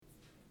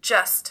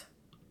Just.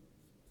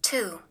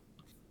 2.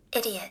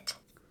 Idiot.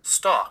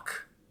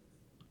 Stalk.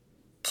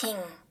 King.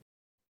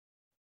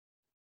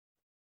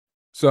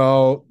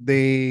 So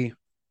the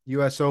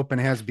U.S. Open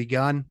has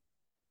begun.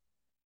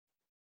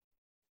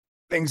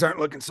 Things aren't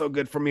looking so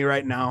good for me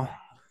right now.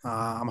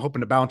 I'm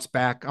hoping to bounce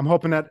back. I'm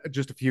hoping that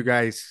just a few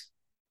guys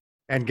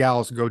and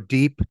gals go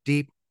deep,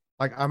 deep.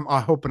 Like I'm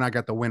hoping I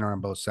got the winner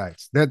on both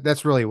sides.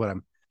 That's really what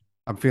I'm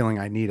feeling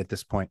I need at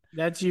this point.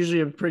 That's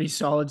usually a pretty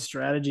solid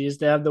strategy, is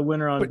to have the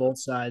winner on both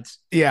sides.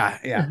 Yeah,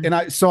 yeah. And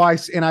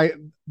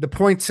the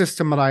point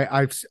system that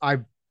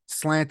I've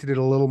slanted it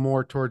a little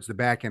more towards the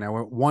back end. I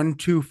went 1,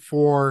 2,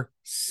 4,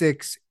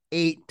 6,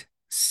 8,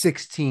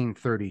 16,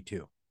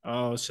 32.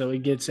 Oh, so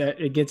it gets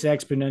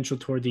exponential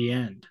toward the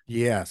end.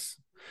 Yes.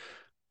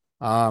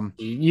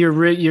 You're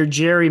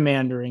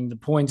gerrymandering the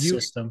point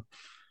system.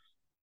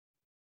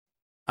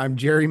 I'm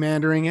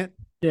gerrymandering it.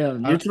 Yeah,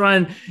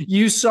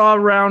 you saw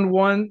rounds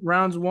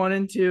 1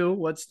 and 2,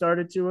 what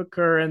started to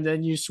occur, and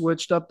then you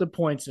switched up the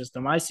point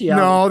system. I see.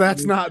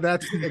 That's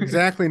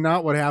exactly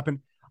not what happened.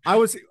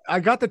 I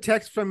got the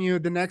text from you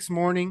the next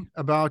morning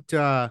about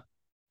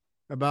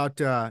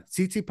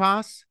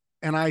Tsitsipas,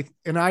 and I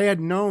had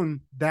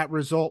known that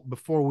result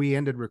before we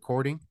ended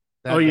recording.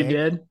 You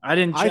did? I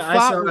didn't. I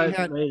saw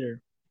that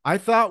later. I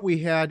thought we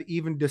had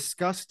even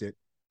discussed it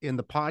in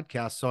the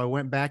podcast, so I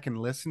went back and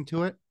listened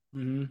to it.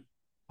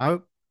 Mm-hmm.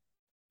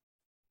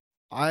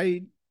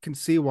 I can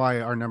see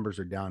why our numbers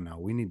are down now.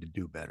 We need to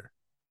do better.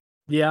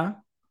 Yeah.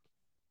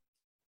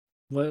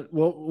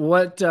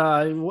 What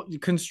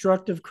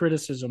constructive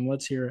criticism?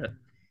 Let's hear it.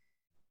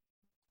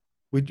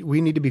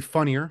 We need to be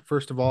funnier,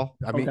 first of all.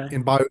 I mean, okay.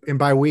 and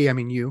by we, I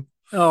mean you.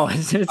 Oh,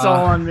 it's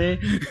all on me.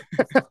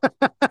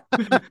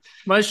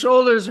 My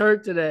shoulders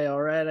hurt today.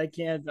 All right, I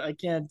can't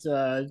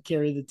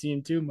carry the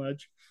team too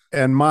much.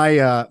 And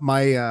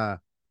my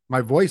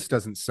voice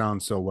doesn't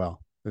sound so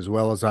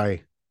well as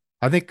I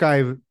think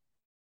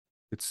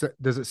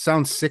does it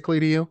sound sickly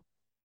to you?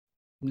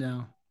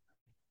 No.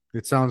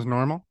 It sounds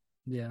normal?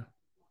 Yeah.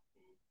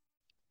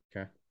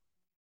 Okay.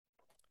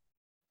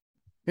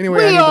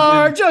 Anyway, we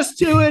are just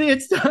 2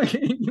 idiots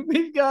talking.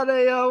 We've got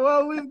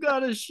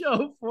a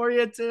show for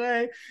you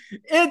today.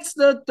 It's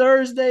the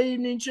Thursday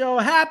evening show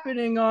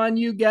happening on,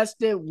 you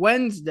guessed it,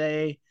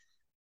 Wednesday.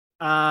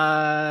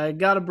 Got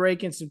to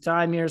break in some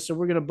time here, so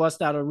we're gonna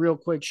bust out a real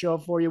quick show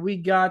for you. We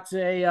got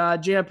a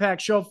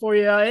jam-packed show for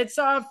you. It's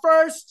our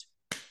first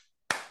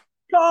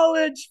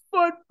college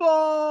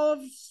football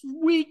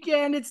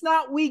weekend. It's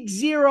not week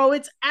 0.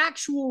 It's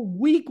actual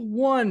week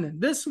 1.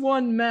 This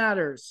one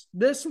matters.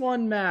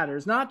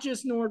 Not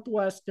just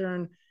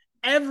Northwestern.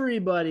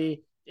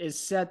 Everybody is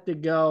set to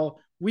go.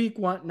 Week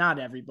 1, not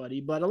everybody,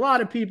 but a lot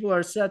of people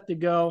are set to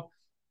go.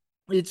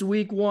 It's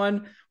week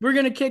 1. We're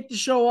going to kick the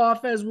show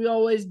off as we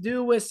always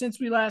do with since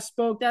we last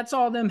spoke. That's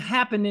all them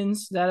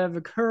happenings that have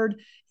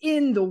occurred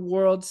in the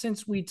world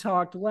since we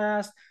talked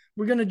last.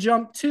 We're going to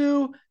jump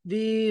to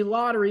the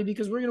lottery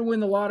because we're going to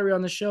win the lottery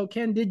on the show.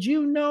 Ken, did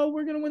you know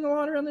we're going to win the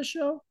lottery on the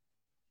show?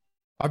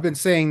 I've been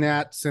saying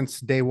that since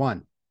day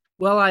 1.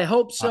 Well, I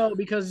hope so,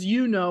 because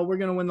we're going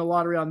to win the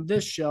lottery on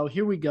this show.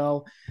 Here we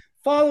go.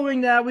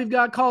 Following that, we've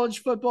got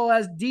college football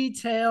as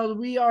detailed.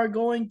 We are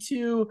going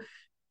to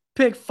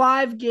pick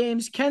 5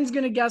 games. Ken's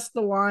going to guess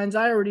the lines.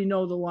 I already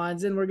know the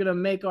lines, and we're going to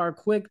make our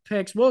quick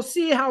picks. We'll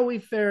see how we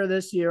fare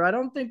this year. I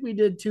don't think we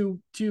did too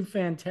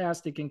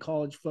fantastic in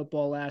college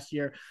football last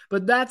year,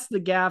 but that's the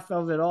gaff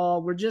of it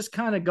all. We're just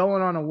kind of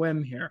going on a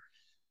whim here.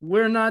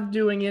 We're not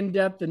doing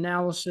in-depth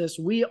analysis.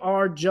 We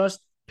are just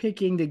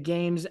picking the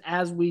games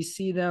as we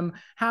see them,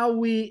 how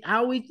we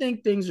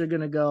think things are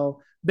going to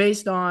go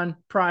based on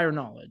prior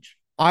knowledge.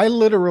 I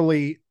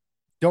literally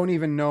don't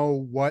even know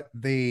what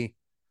the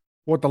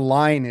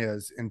line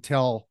is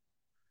until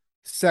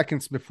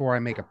seconds before I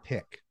make a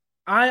pick.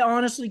 I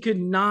honestly could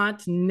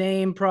not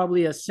name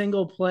probably a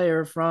single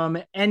player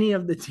from any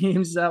of the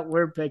teams that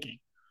we're picking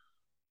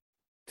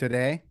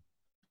today.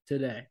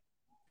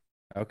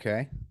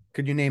 Okay.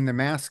 Could you name the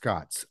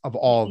mascots of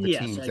all the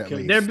teams? At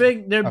least they're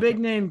big. They're big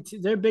name.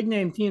 They're big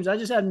name teams. I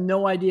just have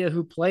no idea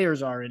who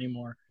players are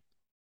anymore.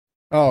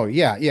 Oh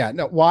yeah.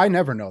 No, well, I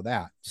never know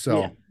that.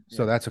 So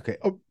that's okay.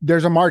 Oh,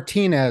 there's a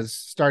Martinez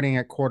starting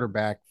at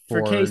quarterback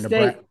for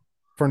K-State.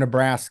 For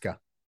Nebraska.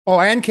 Oh,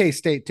 and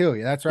K-State too.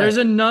 Yeah, that's right. There's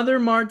another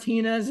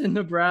Martinez in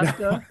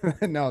Nebraska.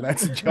 No,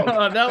 that's a joke.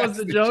 That was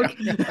a joke.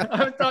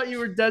 I thought you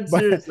were dead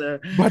serious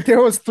there. But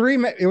there was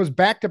 3. It was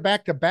back to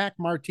back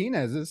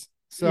Martinez's.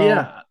 So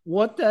yeah,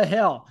 what the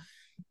hell?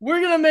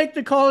 We're gonna make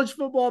the college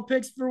football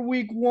picks for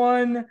week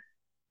 1.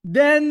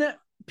 Then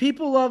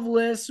people love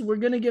lists. We're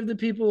going to give the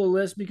people a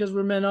list because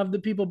we're men of the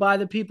people, by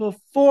the people,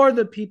 for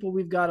the people.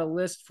 We've got a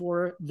list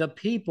for the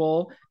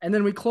people. And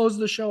then we close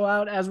the show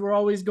out, as we're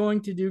always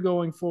going to do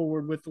going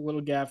forward, with the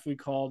little gaff we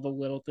call the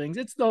little things.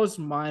 It's those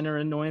minor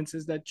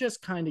annoyances that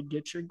just kind of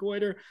get your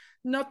goiter.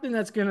 Nothing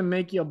that's going to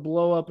make you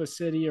blow up a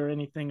city or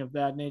anything of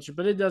that nature,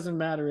 but it doesn't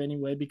matter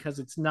anyway because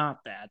it's not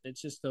that.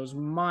 It's just those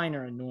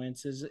minor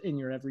annoyances in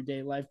your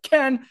everyday life.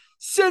 Ken,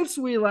 since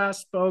we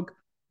last spoke,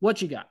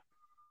 what you got?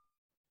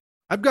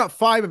 I've got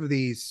 5 of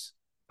these.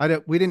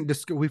 We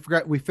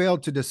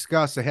failed to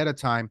discuss ahead of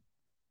time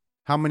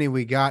how many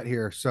we got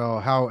here. So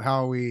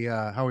how we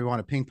want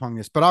to ping pong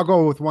this, but I'll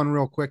go with one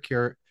real quick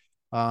here.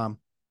 Ozzy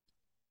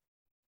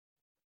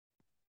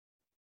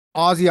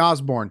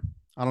Osbourne.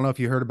 I don't know if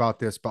you heard about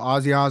this, but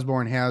Ozzy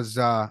Osbourne has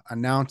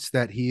announced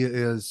that he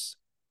is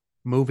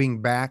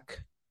moving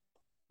back.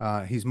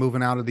 He's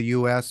moving out of the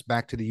U.S.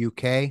 back to the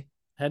U.K.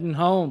 Heading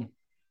home.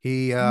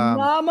 He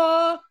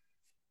Mama.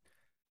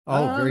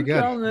 Oh, very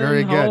good.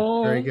 Very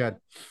good. Very good.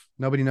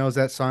 Nobody knows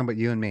that song but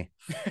you and me.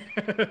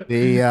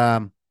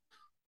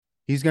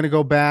 He's going to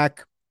go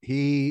back.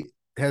 He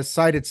has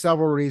cited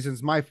several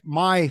reasons.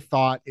 My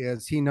thought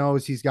is he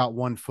knows he's got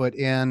one foot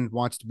in,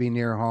 wants to be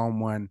near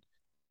home when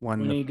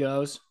he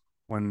goes,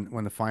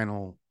 when the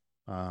final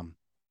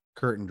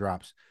curtain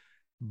drops.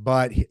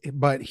 But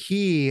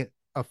he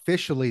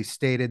officially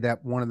stated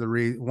that one of the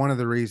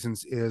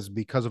reasons is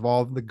because of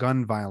all the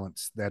gun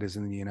violence that is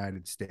in the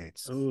United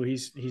States. Oh,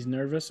 he's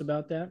nervous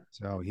about that.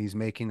 So he's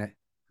making it.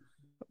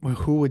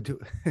 Who would do?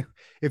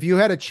 If you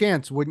had a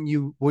chance, wouldn't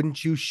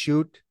you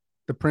shoot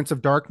the Prince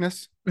of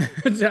Darkness?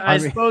 I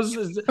suppose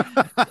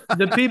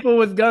the people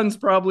with guns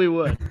probably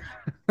would.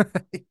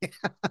 Yeah.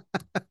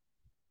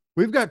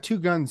 We've got 2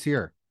 guns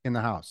here in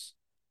the house.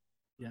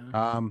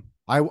 Yeah.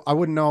 I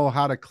wouldn't know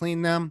how to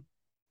clean them.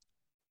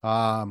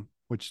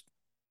 Which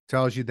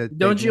tells you that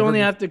don't you only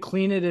have to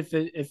clean it if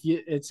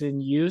it's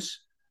in use?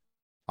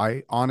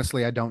 I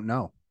honestly don't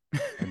know.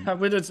 I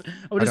would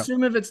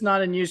assume if it's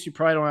not in use, you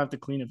probably don't have to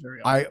clean it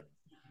very often.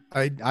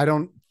 I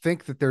don't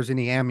think that there's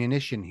any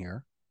ammunition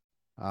here.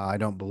 I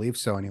don't believe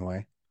so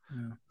anyway.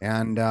 Yeah.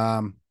 And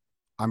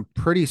I'm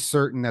pretty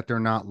certain that they're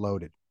not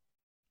loaded.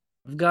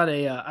 I've got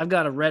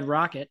a red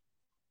rocket.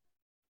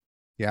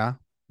 Yeah.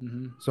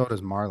 Mm-hmm. So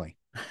does Marley.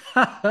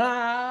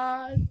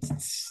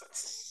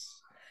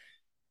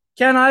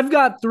 Ken, I've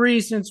got 3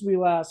 since we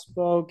last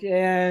spoke,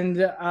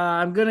 and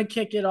I'm gonna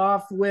kick it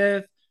off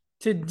with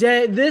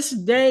today. This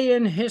day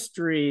in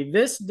history.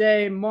 This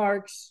day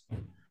marks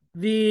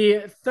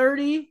the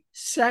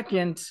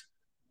 32nd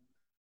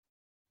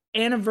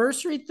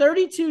anniversary.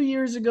 32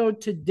 years ago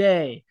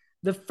today,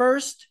 the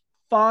first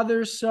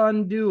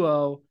father-son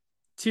duo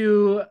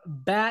to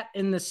bat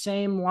in the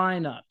same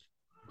lineup.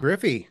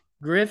 The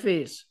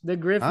Griffey's.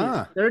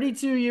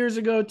 32 years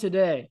ago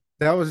today.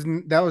 That was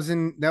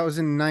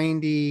in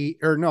 90,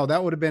 or no,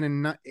 that would have been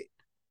in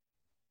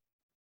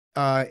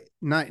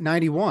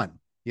 91.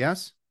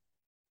 Yes.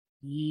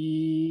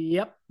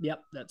 Yep,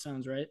 that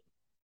sounds right.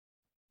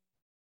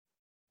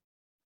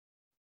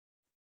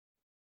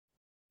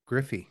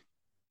 Griffey.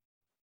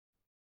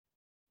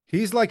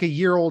 He's like a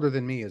year older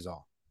than me is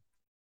all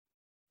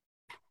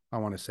I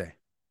want to say.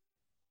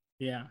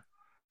 Yeah.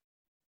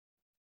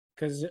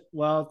 Because,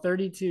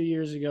 32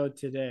 years ago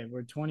today,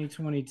 we're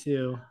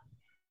 2022.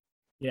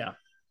 Yeah.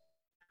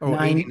 Oh,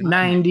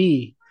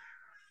 90.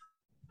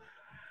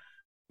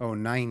 Oh,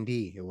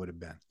 90 it would have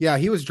been. Yeah,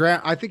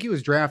 I think he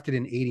was drafted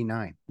in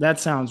 89. That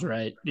sounds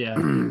right. Yeah.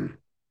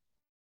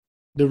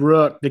 The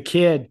Rook, the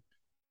kid.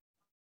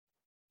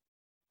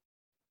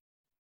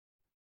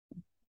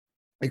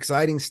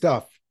 Exciting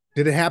stuff.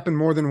 Did it happen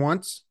more than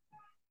once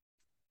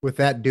with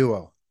that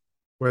duo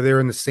where they're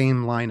in the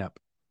same lineup?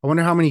 I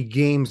wonder how many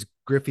games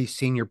Griffey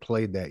Sr.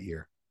 played that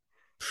year.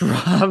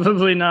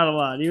 Probably not a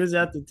lot. He was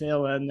at the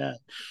tail end. That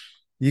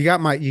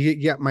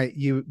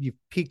you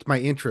piqued my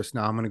interest.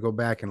 Now I'm going to go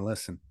back and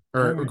listen,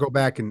 or go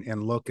back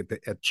and look at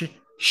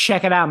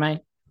check it out, man.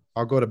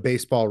 I'll go to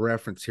Baseball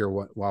Reference here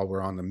while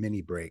we're on the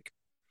mini break.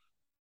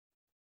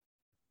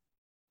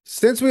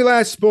 Since we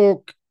last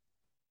spoke,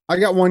 I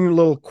got one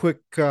little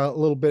quick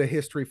little bit of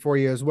history for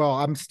you as well.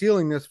 I'm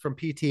stealing this from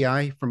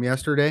PTI from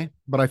yesterday,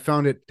 but I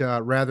found it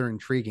rather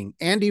intriguing.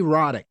 Andy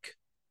Roddick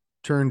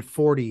turned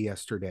 40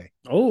 yesterday.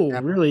 Oh,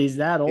 really? He's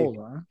that old,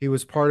 huh? He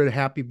was part of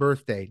Happy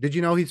Birthday. Did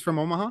you know he's from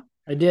Omaha?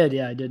 I did.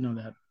 Yeah, I did know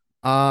that.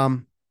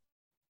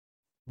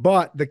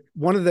 But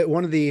one of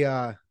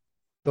the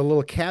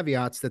little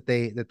caveats that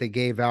they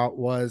gave out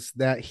was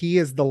that he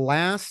is the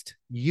last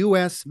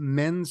U.S.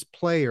 men's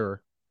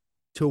player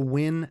to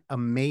win a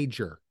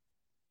major.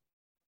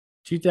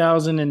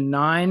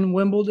 2009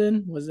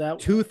 Wimbledon, was that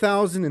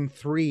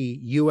 2003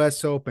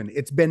 U.S. Open?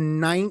 It's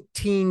been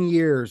 19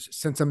 years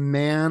since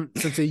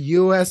a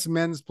U.S.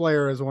 men's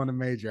player has won a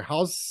major.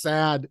 How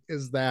sad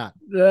is that?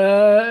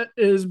 That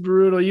is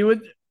brutal.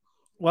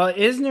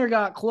 Isner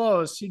got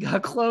close. He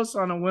got close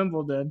on a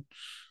Wimbledon.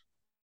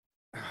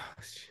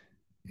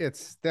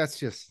 That's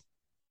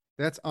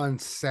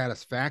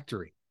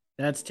unsatisfactory.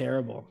 That's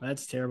terrible.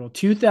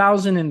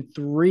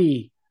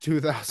 2003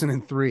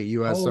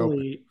 U.S.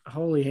 Open.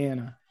 Holy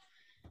Hannah.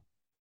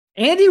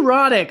 Andy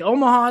Roddick,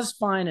 Omaha's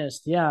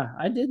finest. Yeah,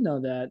 I did know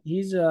that.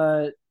 He's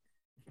a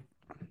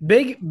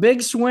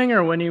big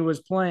swinger when he was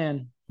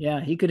playing. Yeah,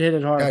 he could hit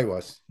it hard. Yeah, he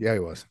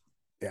was.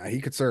 Yeah,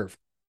 he could serve.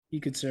 He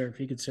could serve.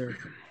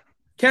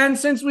 Ken,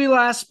 since we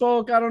last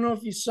spoke, I don't know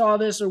if you saw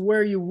this or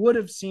where you would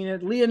have seen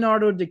it.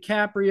 Leonardo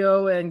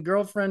DiCaprio and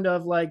girlfriend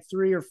of like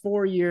 3 or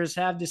 4 years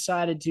have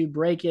decided to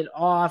break it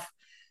off.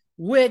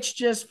 which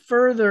just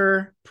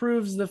further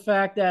proves the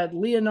fact that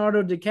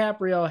Leonardo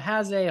DiCaprio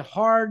has a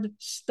hard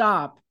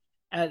stop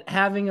at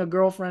having a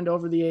girlfriend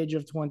over the age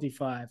of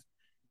 25.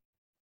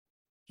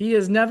 He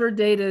has never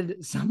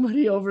dated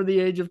somebody over the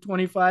age of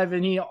 25,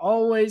 and he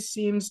always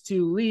seems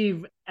to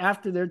leave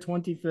after their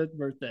 25th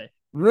birthday.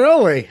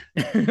 Really?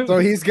 So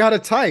he's got a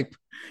type.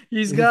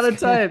 He's got a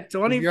type,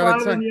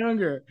 25 and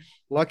younger.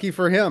 Lucky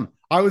for him.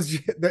 I was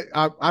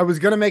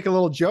going to make a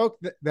little joke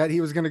that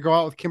he was going to go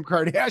out with Kim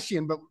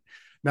Kardashian, but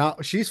now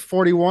she's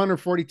 41 or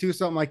 42,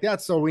 something like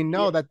that. So we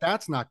know that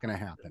that's not going to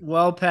happen.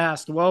 Well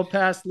past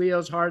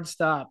Leo's hard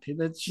stop.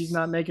 She's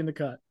not making the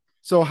cut.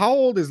 So how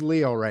old is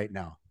Leo right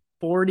now?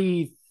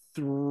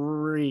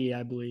 43,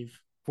 I believe.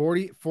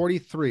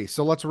 43.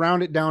 So let's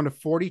round it down to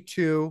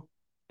 42.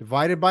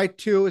 Divided by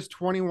 2 is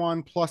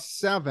 21 plus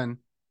 7.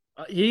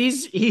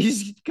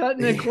 He's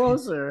cutting it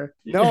closer.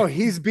 No,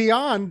 he's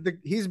beyond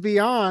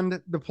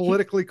the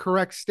politically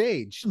correct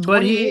stage.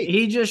 But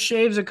he just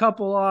shaves a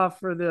couple off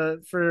for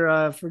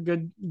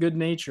good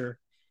nature.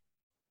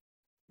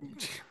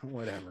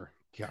 Whatever.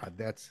 God,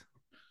 that's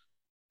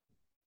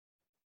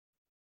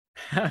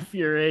half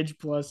your age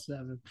plus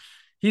 7.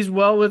 He's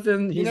well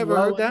within. You never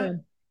heard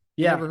that?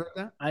 Yeah, never heard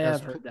that. I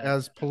have heard that.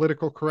 As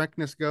political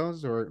correctness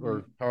goes,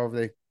 or however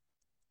they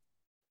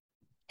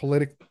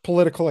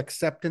political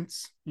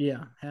acceptance.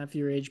 Yeah, half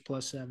your age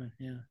plus 7.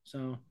 Yeah,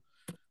 so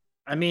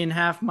I mean,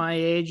 half my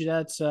age.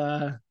 That's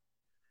So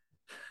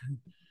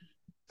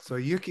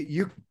you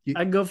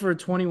I'd go for a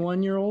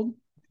 21-year-old.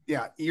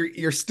 Yeah,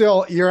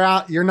 you're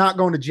out. You're not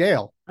going to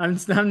jail. I'm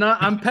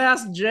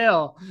past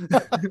jail.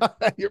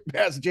 You're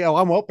past jail.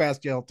 I'm well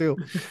past jail too.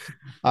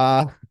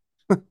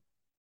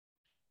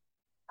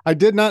 I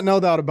did not know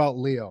that about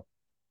Leo.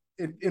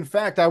 In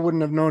fact, I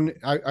wouldn't have known.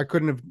 I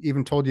couldn't have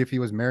even told you if he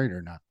was married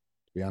or not,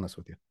 to be honest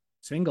with you.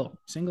 Single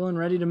and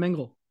ready to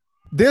mingle.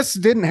 This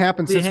didn't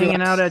happen since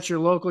hanging out at your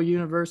local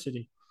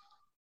university.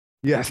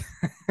 Yes.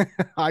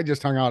 I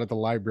just hung out at the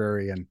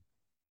library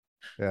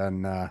and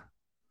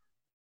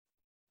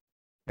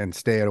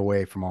stayed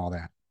away from all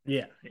that.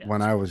 Yeah.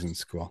 When I was in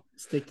school.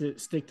 Stick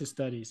to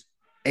studies.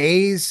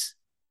 A's.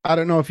 I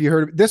don't know if you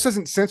heard. This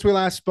isn't since we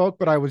last spoke,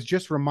 but I was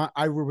just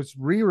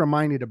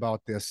reminded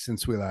about this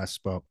since we last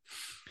spoke.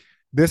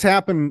 This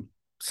happened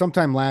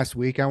sometime last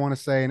week, I want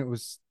to say, and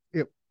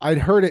I'd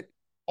heard it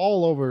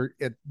all over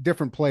at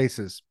different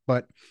places,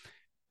 but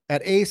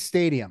at A's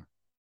Stadium,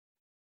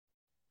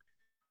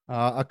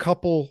 a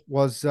couple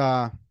was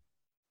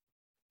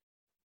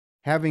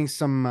having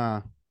some.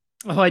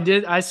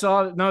 I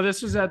saw. No,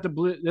 this was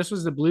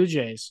the Blue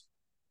Jays.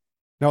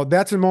 No,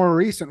 that's a more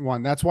recent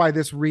one. That's why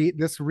this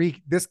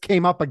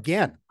came up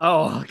again.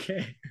 Oh,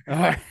 okay.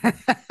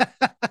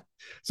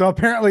 So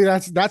apparently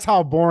that's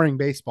how boring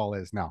baseball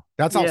is now.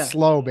 That's how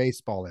slow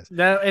baseball is.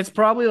 It's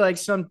probably like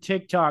some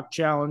TikTok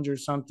challenge or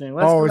something.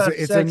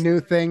 It's a new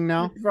thing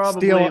now.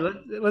 Probably.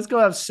 Let's go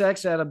have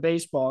sex at a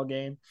baseball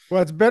game.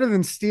 Well, it's better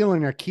than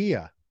stealing a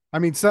Kia. I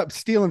mean,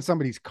 stealing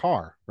somebody's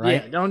car,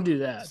 right? Yeah, don't do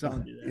that.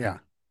 Yeah.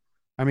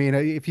 I mean,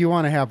 if you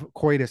want to have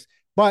coitus.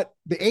 But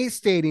the A's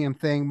Stadium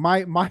thing,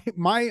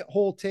 my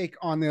whole take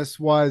on this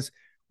was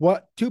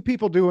what two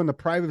people do in the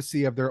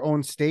privacy of their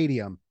own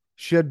stadium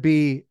should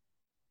be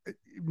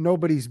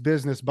nobody's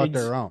business but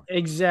their own.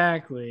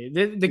 Exactly.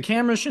 The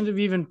camera shouldn't have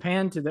even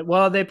panned to that.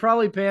 Well, they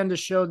probably panned to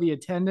show the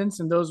attendance,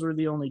 and those were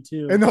the only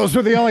two.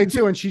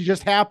 And she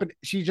just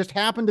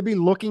happened to be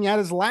looking at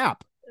his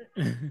lap.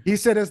 He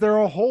said, "Is there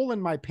a hole in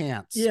my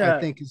pants?" Yeah.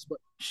 I think is what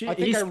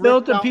he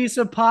spilled a piece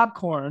of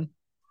popcorn.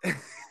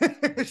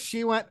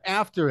 She went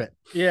after it.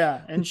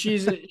 Yeah, and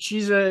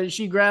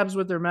she grabs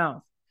with her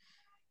mouth.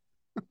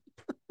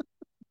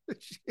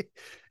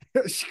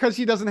 Because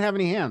she doesn't have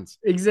any hands.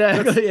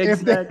 Exactly.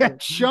 If they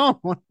had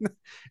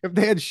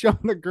shown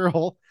the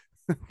girl,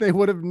 they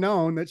would have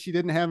known that she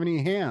didn't have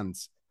any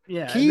hands.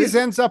 Yeah. Keys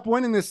ends up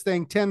winning this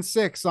thing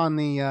 10-6 on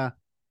the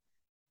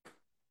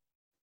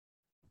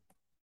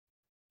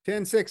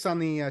 10-6 on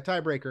the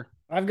tiebreaker.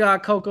 I've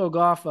got Coco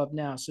Gauff up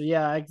now, so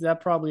yeah, that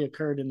probably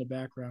occurred in the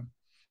background.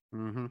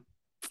 Mm-hmm.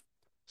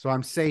 So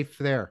I'm safe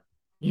there.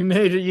 You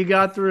made it. You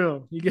got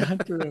through.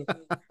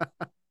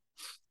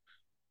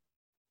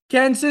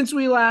 Ken, since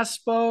we last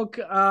spoke,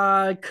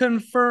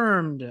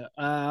 confirmed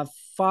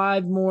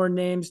 5 more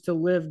names to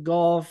live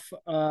golf.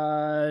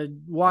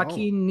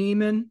 Joaquin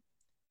Niemann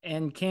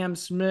and Cam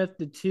Smith,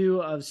 the two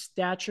of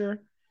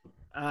stature.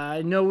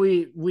 I know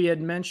we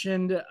had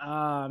mentioned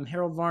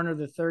Harold Varner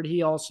III.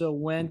 He also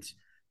went.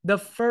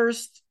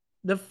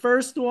 The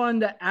first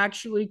one to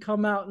actually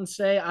come out and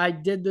say, I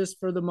did this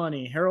for the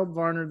money, Harold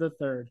Varner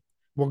III.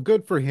 Well,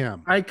 good for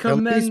him. I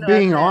commend at least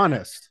being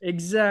honest.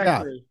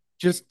 Exactly. Yeah,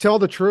 just tell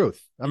the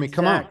truth. I mean,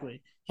 come on.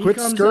 Quit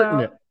skirting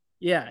it.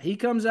 Yeah, he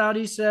comes out.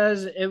 He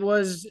says it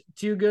was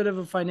too good of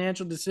a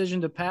financial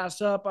decision to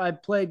pass up. I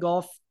play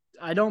golf.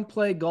 I don't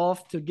play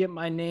golf to get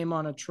my name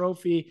on a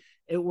trophy.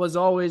 It was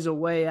always a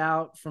way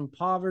out from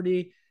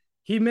poverty.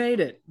 He made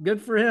it. Good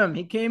for him.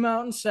 He came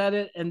out and said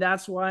it, and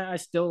that's why I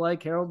still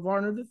like Harold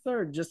Varner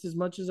III just as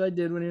much as I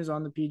did when he was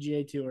on the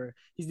PGA Tour.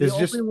 He's the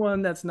only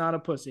one that's not a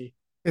pussy.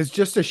 It's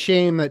just a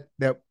shame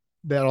that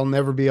I'll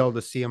never be able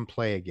to see him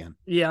play again.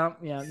 Yeah,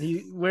 yeah.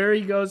 Where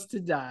he goes to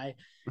die.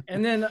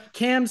 And then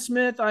Cam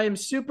Smith, I am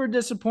super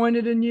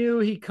disappointed in you.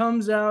 He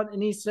comes out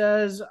and he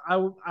says,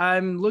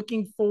 I'm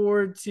looking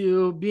forward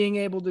to being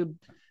able to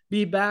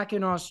be back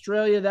in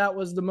Australia. That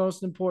was the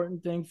most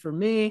important thing for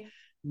me.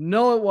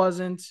 No, it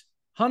wasn't.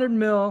 100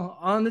 mil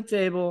on the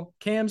table.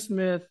 Cam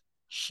Smith,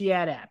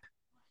 shut up.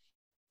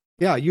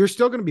 Yeah, you're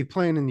still going to be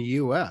playing in the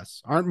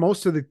U.S. Aren't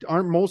most of the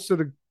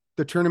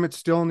tournaments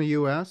still in the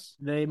U.S.?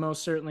 They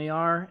most certainly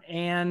are.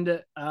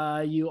 And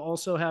you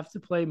also have to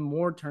play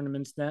more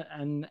tournaments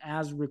and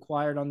as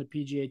required on the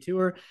PGA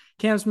Tour.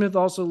 Cam Smith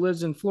also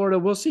lives in Florida.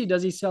 We'll see.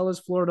 Does he sell his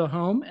Florida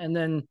home and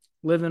then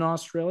live in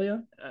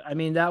Australia? I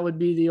mean, that would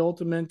be the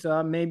ultimate.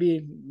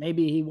 Maybe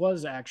he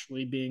was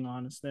actually being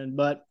honest then,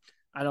 but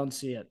I don't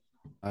see it.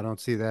 I don't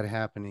see that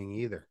happening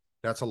either.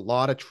 That's a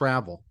lot of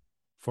travel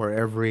for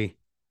every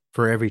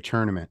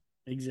tournament.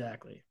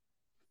 Exactly.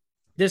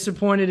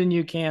 Disappointed in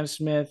you, Cam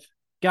Smith.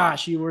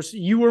 Gosh, you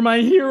were my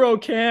hero,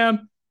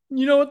 Cam.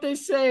 You know what they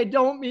say,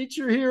 don't meet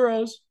your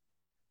heroes.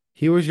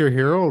 He was your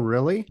hero,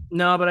 really?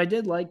 No, but I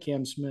did like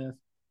Cam Smith.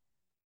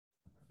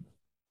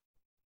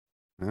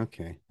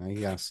 Okay, I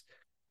guess.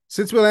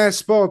 Since we last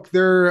spoke,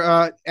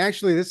 there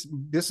actually this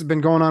has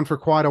been going on for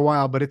quite a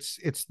while, but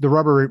it's the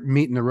rubber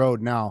meeting the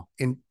road now.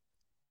 And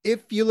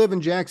if you live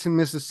in Jackson,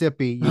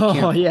 Mississippi, you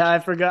can't. Oh yeah, I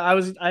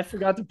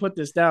forgot to put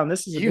this down.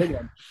 This is a big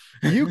one.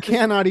 You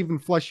cannot even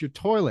flush your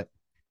toilet.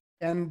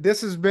 And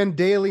this has been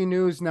daily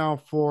news now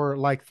for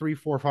like 3,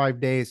 4, 5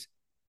 days.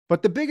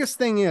 But the biggest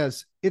thing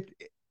is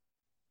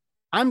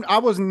I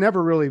was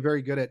never really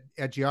very good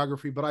at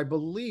geography, but I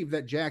believe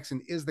that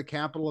Jackson is the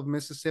capital of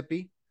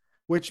Mississippi,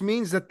 which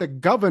means that the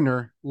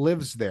governor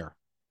lives there.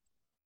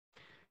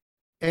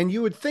 And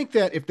you would think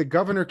that if the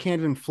governor can't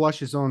even flush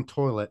his own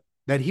toilet,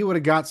 that he would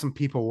have got some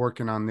people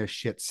working on this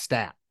shit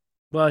stat.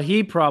 Well,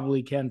 he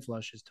probably can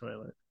flush his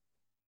toilet.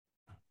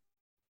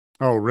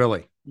 Oh,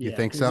 really? You Yeah,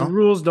 think so? The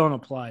rules don't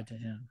apply to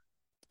him.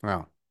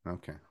 Oh,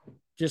 okay.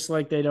 Just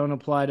like they don't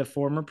apply to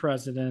former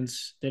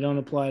presidents, they don't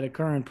apply to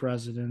current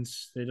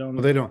presidents. They don't.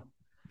 Well,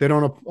 they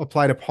don't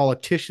apply to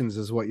politicians,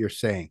 is what you're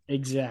saying.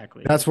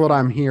 Exactly. That's what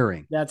I'm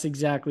hearing. That's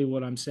exactly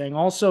what I'm saying.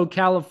 Also,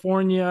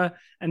 California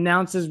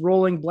announces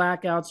rolling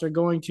blackouts are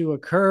going to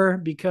occur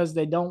because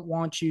they don't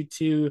want you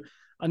to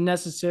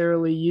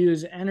unnecessarily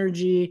use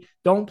energy.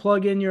 Don't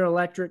plug in your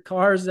electric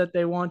cars that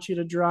they want you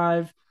to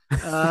drive.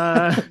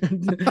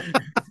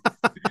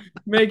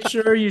 Make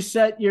sure you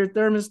set your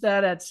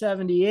thermostat at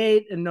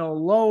 78 and no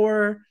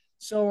lower,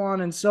 so on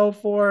and so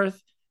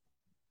forth.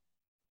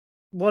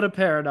 What a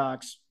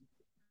paradox.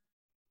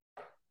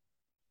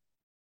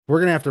 We're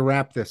going to have to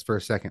wrap this for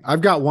a second.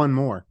 I've got one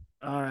more.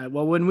 All right.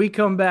 Well, when we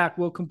come back,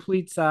 we'll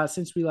complete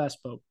since we last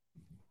spoke.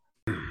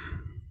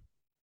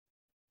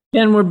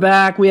 And we're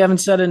back. We haven't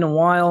said it in a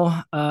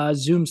while.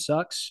 Zoom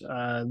sucks.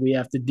 We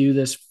have to do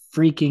this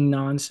freaking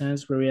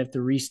nonsense where we have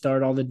to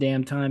restart all the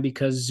damn time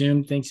because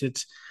Zoom thinks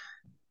it's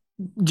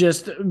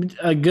just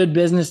a good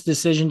business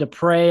decision to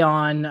prey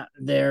on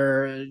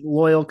their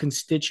loyal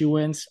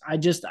constituents.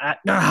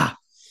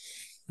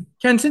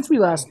 Ken, since we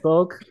last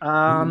spoke,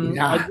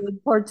 I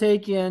did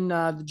partake in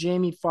the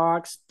Jamie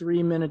Foxx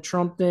 3-minute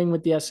Trump thing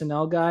with the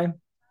SNL guy.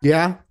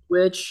 Yeah.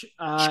 Which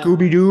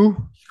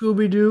Scooby-Doo.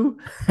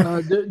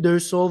 They're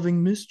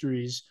solving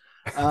mysteries.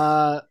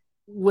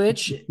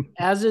 Which,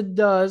 as it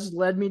does,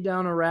 led me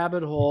down a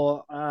rabbit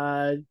hole.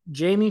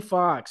 Jamie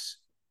Foxx,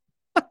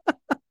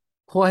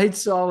 quite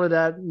solid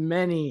at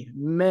many,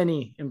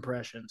 many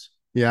impressions.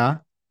 Yeah.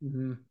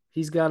 Mm-hmm.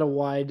 He's got a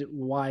wide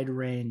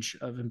range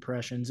of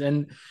impressions.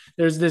 And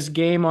there's this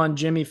game on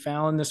Jimmy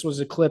Fallon. This was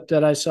a clip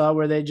that I saw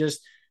where they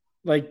just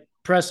like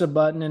press a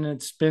button and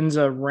it spins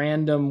a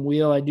random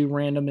wheel. I do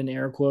random in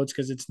air quotes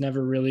because it's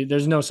never really,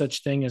 there's no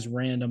such thing as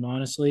random,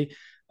 honestly.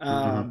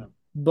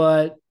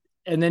 But,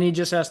 and then he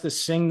just has to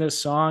sing the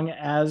song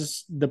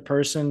as the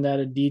person that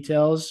it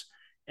details.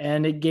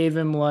 And it gave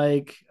him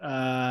like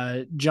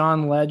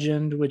John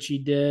Legend, which he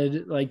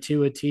did like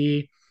to a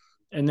T.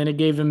 And then it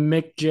gave him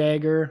Mick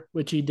Jagger,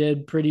 which he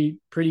did pretty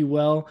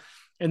well.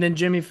 And then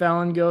Jimmy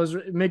Fallon goes,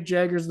 Mick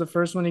Jagger's the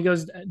first one. He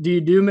goes, do you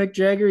do Mick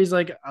Jagger? He's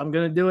like, I'm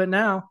going to do it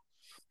now.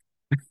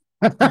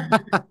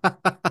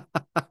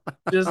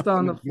 Just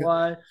on the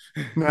fly.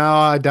 No,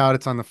 I doubt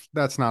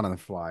that's not on the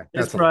fly.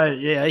 That's right.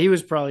 Yeah, he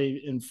was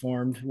probably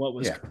informed what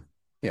was.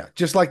 Yeah.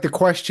 Just like the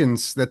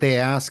questions that they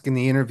ask in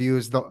the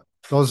interviews,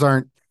 those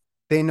aren't,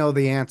 they know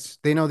the answer.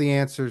 They know the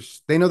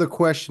answers. They know the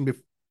question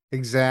before.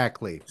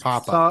 Exactly.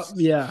 Pop-ups.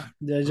 Yeah.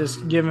 They're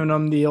just giving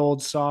them the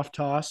old soft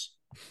toss.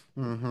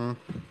 Mm-hmm.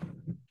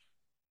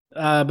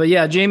 But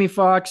yeah, Jamie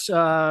Foxx,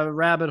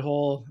 rabbit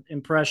hole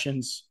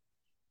impressions.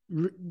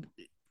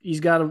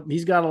 He's got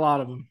a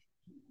lot of them.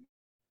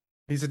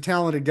 He's a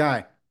talented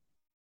guy.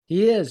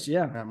 He is.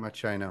 Yeah. Not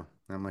much I know.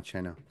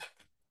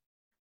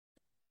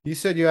 You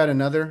said you had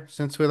another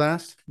since we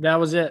last? That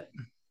was it.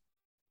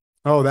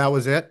 Oh, that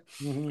was it?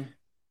 Mm-hmm.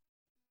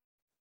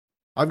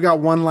 I've got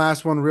one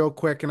last one real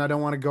quick, and I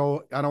don't want to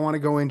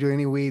go into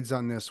any weeds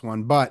on this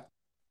one, but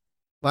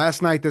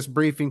Last night, this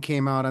briefing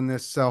came out on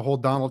this whole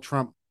Donald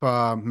Trump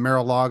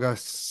Mar-a-Lago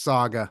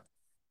saga,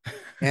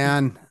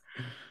 and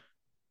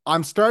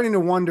I'm starting to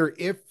wonder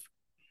if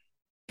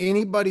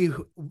anybody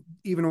who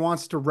even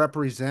wants to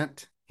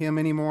represent him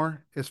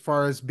anymore, as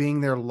far as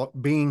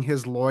being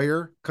his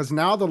lawyer, because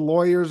now the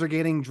lawyers are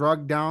getting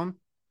drugged down,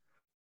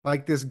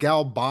 like this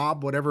gal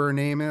Bob, whatever her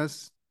name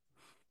is.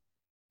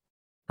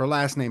 Her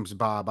last name's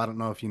Bob. I don't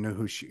know if you know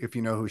who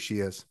she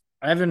is.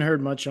 I haven't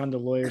heard much on the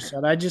lawyer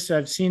side.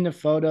 I've seen the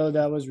photo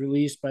that was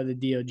released by the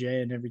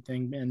DOJ and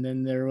everything, and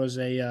then there was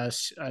a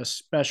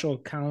special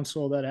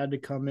counsel that had to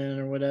come in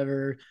or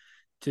whatever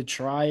to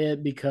try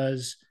it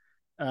because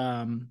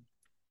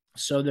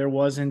so there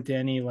wasn't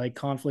any like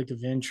conflict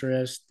of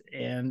interest.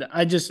 And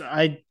I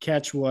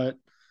catch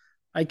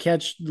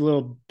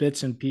little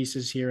bits and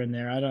pieces here and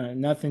there. I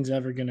don't nothing's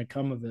ever going to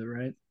come of it,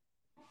 right?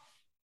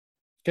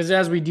 Because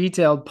as we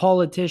detailed,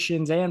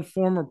 politicians and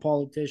former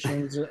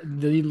politicians,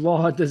 the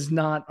law does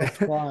not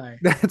apply.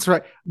 That's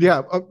right.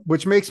 Yeah,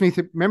 which makes me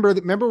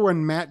remember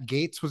when Matt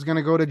Gaetz was going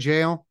to go to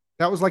jail?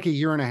 That was like a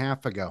year and a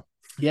half ago.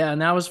 Yeah,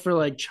 and that was for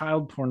like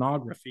child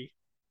pornography.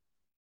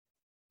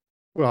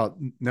 Well,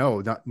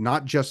 no,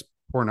 not just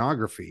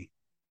pornography.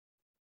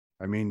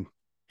 I mean,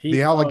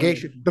 the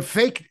allegation, the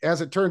fake,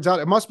 as it turns out,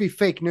 it must be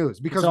fake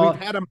news because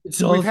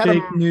it's all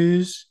fake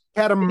news.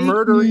 Had a fake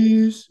murder.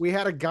 News. We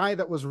had a guy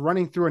that was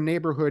running through a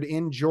neighborhood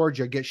in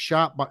Georgia get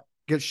shot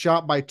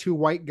by two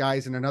white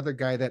guys and another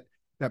guy that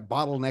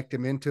bottlenecked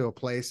him into a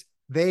place.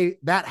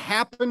 That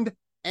happened,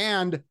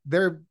 and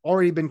they've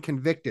already been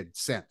convicted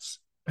since.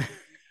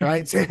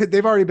 Right,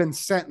 they've already been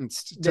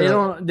sentenced. They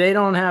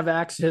don't have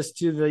access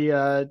to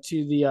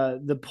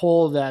the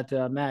poll that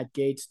Matt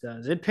Gaetz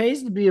does. It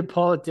pays to be a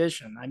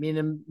politician. I mean,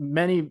 in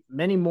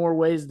many more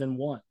ways than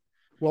one.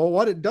 Well,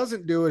 what it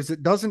doesn't do is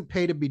it doesn't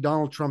pay to be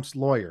Donald Trump's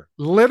lawyer,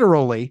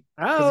 literally,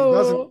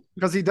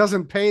 because he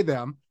doesn't pay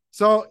them.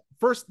 So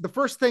the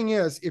first thing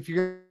is, if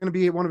you're going to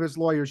be one of his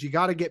lawyers, you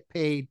got to get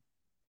paid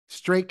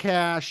straight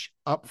cash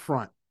up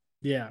front.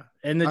 Yeah,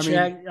 and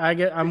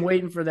I'm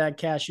waiting for that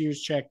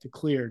cashier's check to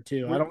clear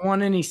too. I don't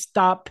want any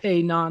stop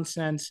pay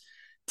nonsense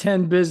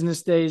 10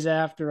 business days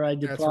after I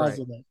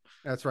deposit it.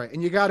 That's right.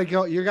 And you got to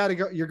go.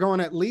 You're going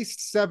at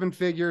least 7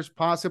 figures,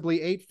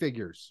 possibly 8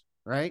 figures,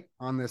 right,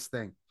 on this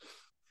thing.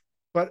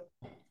 But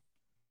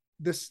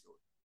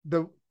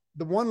the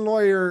one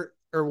lawyer,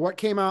 or what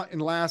came out in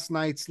last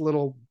night's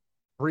little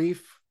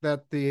brief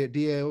that the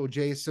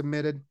DOJ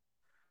submitted,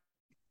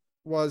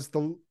 was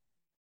the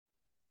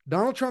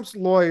Donald Trump's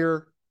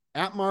lawyer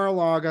at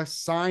Mar-a-Lago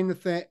signed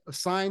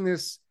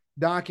this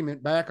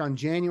document back on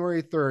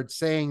January 3rd,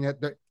 saying that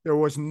there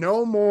was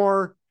no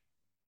more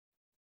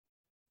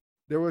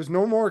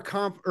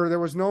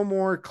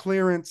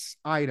clearance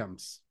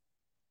items.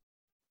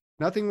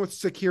 Nothing with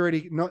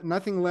security,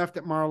 nothing left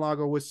at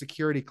Mar-a-Lago with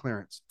security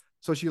clearance.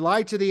 So she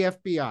lied to the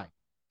FBI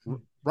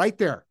right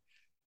there.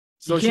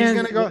 So she's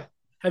going to go.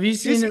 Have you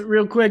seen it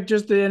real quick,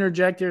 just to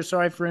interject here?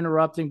 Sorry for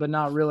interrupting, but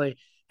not really.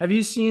 Have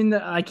you seen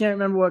I can't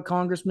remember what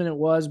congressman it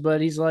was,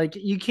 but he's like,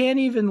 you can't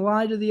even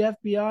lie to the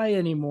FBI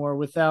anymore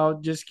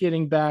without just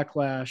getting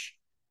backlash.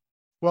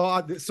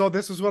 Well, so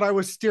this is what I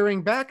was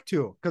steering back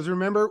to. Because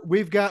remember,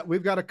 we've got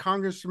a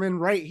congressman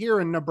right here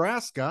in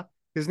Nebraska.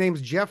 His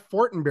name's Jeff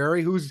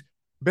Fortenberry, who's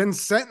been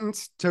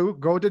sentenced to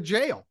go to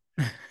jail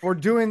for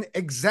doing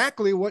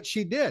exactly what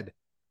she did.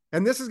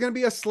 And this is going to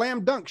be a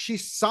slam dunk. She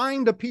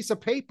signed a piece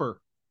of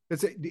paper.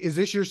 Is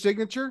this your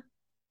signature?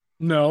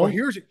 No.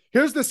 Well,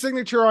 here's the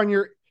signature on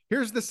your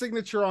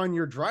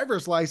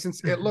driver's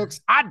license. It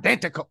looks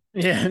identical.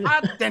 Yeah.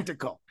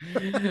 Identical.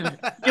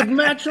 You'd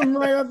match them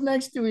right up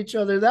next to each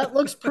other. That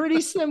looks pretty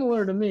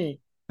similar to me.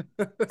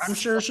 I'm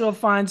sure she'll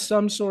find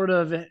some sort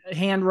of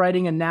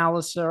handwriting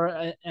analyst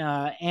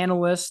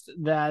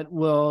that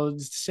will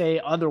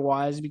say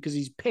otherwise because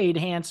he's paid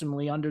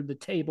handsomely under the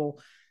table.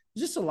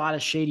 There's just a lot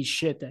of shady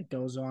shit that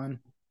goes on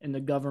in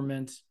the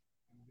government.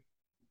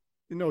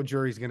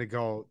 Jury's going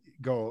to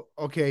go,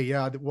 okay,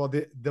 yeah, well,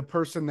 the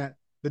person that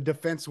the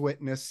defense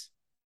witness,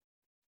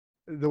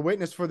 the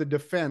witness for the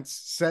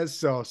defense says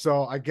so.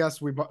 So I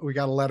guess we got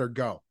to let her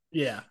go.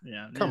 Yeah.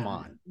 Come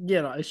on.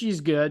 She's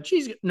good.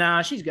 She's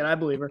good. I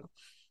believe her.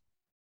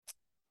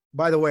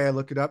 By the way, I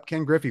looked it up.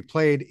 Ken Griffey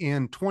played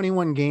in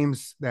 21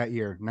 games that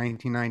year,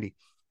 1990.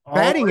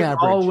 Batting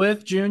average. All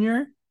with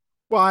Junior?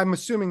 Well, I'm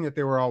assuming that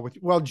they were all with.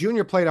 Well,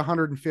 Junior played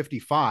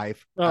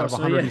 155 out of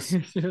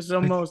 100. Yeah.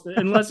 So most,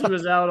 unless he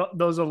was out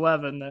those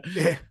 11.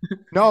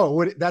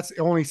 No, that's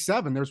only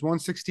 7. There's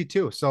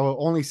 162. So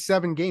only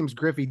 7 games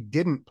Griffey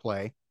didn't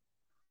play.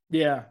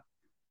 Yeah.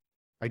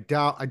 I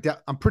doubt.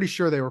 I'm pretty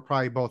sure they were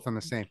probably both on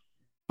the same.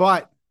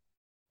 But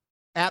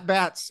at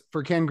bats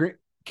for Ken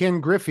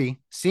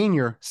Griffey,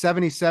 senior,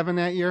 77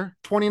 that year,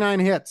 29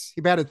 hits.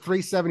 He batted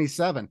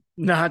 .377.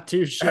 Not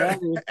too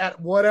shabby.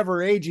 At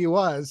whatever age he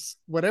was,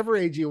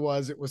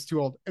 it was too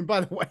old. And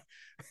by the way,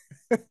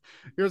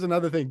 here's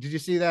another thing. Did you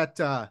see that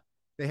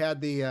they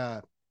had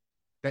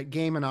that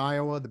game in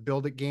Iowa, the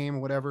Build It game or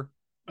whatever?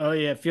 Oh,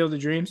 yeah, Field of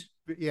Dreams?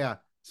 Yeah.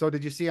 So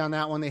did you see on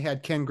that one they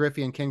had Ken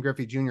Griffey, and Ken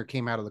Griffey Jr.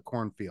 came out of the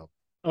cornfield?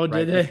 Oh,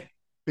 Right? did they?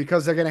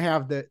 Because they're going to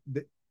have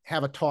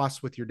have a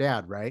toss with your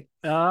dad, right?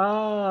 See,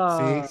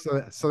 Ah,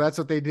 so that's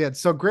what they did.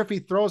 So Griffey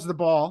throws the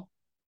ball.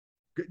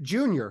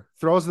 Junior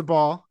throws the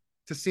ball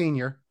to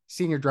Senior.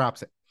 Senior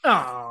drops it.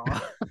 oh.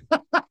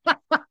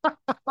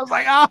 I was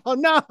like, oh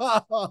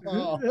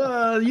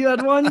no. You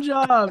had one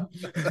job.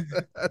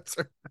 That's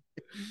right.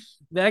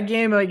 That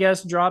game, I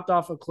guess, dropped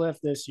off a cliff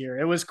this year.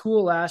 It was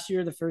cool last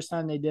year, the first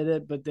time they did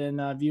it, but then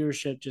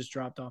viewership just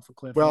dropped off a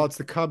cliff. Well, it's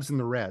the Cubs and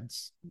the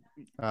Reds,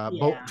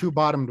 both two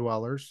bottom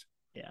dwellers.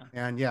 Yeah,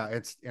 and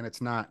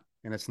it's not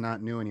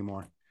new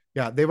anymore.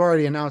 Yeah, they've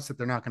already announced that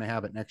they're not going to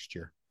have it next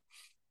year.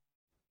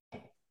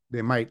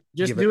 They might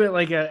just do it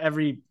like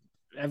every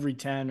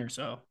 10 or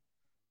so.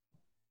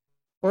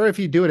 Or if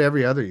you do it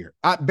every other year.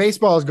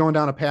 Baseball is going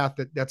down a path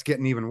that's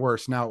getting even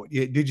worse. Now,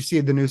 did you see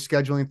the new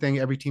scheduling thing?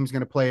 Every team's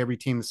going to play every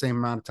team the same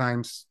amount of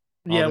times.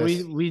 Yeah,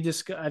 we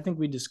discussed. I think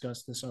we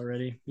discussed this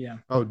already. Yeah.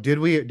 Oh, did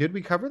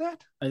we cover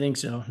that? I think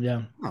so.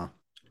 Yeah. Huh.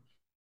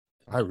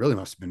 I really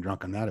must have been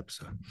drunk on that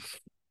episode.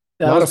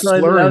 That was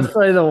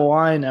probably the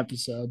wine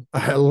episode.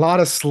 A lot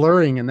of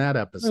slurring in that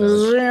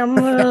episode.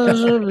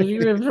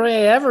 You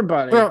pray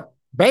everybody. Well,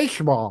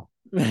 baseball.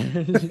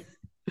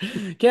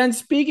 Ken,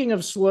 speaking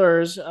of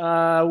slurs, we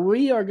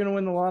are going to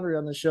win the lottery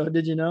on the show.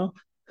 Did you know?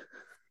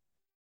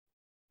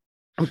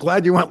 I'm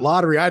glad you went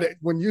lottery.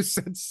 When you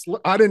said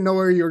I didn't know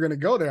where you were going to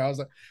go there. I was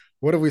like,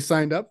 what have we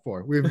signed up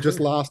for? We've just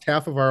lost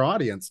half of our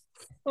audience.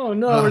 Oh,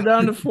 no, we're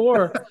down to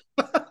 4.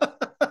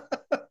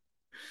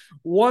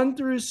 1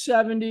 through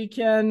 70,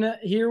 Ken.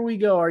 Here we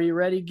go. Are you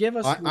ready? Give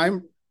us. Hold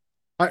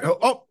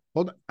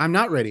on. I'm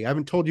not ready. I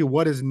haven't told you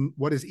what is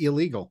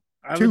illegal.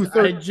 I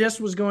just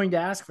was going to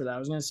ask for that. I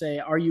was going to say,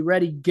 are you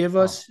ready? Give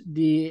us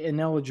the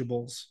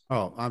ineligibles.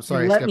 Oh, I'm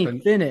sorry. Let me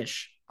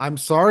finish. I'm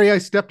sorry I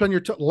stepped on your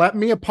toe. Let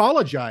me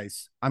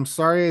apologize. I'm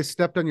sorry I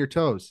stepped on your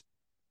toes.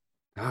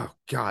 Oh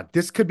God,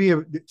 this could be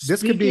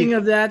Speaking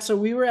of that, so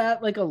we were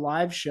at like a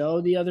live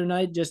show the other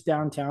night, just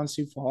downtown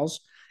Sioux Falls,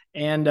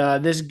 and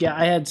this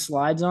guy had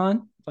slides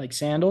on, like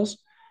sandals,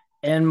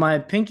 and my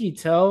pinky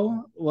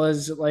toe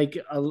was like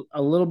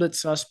a little bit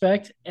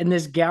suspect, and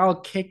this gal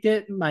kicked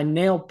it. My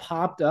nail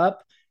popped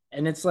up,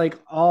 and it's like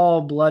all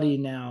bloody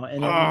now,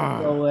 and it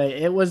won't go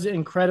away. It was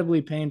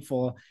incredibly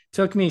painful.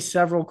 Took me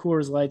several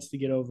Coors Lights to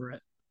get over it.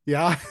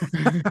 Yeah.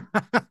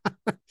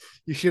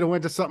 You should have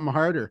went to something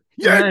harder.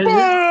 Yeah,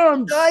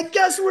 I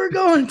guess we're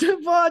going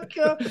to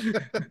vodka.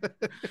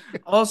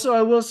 Also,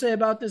 I will say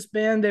about this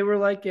band, they were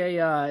like they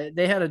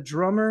had a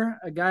drummer,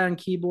 a guy on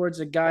keyboards,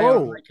 a guy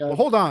on like well,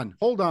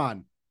 hold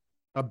on.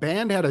 A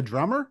band had a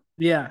drummer?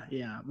 Yeah.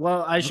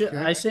 Well, I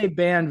say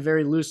band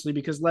very loosely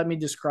because let me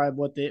describe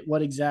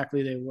what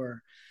exactly they were.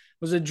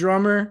 It was a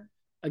drummer,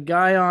 a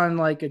guy on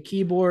like a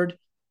keyboard,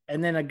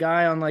 and then a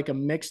guy on like a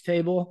mix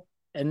table,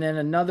 and then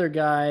another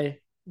guy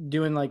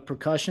doing like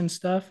percussion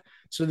stuff.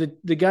 So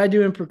the guy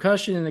doing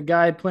percussion and the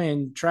guy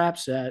playing trap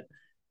set,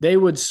 they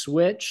would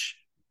switch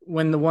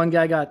when the one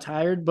guy got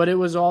tired, but it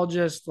was all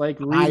just like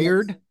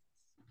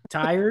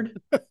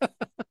tired.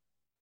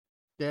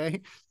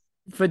 Okay.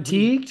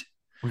 Fatigued.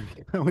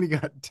 When he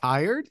got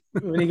tired?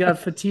 When he got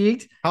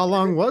fatigued. How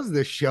long was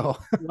this show?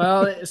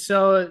 Well,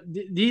 so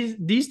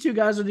these two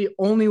guys are the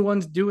only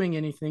ones doing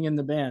anything in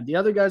the band. The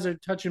other guys are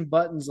touching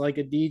buttons like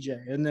a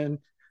DJ and then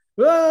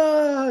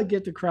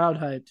get the crowd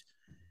hyped.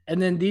 And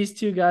then these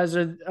two guys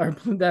are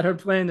that are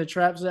playing the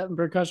trap set and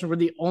percussion were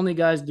the only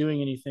guys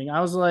doing anything.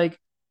 I was like,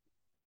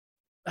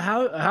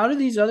 how do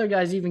these other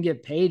guys even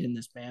get paid in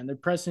this band? They're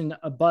pressing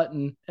a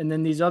button, and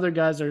then these other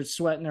guys are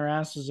sweating their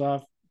asses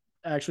off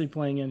actually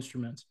playing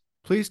instruments.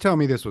 Please tell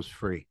me this was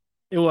free.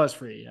 It was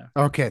free, yeah.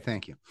 Okay,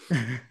 thank you.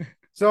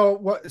 So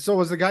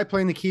was the guy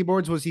playing the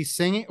keyboards? Was he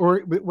singing,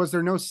 or was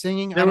there no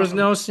singing? There was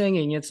no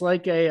singing. It's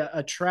like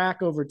a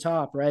track over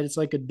top, right? It's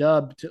like a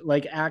dub to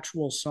like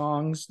actual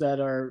songs that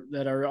are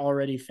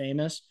already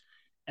famous,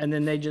 and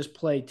then they just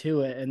play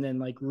to it and then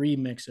like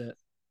remix it.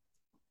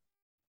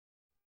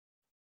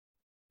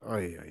 Oh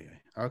yeah.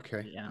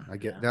 Okay. Yeah. I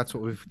get that's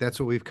what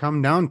we've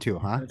come down to,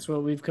 huh? That's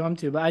what we've come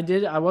to. But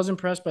I was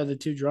impressed by the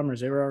two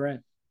drummers. They were all right.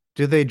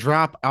 Did they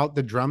drop out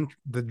the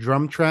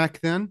drum track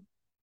then?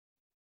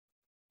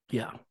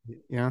 Yeah.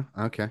 Yeah.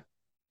 Okay.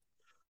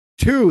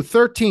 2,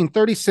 13,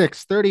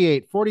 36,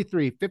 38,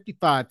 43,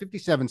 55,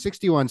 57,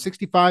 61,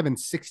 65, and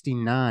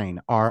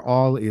 69 are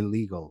all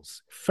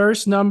illegals.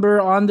 First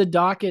number on the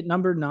docket,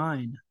 number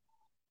 9.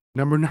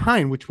 Number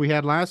 9, which we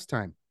had last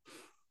time.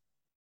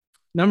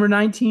 Number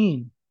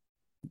 19.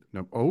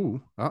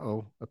 No.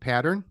 A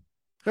pattern.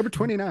 Number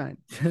 29.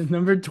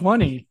 Number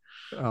 20.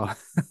 Oh.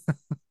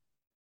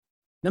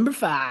 Number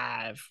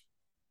 5.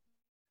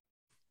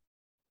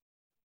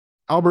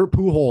 Albert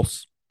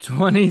Pujols.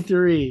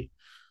 23.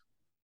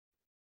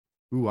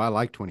 Ooh, I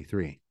like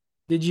 23.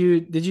 Did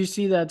you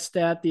see that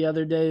stat the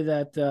other day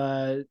that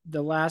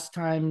the last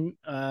time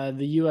the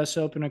U.S.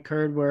 Open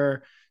occurred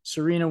where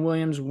Serena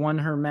Williams won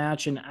her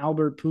match and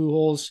Albert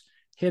Pujols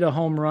hit a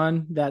home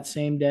run that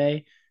same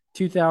day,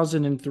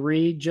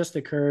 2003, just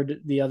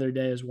occurred the other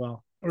day as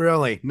well.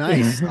 Really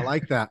nice. I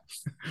like that.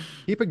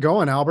 Keep it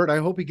going, Albert. I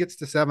hope he gets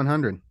to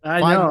 700. I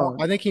Five more.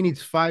 know. I think he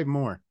needs 5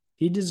 more.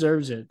 He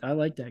deserves it. I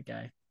like that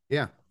guy.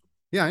 Yeah.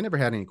 Yeah. I never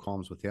had any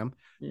qualms with him.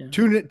 Yeah.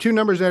 Two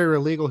numbers that are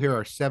illegal here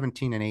are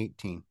 17 and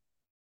 18.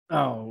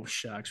 Oh,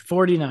 shucks.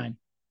 49.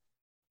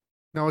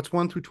 No, it's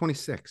 1 through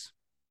 26.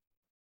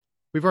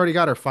 We've already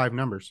got our 5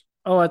 numbers.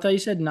 Oh, I thought you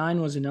said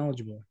 9 was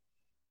ineligible.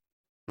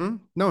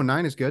 No,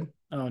 9 is good.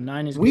 Oh,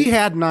 9 is We good.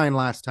 had 9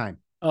 last time.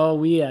 Oh,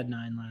 we had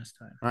 9 last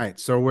time. All right.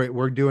 So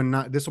we're doing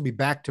not, this will be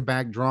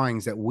back-to-back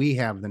drawings that we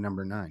have the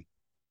number 9.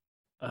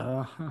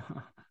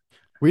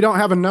 We don't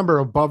have a number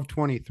above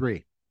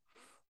 23.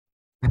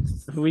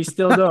 We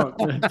still don't.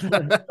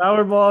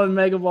 Powerball and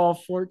Mega Ball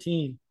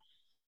 14.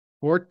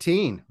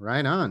 14.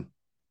 Right on.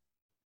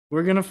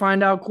 We're going to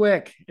find out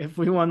quick if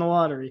we won the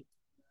lottery.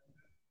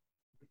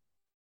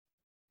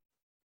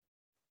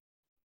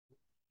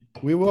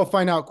 We will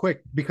find out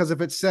quick because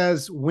if it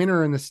says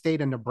winner in the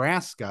state of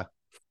Nebraska,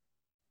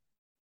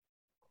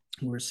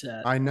 We're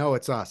set. I know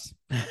it's us.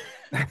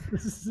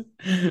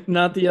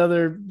 Not the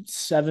other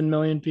 7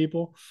 million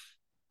people.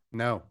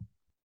 No.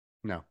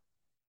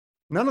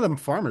 None of them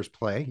farmers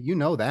play. You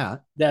know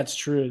that. That's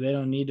true. They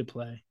don't need to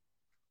play.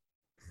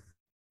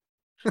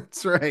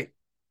 That's right.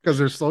 Because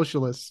they're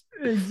socialists.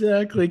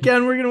 Exactly.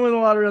 Ken, we're going to win the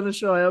lottery on the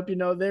show. I hope you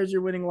know. There's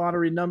your winning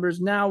lottery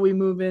numbers. Now we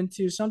move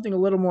into something a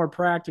little more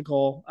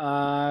practical,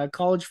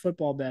 college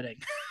football betting.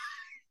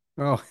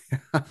 Oh,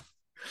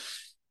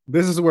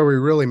 this is where we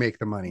really make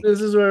the money. This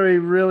is where we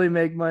really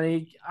make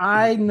money.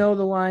 I know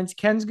the lines.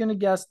 Ken's going to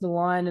guess the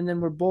line, and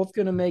then we're both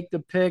going to make the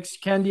picks.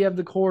 Ken, do you have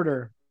the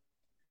quarter?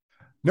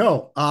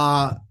 No,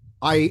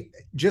 I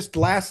just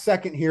last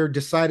second here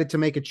decided to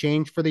make a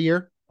change for the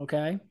year.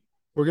 Okay.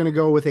 We're going to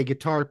go with a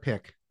guitar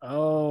pick.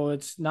 Oh,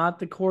 it's not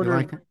the quarter.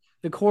 Like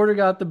the quarter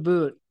got the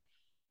boot.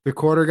 the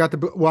quarter got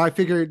the, well, I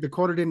figured the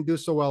quarter didn't do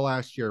so well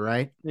last year,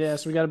 right? Yeah,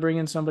 so we got to bring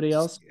in somebody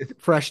else.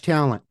 Fresh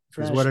talent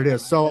is what it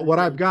is. So what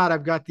I've got a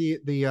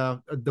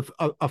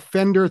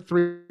Fender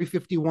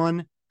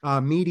 351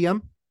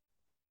 medium.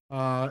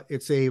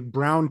 It's a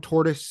brown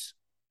tortoise.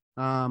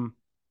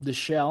 The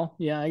shell.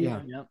 Yeah.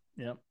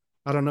 Yep.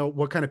 I don't know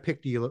what kind of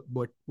pick do you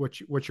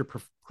what's your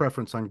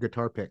preference on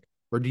guitar pick,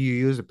 or do you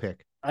use a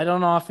pick? I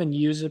don't often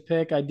use a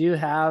pick. I do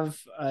have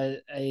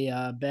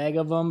a bag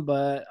of them,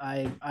 but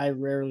I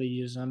rarely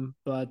use them.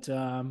 But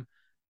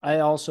I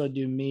also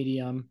do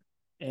medium.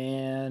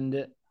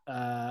 And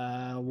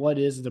what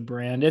is the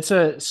brand? It's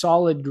a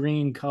solid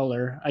green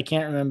color. I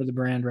can't remember the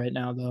brand right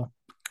now, though.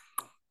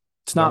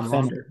 It's not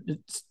Dunlop? Fender.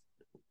 It's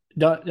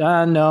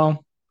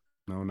no.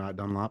 No, not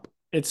Dunlop.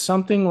 It's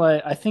something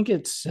like I think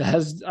it's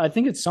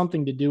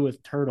something to do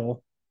with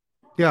turtle.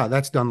 Yeah,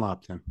 that's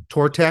Dunlop then.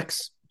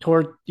 Tortex.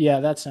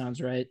 Yeah, that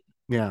sounds right.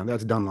 Yeah,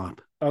 that's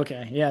Dunlop.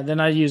 Okay, yeah, then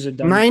I use a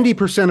Dunlop.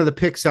 90% of the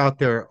picks out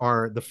there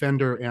are the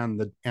Fender and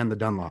the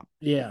Dunlop.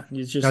 Yeah,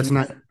 it's just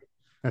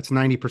that's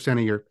 90% of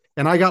your.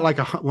 And I got like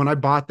when I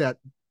bought that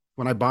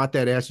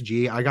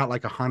SG, I got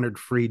like 100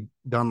 free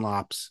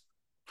Dunlops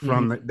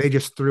from they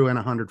just threw in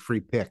 100 free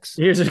picks.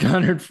 Here's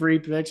 100 free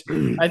picks.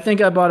 I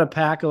think I bought a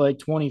pack of like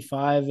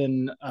 25,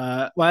 and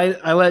I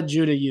let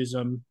Judah use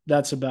them.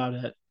 That's about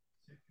it.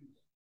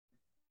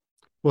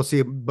 Well,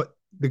 see, but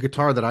the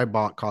guitar that I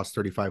bought cost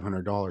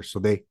 $3,500, so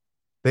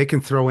they can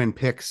throw in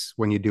picks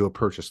when you do a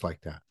purchase like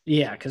that.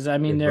 Yeah, because I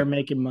mean they're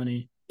making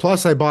money.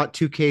 Plus, I bought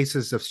 2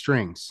 cases of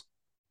strings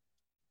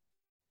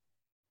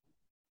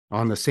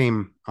on the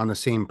same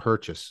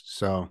purchase.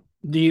 So,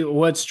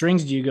 what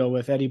strings do you go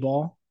with, Eddie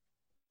Ball?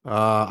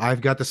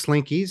 I've got the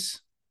Slinkies,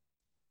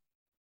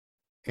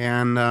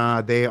 and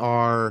I've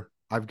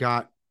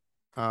got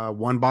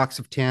 1 box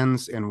of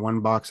 10s and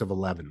 1 box of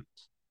 11s.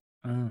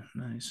 Oh,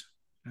 nice.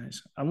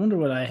 I wonder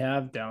what I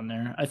have down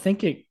there. I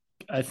think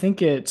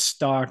it's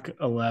stock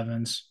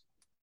 11s.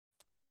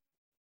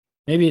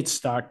 Maybe it's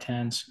stock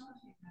 10s.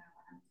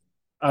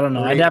 I don't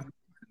know. Right.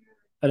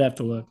 I'd have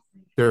to look.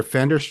 They're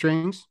Fender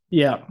strings?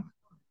 Yeah.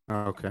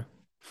 Oh, okay.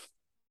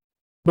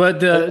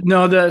 But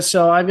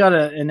so I've got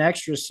an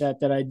extra set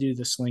that I do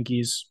the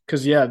Slinkies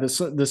because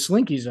the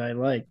Slinkies I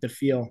like the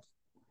feel.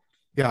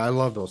 Yeah, I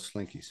love those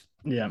Slinkies.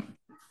 Yeah.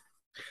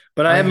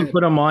 But I haven't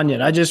put them on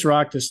yet. I just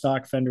rock the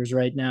stock Fenders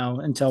right now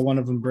until one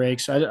of them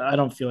breaks. I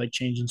don't feel like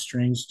changing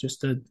strings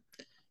just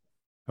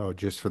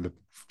for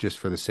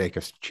the sake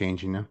of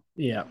changing them.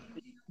 Yeah.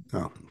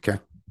 Oh, okay.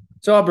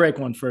 So I'll break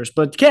one first.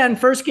 But Ken,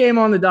 first game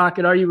on the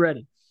docket. Are you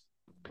ready?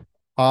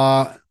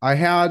 I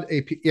had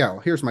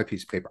here's my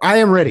piece of paper. I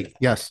am ready.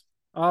 Yes.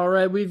 All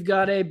right. We've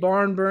got a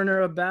barn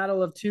burner, a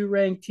battle of 2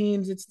 ranked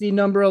teams. It's the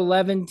number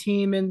 11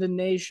 team in the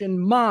nation,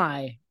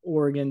 my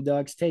Oregon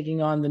Ducks,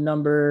 taking on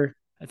the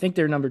I think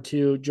they're number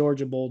 2,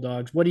 Georgia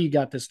Bulldogs. What do you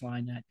got this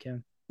line at,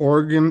 Ken?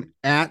 Oregon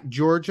at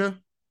Georgia.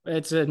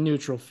 It's a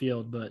neutral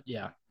field, but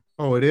yeah.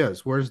 Oh, it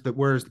is. Where is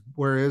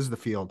the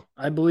field?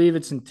 I believe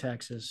it's in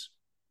Texas.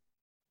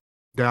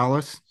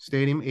 Dallas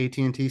Stadium,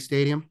 AT&T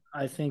Stadium.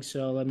 I think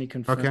so. Let me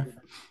confirm. Okay.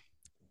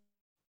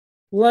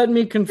 Let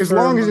me confirm. As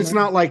long as it's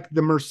not like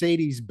the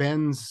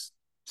Mercedes-Benz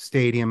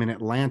Stadium in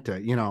Atlanta,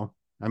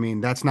 I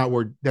mean, that's not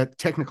where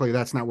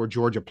that's not where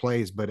Georgia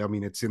plays, but I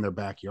mean, it's in their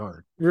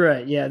backyard.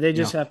 Right. Yeah. They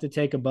just Yeah. have to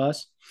take a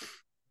bus.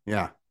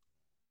 Yeah.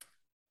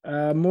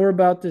 More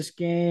about this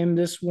game.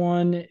 This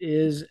one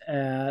is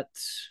at.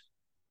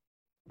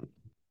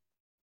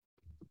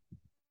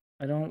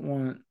 I don't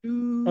want.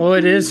 Oh,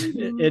 it is.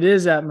 It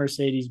is at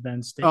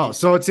Mercedes-Benz Stadium. Oh,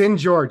 so it's in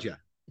Georgia.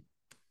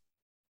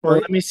 Well,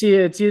 let me see.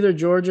 It's either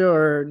Georgia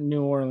or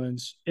New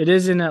Orleans. It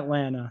is in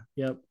Atlanta.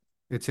 Yep.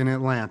 It's in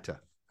Atlanta.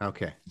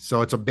 Okay.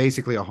 So it's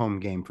basically a home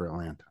game for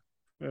Atlanta.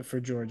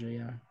 For Georgia,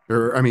 yeah.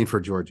 Or I mean for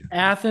Georgia.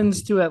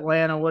 Athens to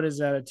Atlanta. What is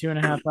that? A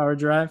 2.5-hour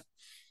drive?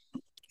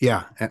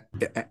 Yeah,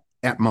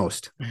 at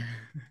most.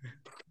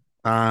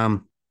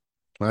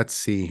 Let's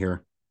see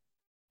here.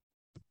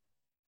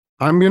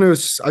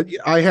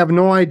 I have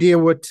no idea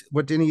what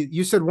any.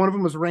 You said one of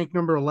them was ranked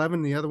number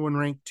 11, the other one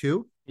ranked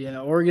 2. Yeah,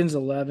 Oregon's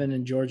 11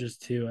 and Georgia's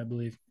 2, I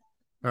believe.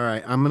 All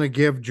right, I'm gonna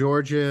give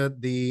Georgia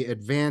the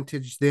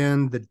advantage.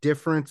 Then the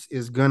difference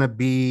is gonna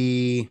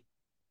be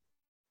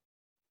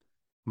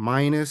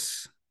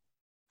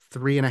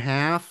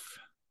 -3.5.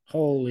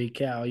 Holy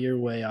cow, you're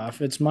way off.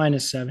 It's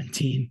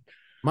 -17.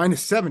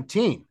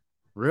 -17.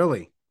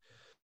 Really?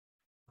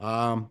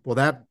 Well,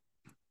 that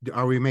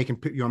are we making?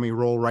 You want me to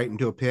roll right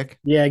into a pick?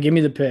 Yeah, give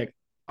me the pick.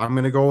 I'm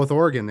going to go with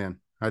Oregon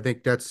then. I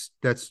think that's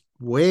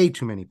way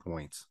too many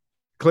points.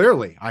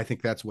 Clearly, I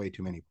think that's way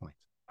too many points.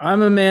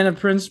 I'm a man of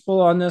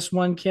principle on this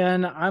one,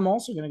 Ken. I'm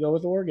also going to go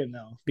with Oregon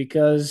though,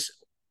 because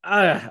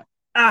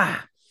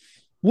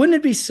wouldn't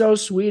it be so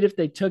sweet if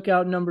they took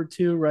out number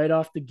 2 right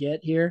off the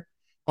get here?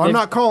 I'm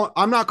not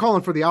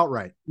calling for the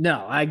outright.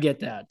 No, I get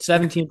that.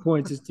 17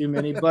 points is too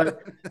many,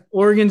 but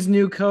Oregon's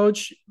new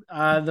coach,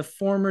 the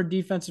former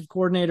defensive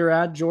coordinator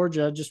at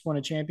Georgia, just won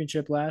a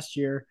championship last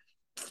year.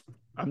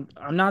 I'm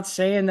not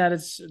saying that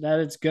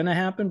it's going to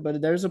happen,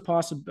 but there's a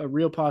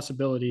real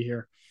possibility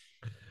here.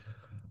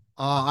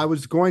 I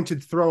was going to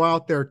throw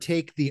out there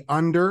take the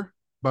under,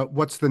 but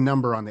what's the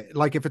number on it?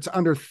 Like if it's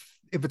under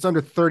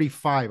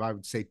 35, I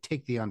would say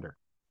take the under.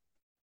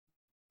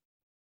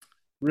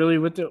 Really,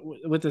 with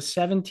the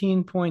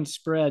 17-point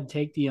spread,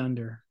 take the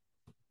under.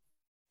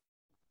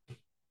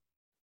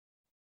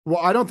 Well,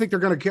 I don't think they're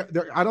going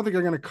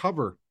to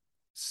cover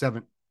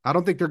 7. I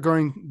don't think I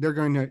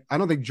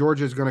don't think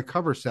Georgia is going to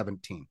cover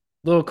 17.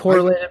 Little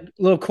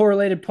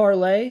correlated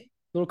parlay.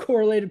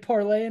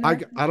 In I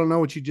don't know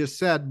what you just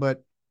said,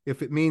 but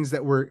if it means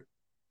that we're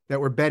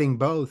betting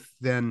both,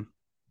 then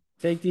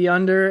take the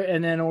under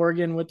and then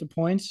Oregon with the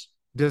points.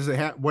 Does it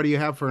have? What do you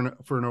have for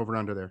an over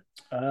under there?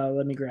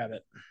 Let me grab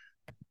it.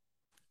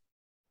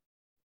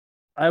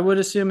 I would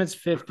assume it's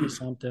 50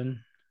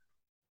 something.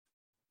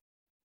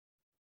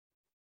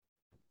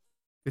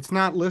 It's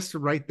not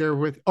listed right there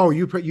with. Oh,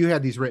 you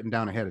had these written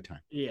down ahead of time.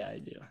 Yeah, I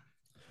do.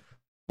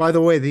 By the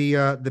way,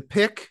 the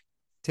pick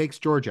takes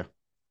Georgia.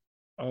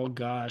 Oh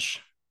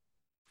gosh,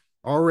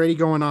 already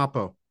going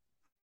Oppo.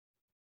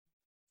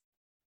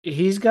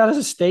 He's got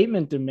a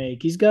statement to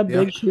make. He's got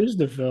big shoes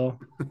to fill.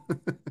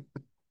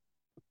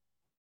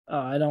 Oh,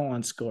 I don't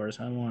want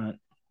scores. I want.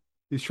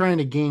 He's trying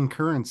to gain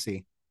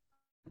currency.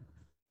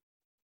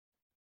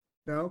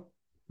 No.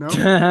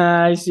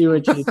 I see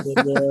what you did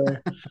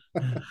there.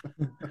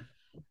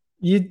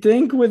 You'd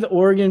think with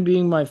Oregon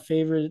being my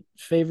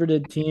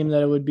favorited team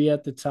that it would be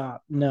at the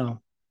top.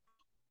 No.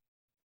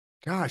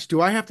 Gosh,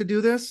 do I have to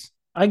do this?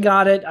 I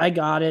got it.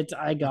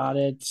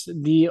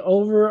 The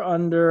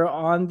over-under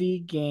on the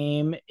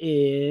game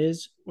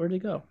is – where'd it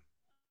go?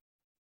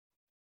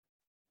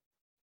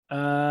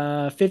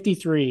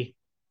 53.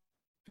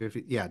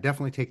 50, yeah,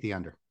 definitely take the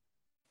under.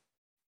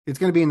 It's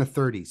going to be in the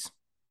 30s.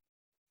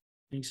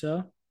 Think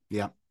so?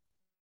 Yeah.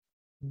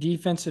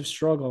 Defensive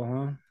struggle,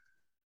 huh?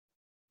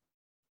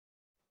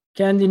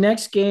 Ken, the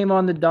next game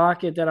on the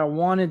docket that I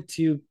wanted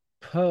to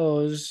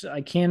pose,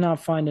 I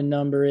cannot find a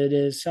number. It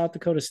is South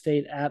Dakota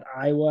State at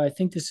Iowa. I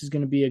think this is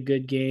going to be a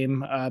good game,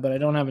 but I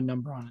don't have a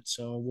number on it,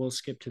 so we'll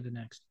skip to the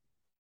next.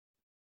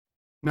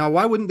 Now,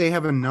 why wouldn't they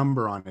have a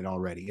number on it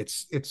already?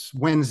 It's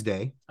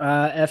Wednesday.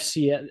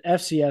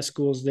 FCS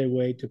schools, they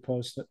wait to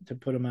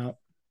put them out.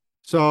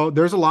 So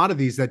there's a lot of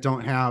these that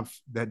don't have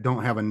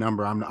a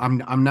number.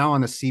 I'm now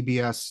on the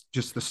CBS,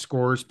 just the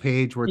scores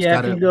page where it's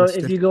got it.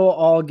 If you go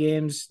all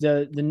games,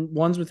 the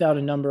ones without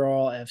a number are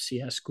all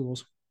FCS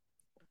schools.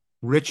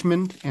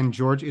 Richmond and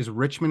Georgia, is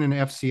Richmond an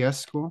FCS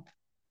school?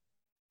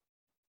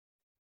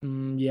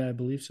 Yeah, I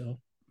believe so.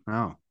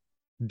 Oh,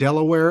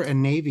 Delaware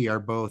and Navy are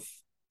both.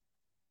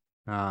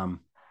 There's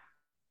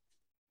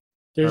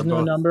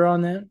no number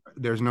on that.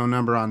 There's no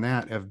number on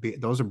that.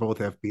 Those are both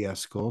FBS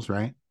schools,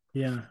 right?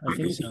 Yeah, I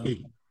think so.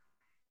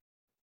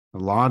 A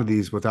lot of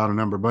these without a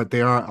number, but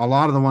they are a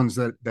lot of the ones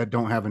that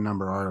don't have a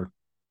number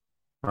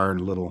are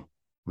little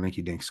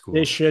rinky-dink schools.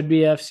 They should be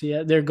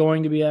FCS. They're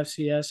going to be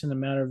FCS in a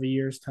matter of a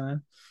year's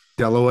time.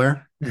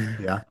 Delaware,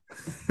 yeah,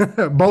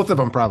 both of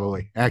them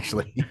probably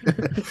actually.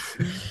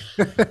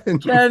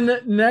 Ken,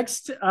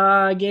 next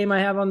game I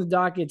have on the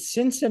docket: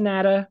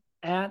 Cincinnati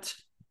at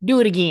Do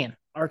It Again,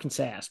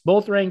 Arkansas.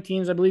 Both ranked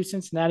teams. I believe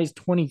Cincinnati's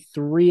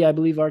 23. I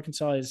believe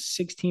Arkansas is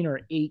 16 or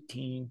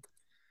 18.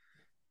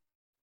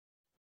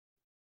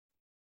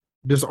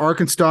 Does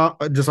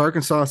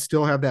Arkansas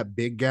still have that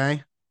big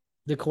guy?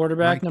 The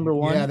quarterback, Mike, number yeah,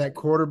 one. that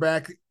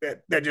quarterback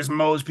that just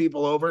mows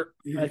people over.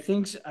 I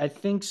think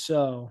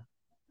so.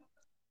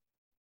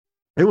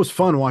 It was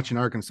fun watching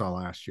Arkansas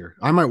last year.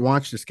 I might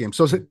watch this game.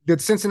 So did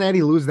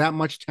Cincinnati lose that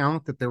much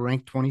talent that they're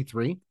ranked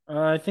 23?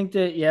 I think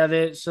that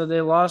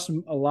they lost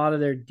a lot of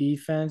their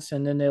defense,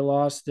 and then they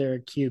lost their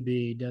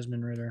QB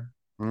Desmond Ritter.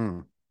 Hmm.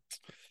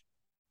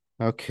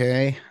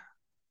 Okay.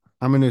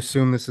 I'm going to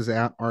assume this is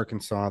at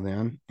Arkansas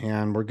then,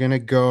 and we're going to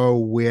go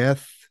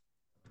with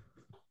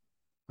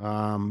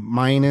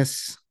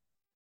minus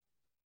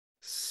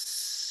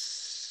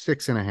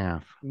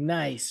 6.5.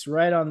 Nice,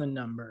 right on the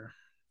number.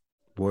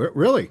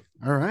 Really?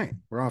 All right.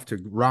 We're off to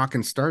rock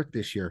and start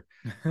this year.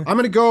 I'm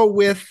going to go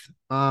with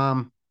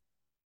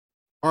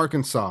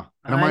Arkansas.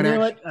 And I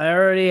knew it. I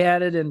already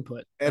had it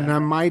input. And I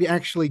might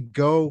actually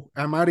go.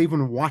 I might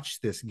even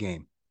watch this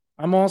game.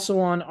 I'm also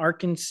on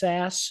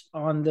Arkansas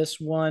on this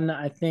one.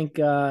 I think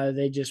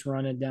they just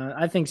run it down.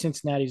 I think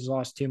Cincinnati's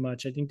lost too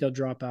much. I think they'll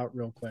drop out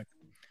real quick.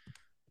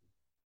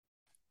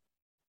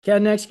 Okay,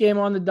 next game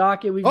on the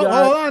docket. We've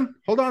got.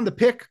 Hold on. The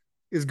pick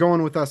is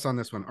going with us on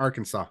this one,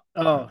 Arkansas.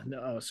 Oh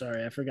no!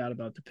 Sorry, I forgot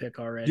about the pick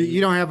already.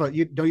 You don't have a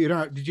you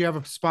don't. Did you have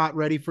a spot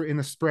ready for in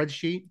the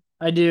spreadsheet?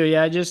 I do.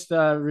 Yeah, I just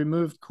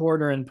removed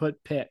quarter and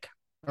put pick.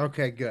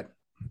 Okay, good.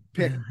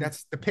 Pick.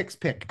 That's the pick's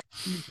pick.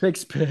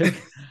 Pick's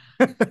pick.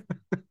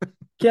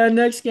 Okay,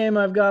 next game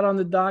I've got on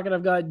the docket.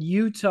 I've got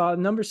Utah,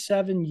 number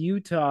 7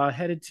 Utah,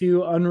 headed to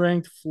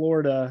unranked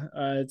Florida.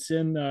 It's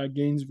in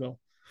Gainesville.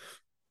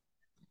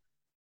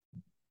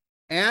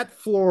 At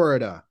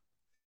Florida.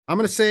 I'm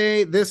going to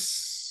say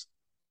this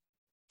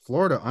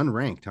Florida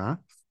unranked, huh?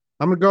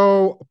 I'm going to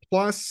go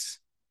plus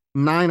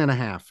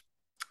 9.5.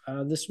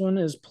 This one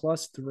is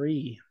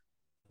 +3.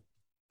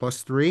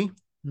 +3?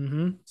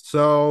 Mm-hmm.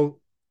 So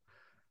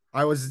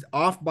I was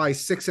off by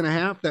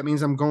 6.5. That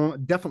means I'm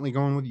definitely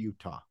going with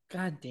Utah.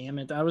 God damn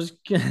it. I want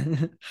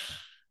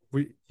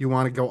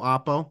to go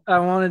Oppo? I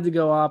wanted to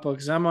go Oppo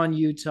because I'm on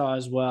Utah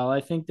as well. I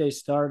think they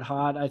start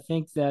hot. I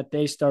think that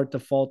they start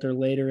to falter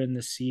later in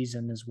the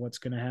season is what's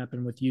going to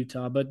happen with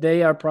Utah, but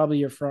they are probably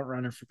your front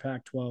runner for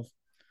Pac-12.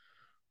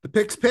 The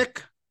pick's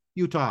pick,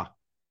 Utah.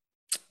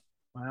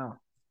 Wow.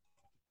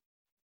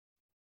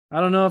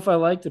 I don't know if I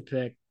like the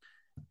pick.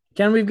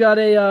 Ken, we've got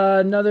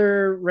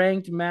another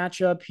ranked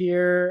matchup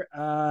here.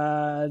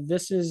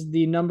 This is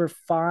the number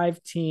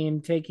 5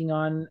 team taking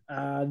on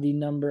the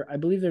number, I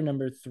believe they're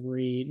number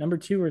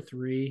 2 or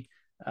 3.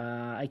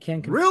 I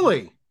can't confirm.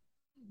 Really?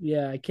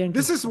 Yeah, I can't.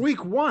 This is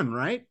week 1,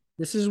 right?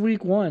 This is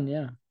week 1,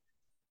 yeah.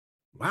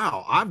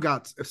 Wow, I've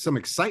got some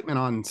excitement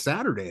on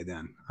Saturday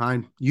then.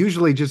 I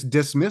usually just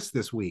dismiss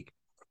this week.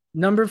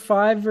 Number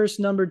 5 versus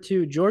number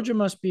 2. Georgia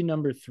must be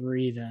number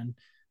 3 then.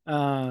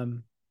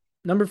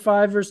 Number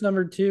 5 versus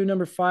number 2.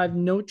 Number 5,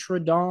 Notre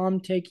Dame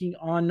taking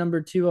on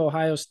number 2,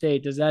 Ohio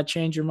State. Does that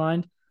change your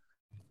mind?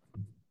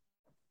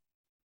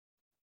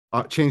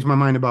 Change my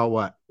mind about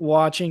what?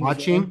 Watching.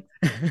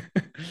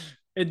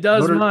 It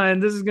does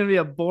mine. This is going to be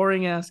a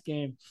boring ass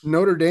game.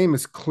 Notre Dame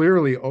is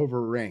clearly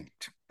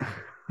overranked.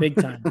 Big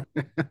time.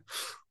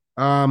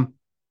 I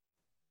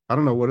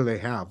don't know. What do they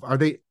have? Are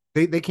they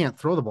can't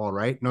throw the ball,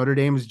 right? Notre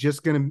Dame is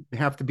just going to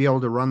have to be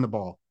able to run the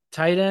ball.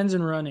 Tight ends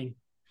and running.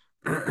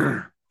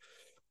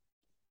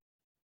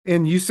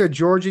 And you said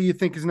Georgia you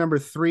think is number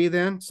 3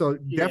 then? So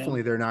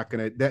definitely they're not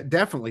going to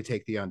definitely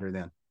take the under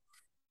then.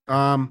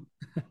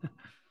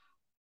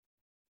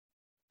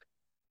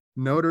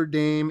 Notre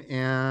Dame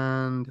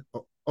and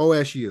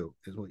OSU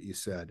is what you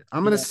said.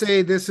 I'm going to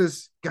say this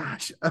is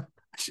a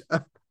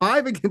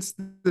 5 against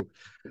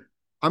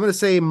I'm going to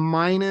say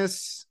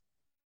minus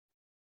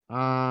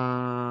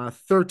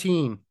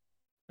 13.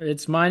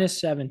 It's minus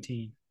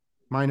 17.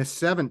 Minus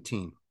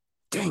 17.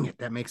 Dang it,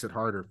 that makes it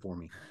harder for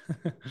me.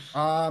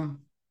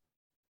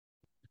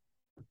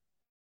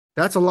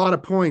 That's a lot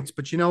of points,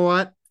 but you know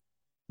what?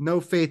 No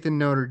faith in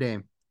Notre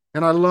Dame.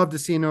 And I love to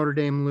see Notre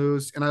Dame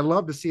lose, and I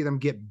love to see them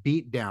get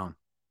beat down.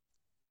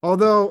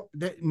 Although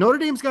Notre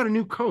Dame's got a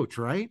new coach,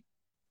 right?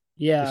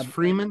 Yeah.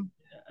 Freeman?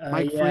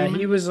 Mike Freeman?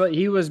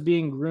 He was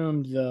being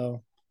groomed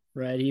though,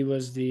 right? He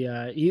was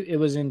it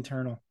was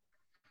internal.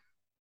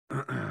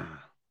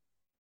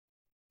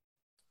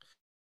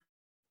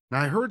 Now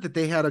I heard that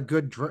they had a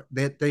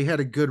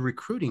good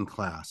recruiting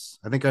class.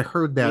 I think I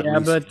heard that. Yeah,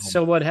 recently. But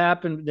so what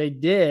happened? They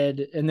did,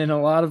 and then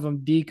a lot of them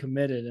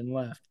decommitted and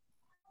left.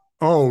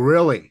 Oh,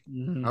 really?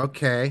 Mm-hmm.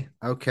 Okay.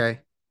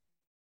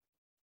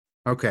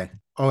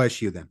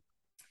 OSU then.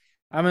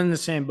 I'm in the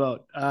same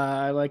boat.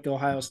 I like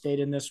Ohio State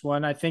in this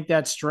one. I think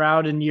that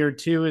Stroud in year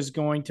 2 is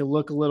going to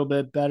look a little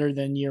bit better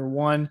than year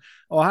 1.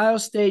 Ohio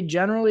State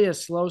generally a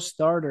slow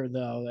starter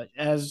though,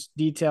 as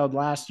detailed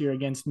last year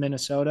against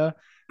Minnesota.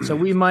 So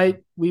we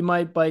might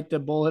bite the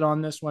bullet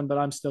on this one, but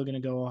I'm still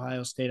going to go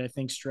Ohio State. I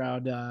think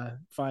Stroud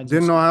finds.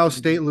 Didn't Ohio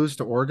State lose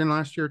to Oregon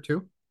last year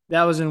too?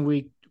 That was in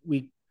week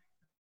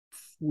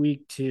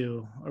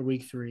 2 or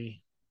week 3.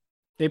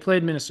 They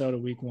played Minnesota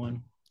week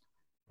 1.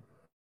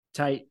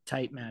 Tight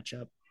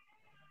matchup.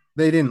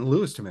 They didn't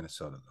lose to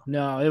Minnesota though.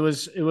 No, it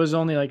was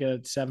only like a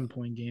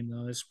 7-point game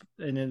though.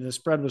 And then the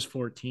spread was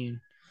 14.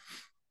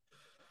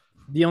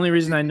 The only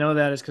reason I know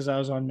that is because I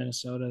was on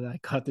Minnesota. That I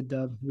caught the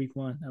dub week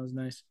 1. That was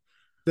nice.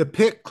 The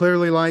pick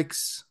clearly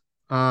likes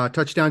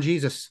touchdown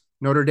Jesus,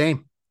 Notre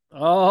Dame.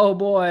 Oh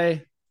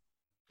boy.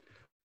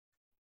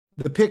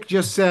 The pick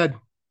just said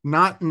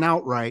not an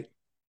outright,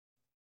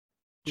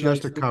 He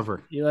just a likes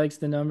cover. He likes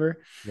the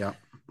number. Yeah.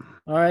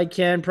 All right,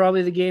 Ken,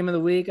 probably the game of the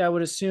week. I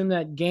would assume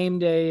that game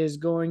day is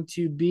going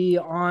to be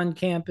on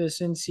campus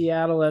in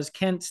Seattle as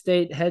Kent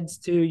State heads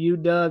to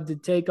UW to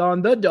take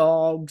on the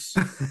Dogs.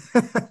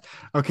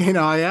 Okay,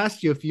 now I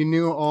asked you if you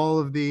knew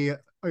all the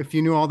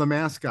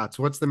mascots.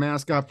 What's the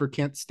mascot for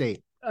Kent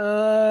State?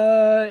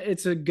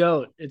 It's a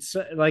goat. It's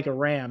like a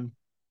ram.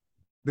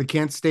 The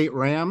Kent State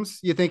Rams,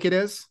 you think it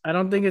is? I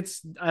don't think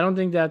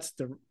that's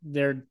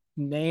their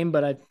name,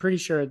 but I'm pretty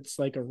sure it's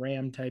like a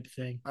ram type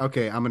thing.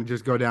 Okay, I'm going to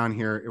just go down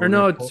here. Or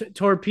no,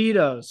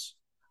 torpedoes.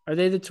 Are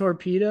they the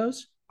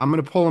torpedoes? I'm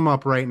going to pull them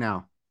up right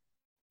now.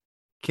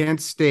 Kent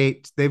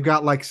State, they've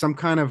got like some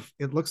kind of,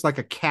 it looks like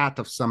a cat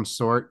of some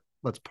sort.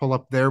 We'll pull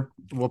up their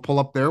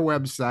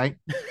website.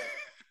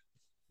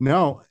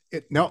 No.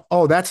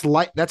 Oh, that's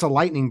a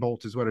lightning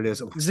bolt is what it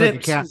is. It looks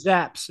Zips, like a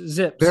cat.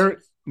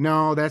 Zips.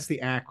 No, that's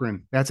the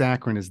Akron. That's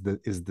Akron is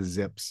the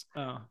Zips.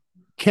 Oh,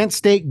 Kent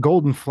State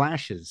Golden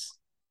Flashes.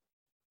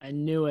 I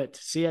knew it.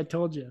 See, I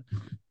told you.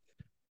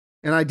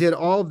 And I did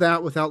all of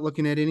that without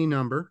looking at any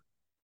number.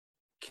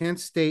 Kent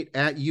State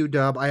at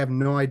UW. I have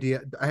no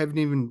idea. I haven't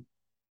even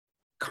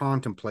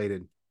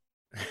contemplated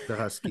the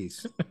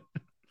Huskies.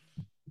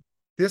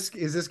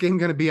 Is this game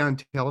going to be on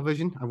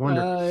television? I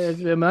wonder.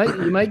 You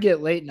might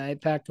get late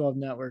night Pac-12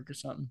 network or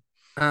something.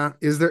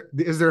 Is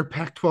there a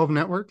Pac-12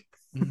 network?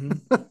 Mm-hmm.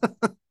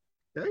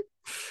 Okay.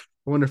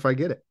 I wonder if I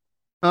get it.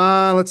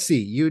 Let's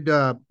see.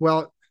 UW.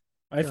 Well,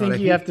 I think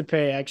you have to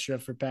pay extra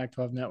for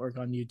Pac-12 network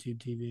on YouTube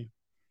TV.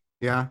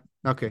 Yeah.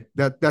 Okay.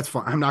 That's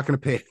fine. I'm not going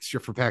to pay extra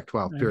for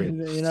Pac-12. Period.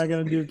 You're not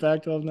going to do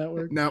Pac-12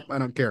 network? Nope. I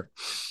don't care.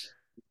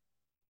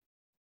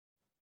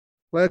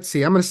 Let's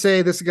see. I'm going to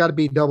say this has got to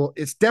be double.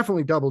 It's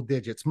definitely double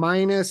digits.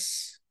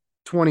 Minus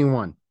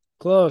 21.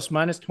 Close.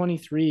 Minus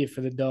 23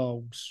 for the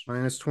Dogs.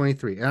 Minus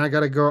 23. And I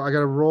got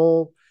to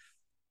roll.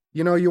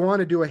 You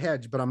want to do a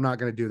hedge, but I'm not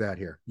going to do that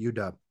here.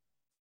 UW.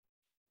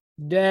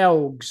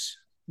 Dogs.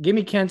 Give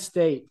me Kent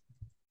State.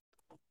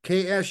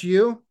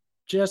 KSU.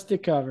 Just to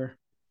cover.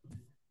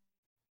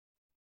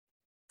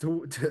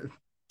 To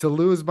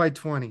lose by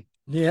 20.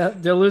 Yeah,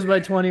 they'll lose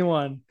by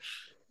 21.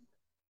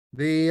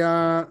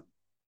 The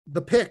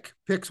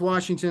picks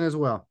Washington as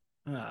well.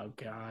 Oh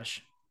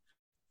gosh.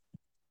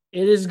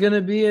 It is going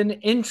to be an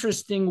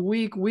interesting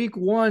week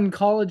 1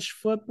 college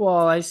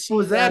football. I see.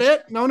 Was that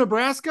it? No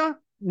Nebraska?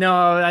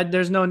 No,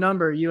 there's no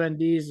number.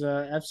 UND's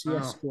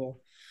FCS school.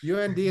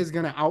 UND is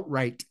going to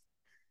outright.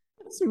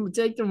 So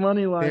take the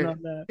money line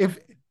on that. If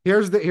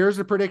here's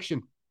the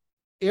prediction.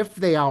 If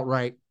they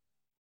outright,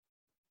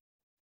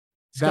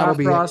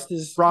 Scott Frost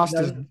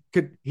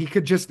could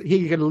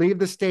leave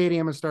the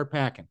stadium and start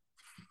packing.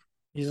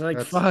 He's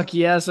like, fuck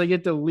yes, I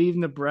get to leave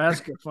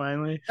Nebraska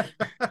finally.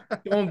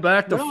 Going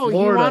back to Florida.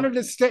 He wanted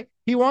to stay.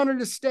 He wanted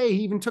to stay.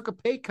 He even took a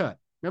pay cut.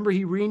 Remember,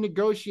 he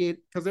renegotiated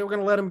because they were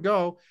going to let him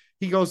go.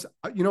 He goes,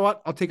 you know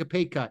what? I'll take a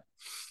pay cut.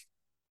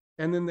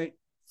 And then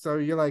so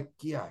you're like,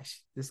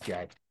 gosh, this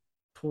guy.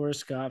 Poor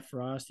Scott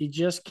Frost. He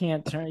just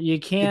can't turn. You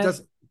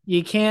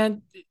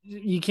can't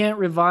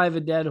revive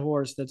a dead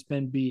horse that's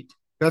been beat.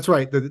 That's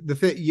right. The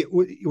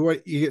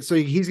thing, so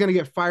he's going to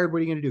get fired. What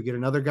are you going to do? Get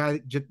another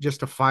guy just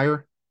to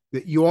fire?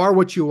 That you are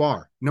what you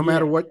are, no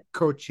matter what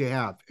coach you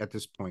have at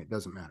this point. It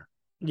doesn't matter.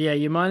 Yeah,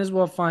 you might as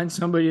well find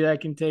somebody that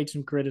can take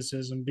some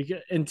criticism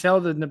until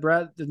the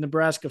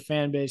Nebraska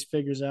fan base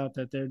figures out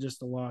that they're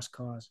just a lost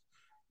cause.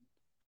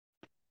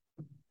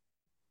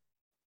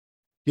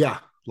 Yeah,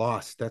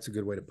 lost. That's a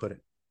good way to put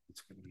it.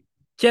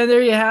 Ken,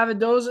 there you have it.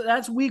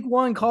 That's week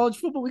 1 college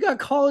football. We got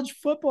college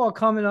football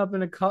coming up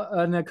in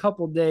a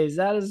couple days.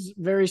 That is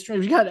very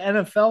strange. We got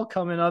NFL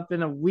coming up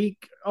in a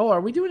week. Oh,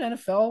 are we doing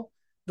NFL?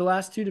 The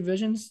last 2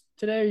 divisions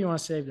today, or you want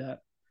to save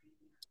that?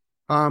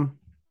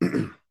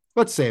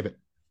 Let's save it.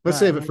 Let's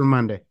save it for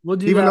Monday. We'll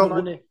do that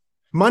Monday.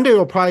 Monday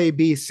will probably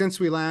be since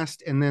we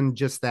last, and then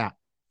just that.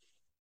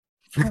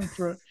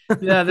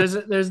 Yeah,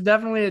 there's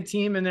definitely a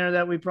team in there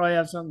that we probably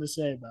have something to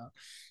say about,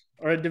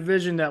 or a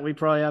division that we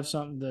probably have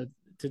something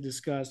to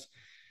discuss.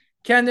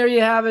 Ken, there you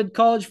have it.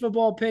 College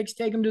football picks,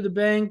 take them to the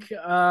bank.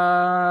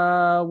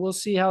 We'll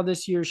see how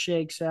this year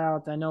shakes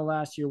out. I know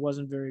last year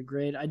wasn't very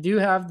great. I do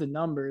have the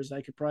numbers.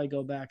 I could probably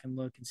go back and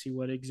look and see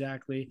what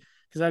exactly,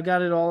 because I've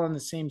got it all on the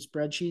same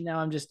spreadsheet. Now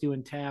I'm just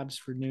doing tabs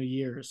for New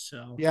Year's.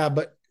 So yeah,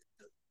 but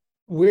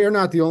we're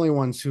not the only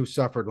ones who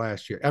suffered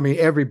last year. I mean,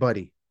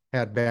 everybody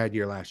had a bad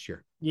year last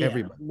year. Yeah,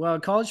 everybody. Well,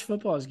 college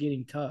football is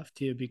getting tough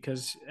too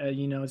because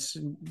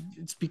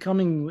it's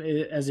becoming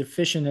as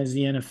efficient as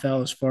the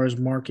NFL as far as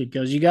market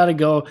goes. You got to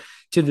go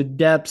to the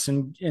depths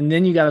and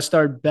then you got to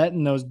start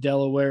betting those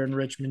Delaware and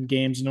Richmond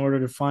games in order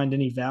to find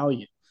any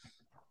value.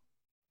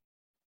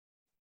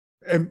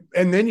 And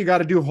then you got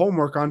to do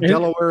homework on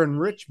Delaware and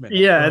Richmond.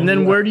 Yeah, and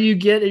then where do you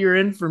get your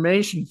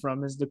information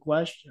from is the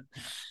question.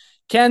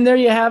 Ken, there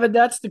you have it.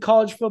 That's the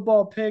college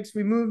football picks.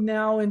 We move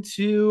now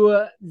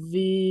into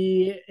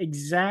the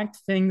exact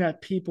thing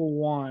that people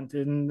want.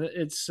 And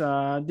it's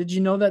did you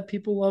know that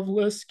people love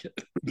lists?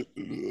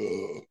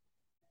 You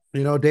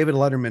know, David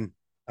Letterman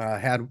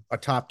had a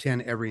top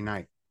 10 every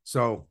night.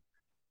 So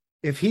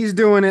if he's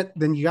doing it,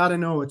 then you got to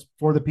know it's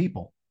for the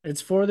people.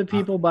 It's for the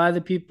people, by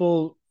the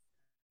people,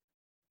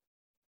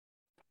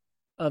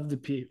 of the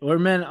people, or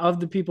men of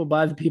the people,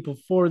 by the people,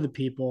 for the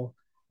people.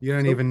 You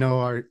don't even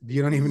know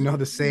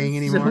the saying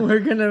anymore. So we're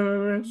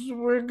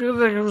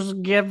gonna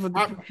give the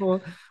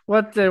people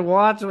what they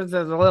want with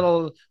a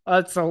little.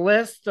 It's a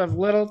list of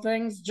little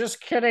things. Just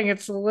kidding.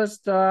 It's a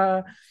list.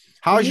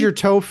 How's your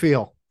toe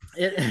feel?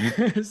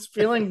 It's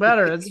feeling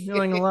better. It's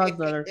feeling a lot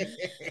better.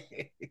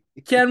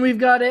 Ken, we've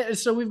got it.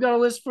 So we've got a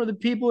list for the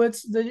people.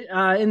 It's the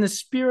in the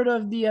spirit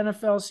of the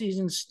NFL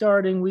season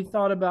starting, we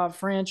thought about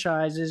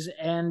franchises,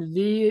 and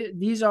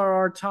these are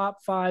our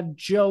top 5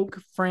 joke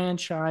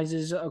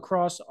franchises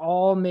across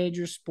all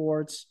major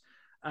sports.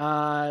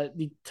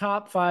 The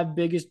top 5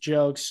 biggest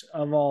jokes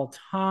of all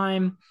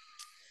time.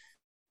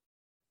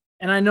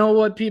 And I know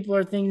what people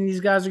are thinking.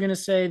 These guys are going to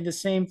say the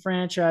same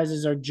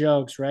franchises are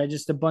jokes, right?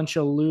 Just a bunch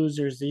of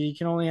losers. You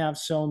can only have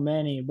so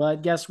many.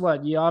 But guess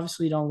what? You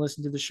obviously don't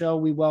listen to the show.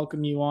 We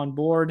welcome you on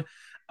board.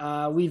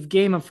 We've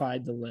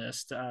gamified the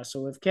list.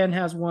 So if Ken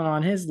has one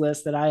on his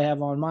list that I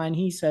have on mine,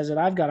 he says that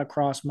I've got to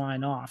cross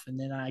mine off, and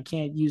then I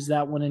can't use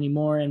that one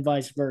anymore, and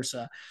vice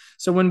versa.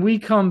 So when we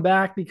come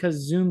back,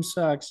 because Zoom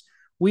sucks,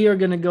 we are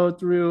going to go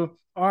through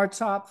our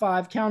top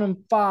 5, count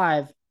them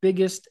 5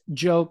 biggest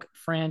joke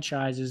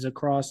franchises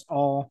across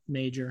all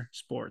major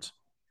sports.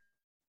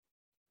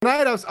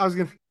 Tonight I was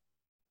gonna.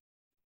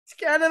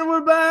 And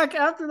we're back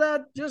after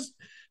that just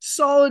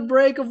solid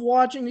break of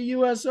watching the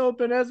U.S.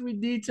 Open. As we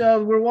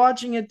detailed, we're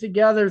watching it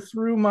together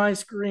through my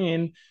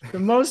screen. The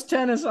most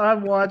tennis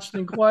I've watched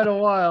in quite a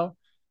while.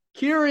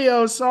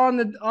 Kyrgios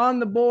on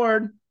the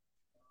board.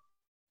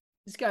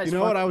 This guy's. You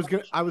know what I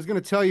was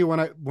gonna tell you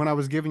when I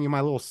was giving you my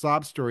little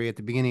sob story at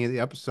the beginning of the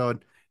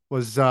episode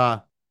was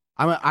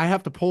I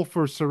have to pull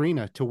for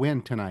Serena to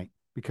win tonight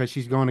because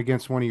she's going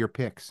against one of your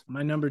picks.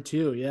 My number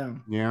 2, yeah.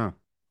 Yeah.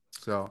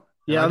 So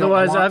yeah,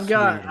 otherwise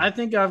I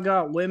think I've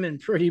got women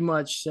pretty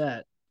much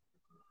set.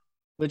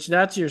 Which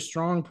that's your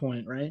strong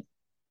point, right?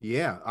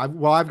 Yeah.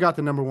 I've got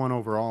the number 1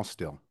 overall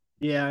still.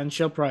 Yeah, and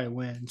she'll probably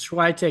win.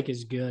 Swiatek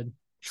is good.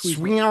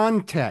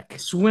 Swiatek.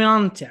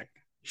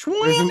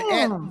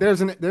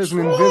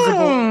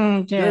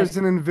 There's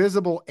an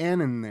invisible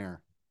N in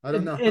there. I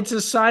don't know. It's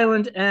a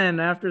silent N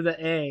after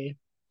the A.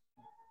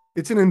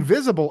 It's an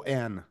invisible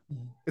N.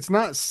 It's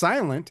not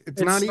silent.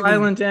 It's not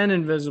silent and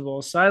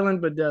invisible.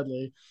 Silent but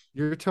deadly.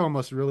 Your toe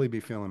must really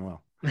be feeling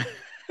well.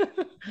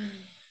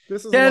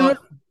 This is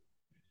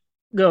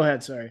Go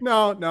ahead. Sorry.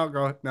 No,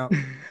 go ahead. No.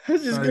 I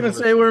was just going to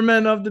say we're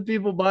men of the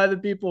people, by the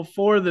people,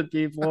 for the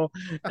people.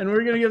 And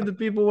we're going to give the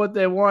people what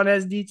they want.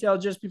 As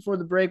detailed just before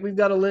the break, we've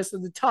got a list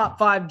of the top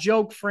 5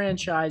 joke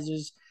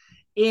franchises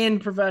in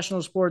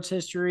professional sports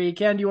history.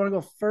 Ken, do you want to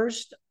go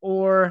first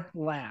or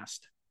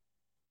last?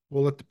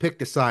 We'll let the pick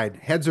decide.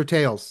 Heads or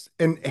tails?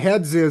 And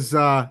heads is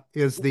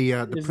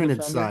the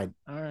printed side.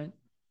 All right.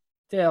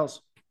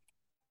 Tails.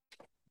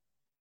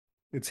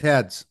 It's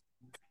heads.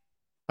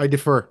 I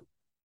defer.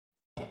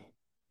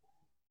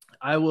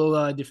 I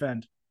will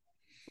defend.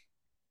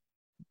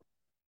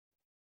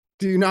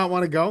 Do you not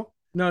want to go?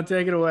 No,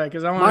 take it away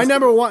because I want my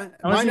number one.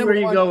 My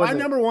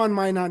number one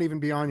might not even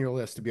be on your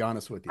list, to be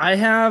honest with you. I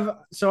have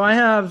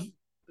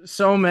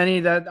so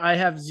many that I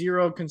have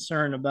zero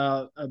concern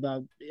about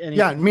anything.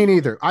 Yeah, me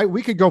neither.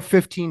 We could go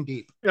 15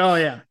 deep. Oh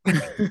yeah.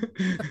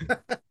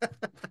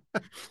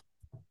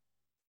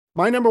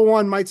 My number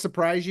 1 might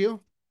surprise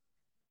you.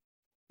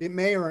 It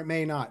may or it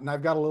may not, and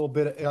I've got a little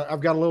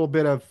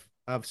bit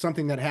of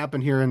something that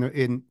happened here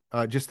in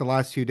just the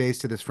last few days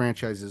to this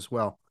franchise as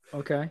well.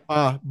 Okay.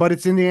 But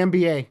it's in the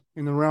NBA,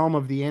 in the realm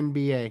of the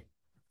NBA.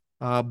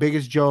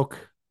 Biggest joke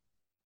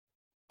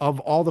of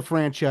all the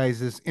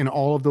franchises in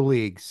all of the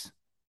leagues,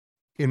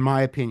 in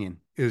my opinion,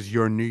 is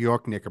your New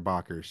York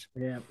Knickerbockers.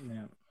 Yeah.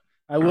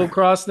 I will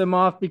cross them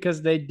off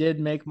because they did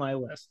make my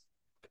list.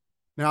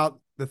 Now,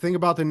 the thing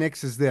about the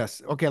Knicks is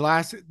this. Okay,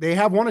 they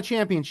have won a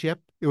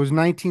championship. It was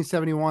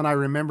 1971. I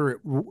remember it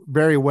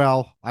very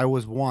well. I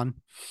was 1.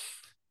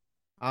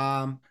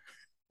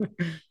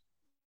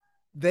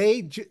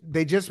 They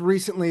just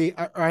recently,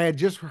 I had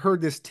just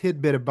heard this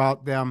tidbit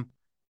about them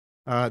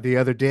the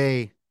other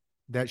day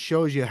that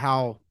shows you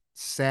how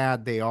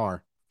sad they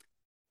are.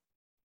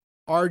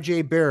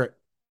 RJ Barrett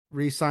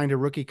re-signed a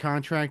rookie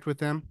contract with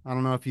them. I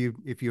don't know if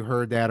you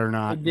heard that or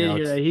not. I did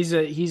hear that.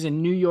 He's a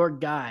New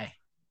York guy.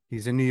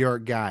 He's a New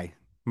York guy.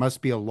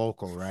 Must be a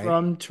local, right?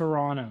 From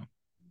Toronto.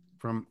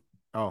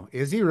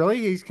 Is he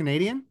really? He's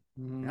Canadian?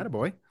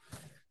 Attaboy.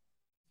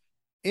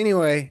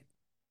 Anyway,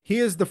 he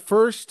is the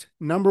first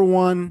number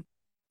 1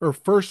 or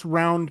first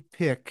round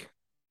pick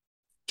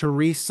to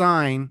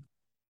re-sign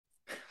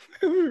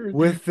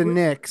with the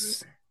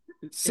Knicks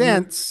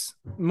since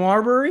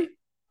Marbury,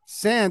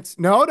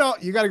 no,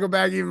 you got to go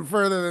back even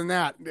further than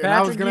that. And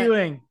Patrick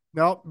Ewing.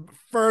 No,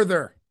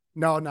 further.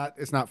 No,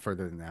 it's not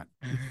further than that.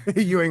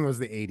 Ewing was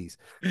the 80s.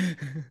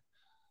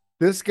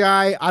 This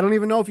guy, I don't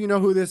even know if you know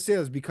who this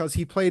is because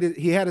he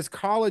had his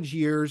college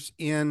years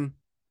in,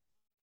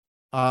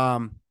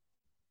 I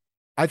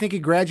think he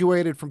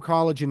graduated from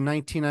college in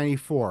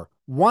 1994,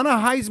 won a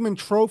Heisman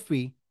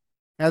Trophy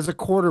as a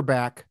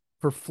quarterback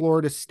for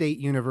Florida State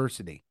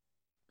University.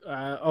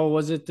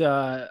 Was it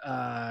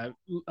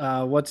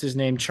what's his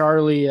name?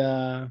 Charlie.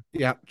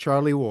 Yeah,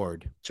 Charlie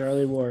Ward.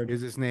 Charlie Ward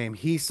is his name.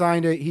 He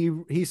signed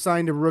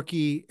a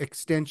rookie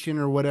extension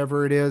or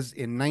whatever it is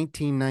in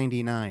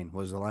 1999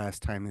 was the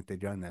last time that they've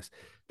done this.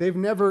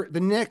 The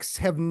Knicks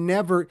have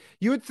never,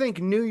 you would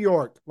think New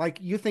York, like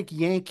you think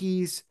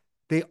Yankees,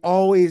 they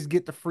always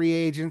get the free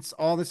agents,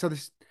 all this other,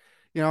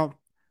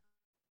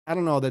 I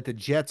don't know that the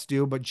Jets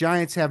do, but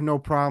Giants have no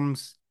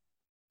problems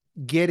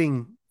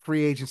getting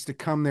free agents to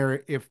come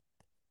there if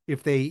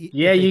they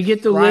you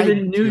get to live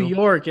in New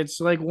York.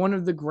 It's like one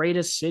of the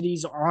greatest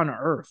cities on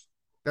earth.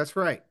 That's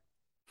right.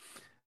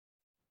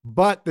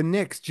 But the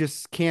Knicks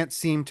just can't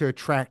seem to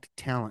attract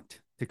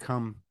talent to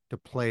come to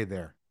play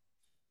there.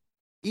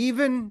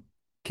 Even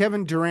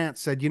Kevin Durant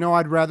said,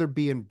 I'd rather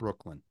be in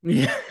Brooklyn.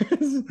 Yes.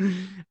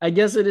 I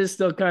guess it is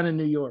still kind of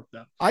New York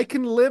though. I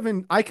can live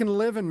in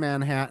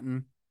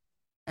Manhattan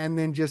and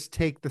then just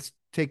take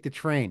the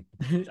train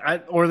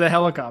or the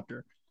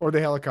helicopter.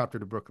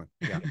 To Brooklyn.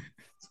 Yeah.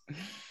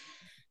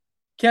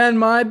 Ken,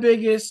 my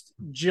biggest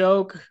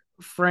joke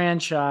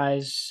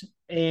franchise,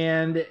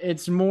 and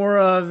it's more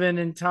of an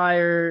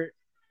entire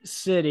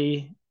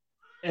city,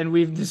 and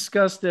we've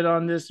discussed it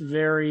on this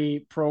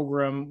very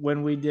program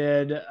when we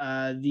did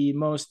the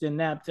most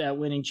inept at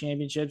winning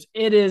championships.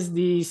 It is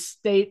the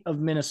state of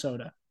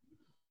Minnesota.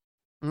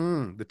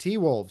 The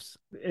T-Wolves.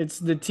 It's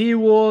the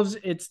T-Wolves.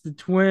 It's the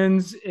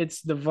Twins.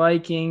 It's the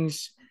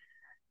Vikings.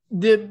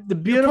 The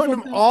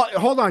beautiful thing,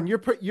 hold on,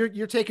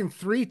 you're taking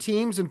 3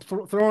 teams and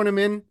throwing them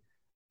in,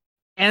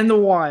 and the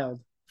Wild,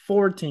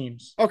 4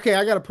 teams. Okay,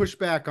 I got to push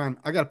back on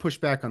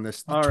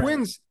this.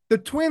 The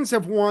Twins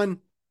have won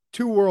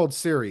 2 World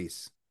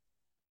Series.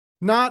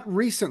 Not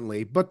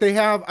recently, but they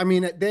have. I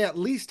mean, they at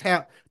least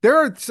have. There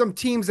are some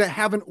teams that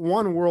haven't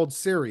won World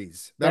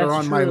Series that are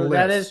on my list.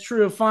 That is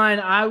true. Fine.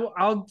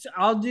 I'll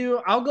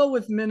go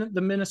with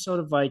the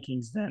Minnesota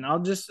Vikings then.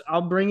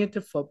 I'll bring it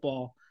to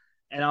football.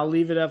 And I'll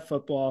leave it at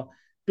football.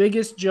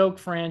 Biggest joke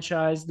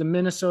franchise, the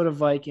Minnesota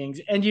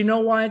Vikings. And you know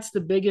why it's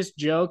the biggest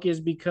joke is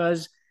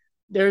because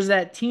there's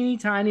that teeny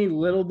tiny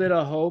little bit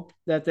of hope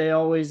that they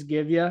always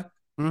give you.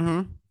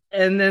 Mm-hmm.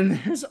 And then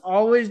there's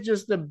always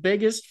just the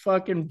biggest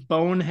fucking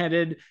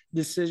boneheaded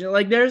decision.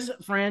 Like there's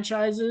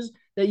franchises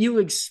that you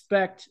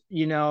expect,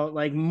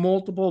 like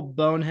multiple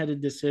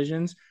boneheaded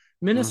decisions.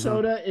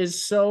 Minnesota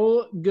is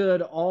so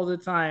good all the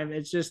time.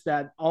 It's just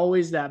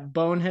always that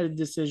boneheaded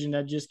decision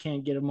that just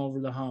can't get them over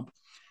the hump.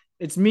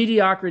 It's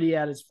mediocrity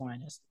at its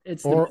finest.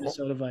 It's the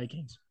Minnesota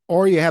Vikings.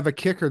 Or you have a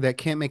kicker that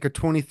can't make a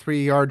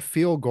 23-yard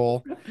field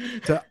goal.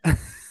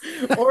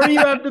 Or you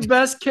have the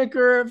best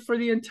kicker for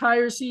the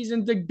entire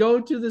season to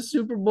go to the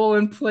Super Bowl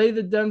and play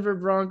the Denver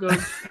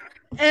Broncos.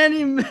 And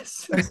he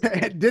misses.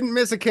 Didn't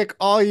miss a kick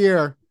all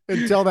year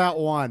until that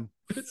one.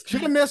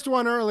 Should have missed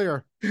one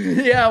earlier.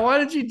 Yeah, why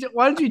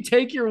don't you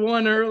take your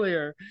one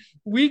earlier?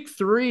 Week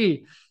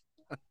 3.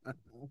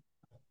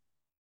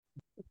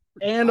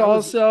 And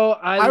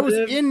I was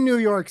in New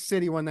York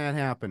City when that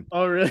happened.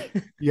 Oh, really?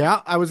 Yeah,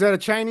 I was at a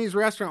Chinese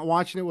restaurant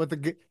watching it with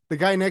the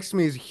guy next to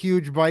me is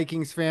huge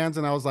Vikings fans,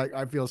 and I was like,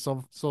 I feel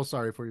so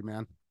sorry for you,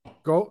 man.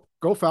 Go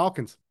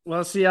Falcons.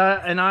 Well, see,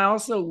 I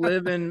also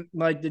live in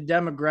like the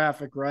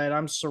demographic, right?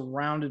 I'm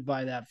surrounded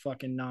by that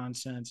fucking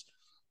nonsense.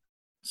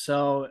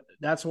 So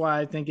that's why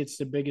I think it's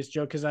the biggest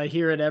joke because I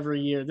hear it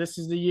every year. This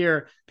is the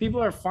year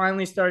people are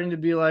finally starting to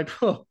be like,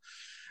 oh,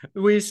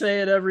 we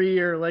say it every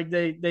year, like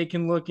they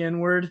can look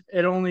inward.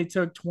 It only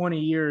took 20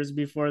 years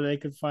before they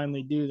could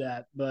finally do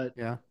that. But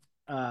yeah,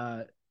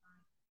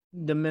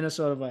 the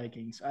Minnesota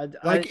Vikings.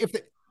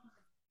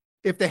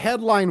 If the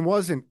headline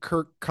wasn't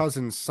Kirk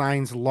Cousins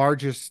signs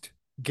largest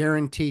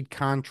guaranteed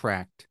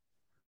contract,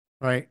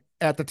 right?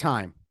 At the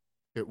time,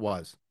 it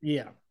was.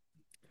 Yeah.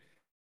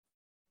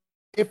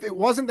 If it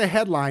wasn't the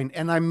headline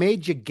and I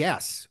made you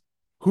guess,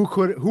 who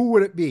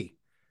would it be?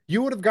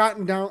 You would have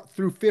gotten down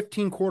through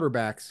 15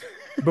 quarterbacks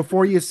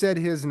before you said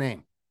his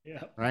name.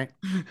 Yeah. Right?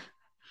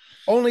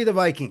 Only the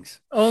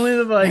Vikings. Only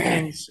the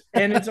Vikings.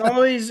 And it's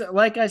always,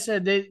 like I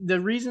said, the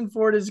reason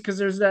for it is because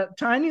there's that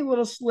tiny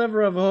little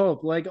sliver of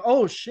hope. Like,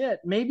 oh, shit,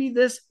 maybe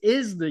this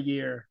is the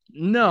year.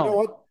 No. You know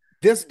what?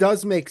 This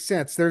does make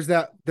sense. There's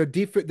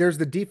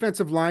the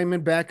defensive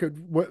lineman back at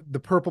the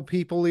Purple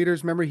People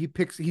Leaders. Remember,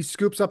 he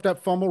scoops up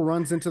that fumble,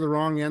 runs into the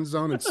wrong end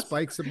zone, and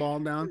spikes the ball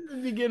down. The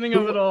beginning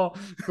of it all.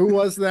 Who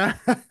was that?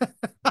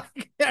 I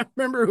can't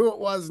remember who it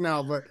was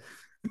now, but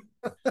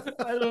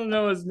I don't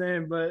know his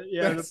name, but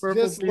yeah, the That's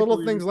purple just little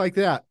people. things like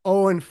that.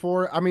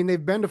 0-4. I mean,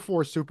 they've been to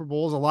 4 Super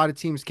Bowls. A lot of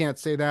teams can't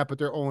say that, but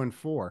they're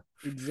 0-4.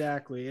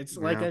 Exactly. It's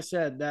like Yeah. I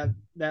said,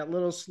 that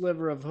little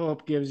sliver of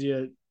hope gives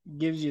you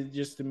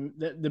just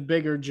the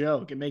bigger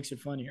joke. It makes it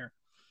funnier.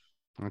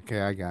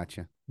 Okay, I got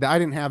you. I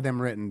didn't have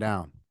them written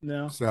down,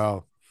 No.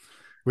 so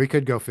we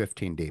could go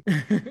 15 deep.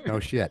 No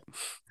shit.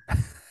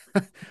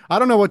 I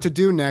don't know what to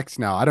do next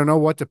now. I don't know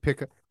what to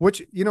pick.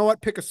 Which, you know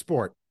what? Pick a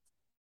sport.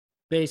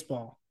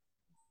 Baseball.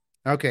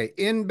 Okay,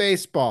 in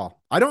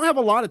baseball, I don't have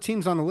a lot of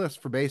teams on the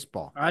list for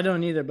baseball. I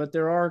don't either, but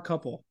there are a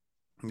couple.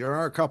 There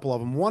are a couple of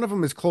them. One of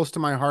them is close to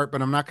my heart,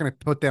 but I'm not going to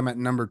put them at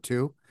number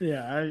 2.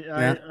 Yeah,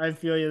 Yeah. I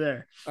feel you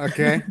there.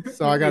 Okay,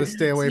 so I got to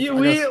stay away See,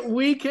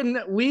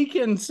 from. we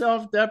can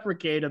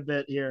self-deprecate a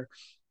bit here.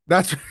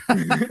 That's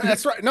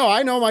that's right. No,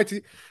 I know my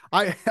team.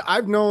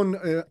 I've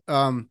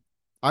known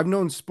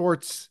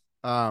sports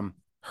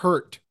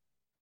hurt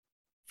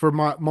for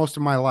most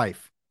of my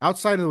life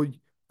outside of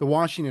the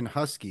Washington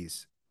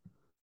Huskies.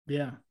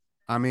 Yeah.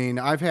 I mean,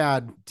 I've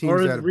had teams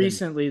Or that have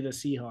recently the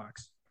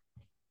Seahawks.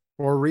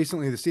 or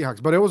recently the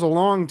Seahawks, but it was a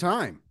long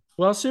time.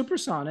 Well,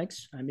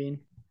 Supersonics. I mean,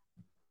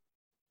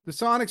 The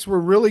Sonics were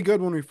really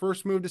good when we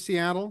first moved to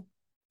Seattle,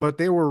 but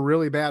they were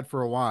really bad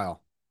for a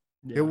while.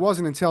 yeah. It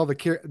wasn't until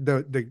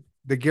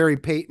the Gary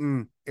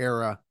Payton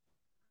era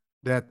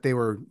that they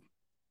were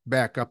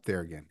back up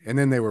there again, and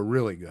then they were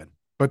really good.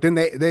 But then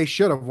they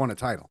should have won a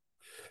title.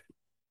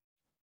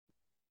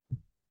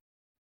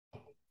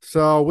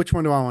 So which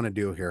one do I want to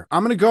do here?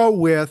 I'm going to go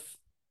with,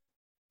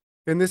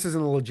 and this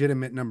isn't a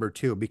legitimate number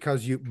 2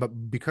 because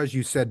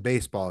you said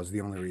baseball is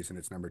the only reason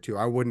it's number 2.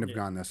 I wouldn't have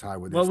gone this high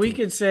with this. Well, we team.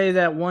 could say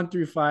that 1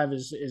 through 5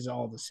 is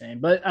all the same,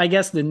 but I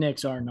guess the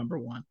Knicks are number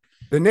 1.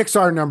 The Knicks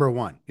are number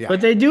 1. Yeah, But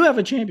they do have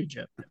a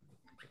championship.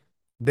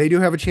 they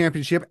do have a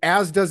championship,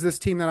 as does this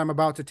team that I'm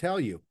about to tell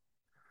you.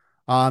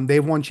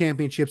 They've won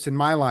championships in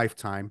my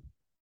lifetime,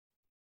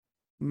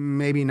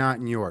 maybe not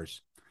in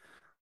yours.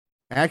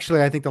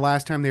 Actually, I think the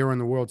last time they were in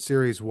the World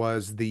Series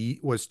was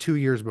 2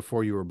 years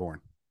before you were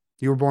born.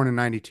 You were born in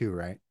 92,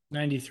 right?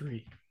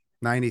 93.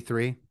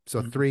 93.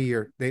 So 3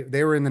 year.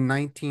 They were in the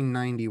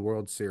 1990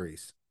 World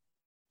Series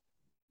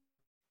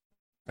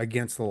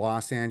against the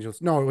Los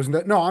Angeles. No, it was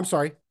no, I'm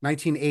sorry.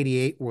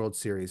 1988 World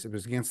Series. It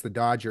was against the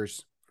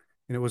Dodgers.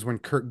 And it was when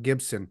Kirk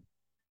Gibson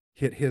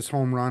hit his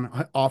home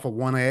run off of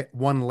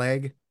one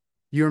leg.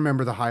 You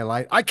remember the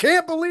highlight? I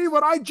can't believe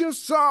what I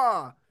just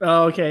saw.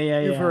 Oh, okay, yeah,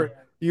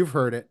 You've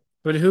heard it.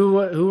 But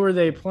who were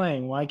they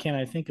playing? Why can't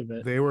I think of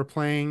it? They were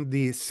playing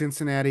the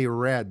Cincinnati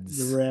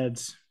Reds. The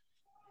Reds.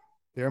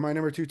 They're my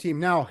number 2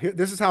 team. Now,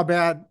 this is how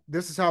bad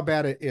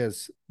it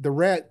is. The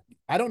Red,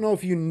 I don't know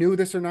if you knew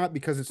this or not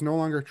because it's no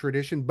longer a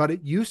tradition, but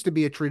it used to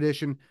be a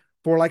tradition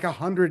for like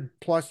 100+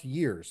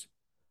 years.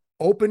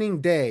 Opening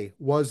day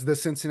was the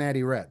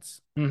Cincinnati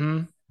Reds.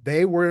 Mm-hmm.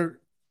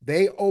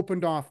 They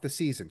opened off the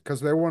season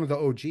because they're one of the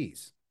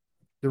OGs.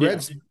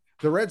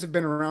 The Reds have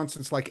been around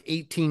since like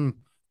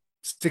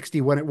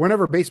 1860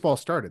 whenever baseball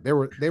started. They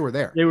were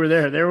there. They were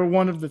there. They were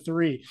one of the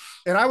 3.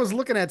 And I was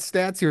looking at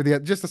stats here.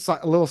 Just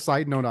a little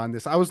side note on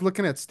this. I was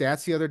looking at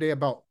stats the other day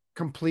about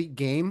complete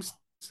games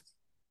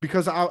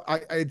because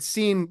I had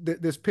seen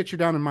this pitcher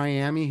down in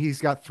Miami.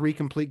 He's got 3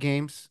 complete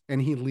games and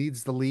he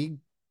leads the league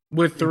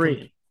with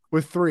 3.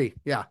 With 3,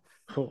 yeah.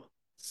 Cool.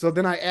 So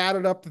then I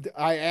added up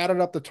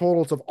the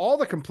totals of all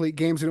the complete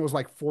games, and it was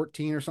like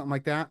 14 or something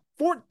like that.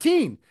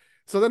 14.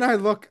 So then I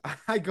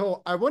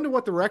go, I wonder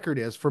what the record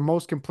is for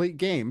most complete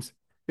games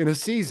in a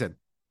season,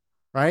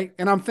 right?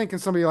 And I'm thinking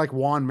somebody like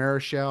Juan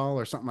Marichal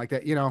or something like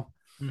that, you know.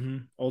 Mm-hmm.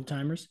 Old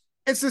timers.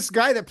 It's this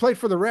guy that played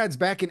for the Reds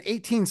back in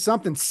 18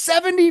 something,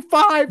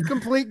 75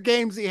 complete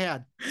games he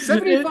had.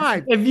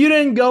 75. If you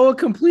didn't go a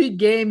complete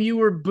game, you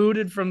were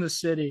booted from the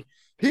city.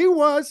 He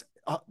was,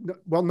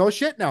 well, no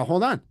shit now.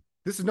 Hold on.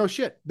 This is no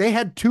shit. They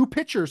had 2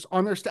 pitchers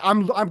on their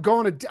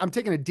I'm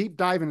taking a deep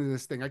dive into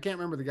this thing. I can't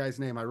remember the guy's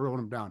name. I wrote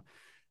him down.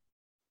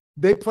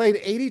 They played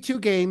 82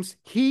 games.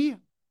 He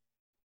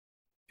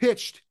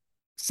pitched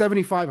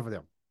 75 of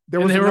them. They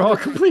were all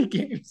complete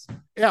games.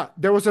 Yeah,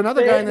 there was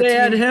another guy in the team. They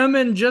had him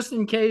and just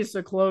in case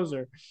a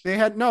closer. There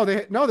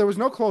was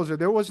no closer.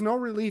 There was no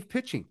relief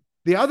pitching.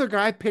 The other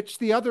guy pitched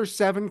the other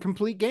 7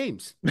 complete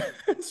games.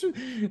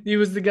 He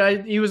was the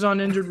guy. He was on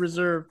injured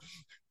reserve.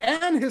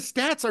 And his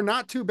stats are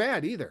not too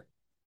bad either.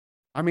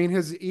 I mean,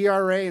 his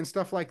ERA and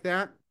stuff like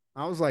that.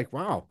 I was like,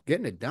 wow,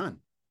 getting it done.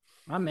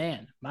 My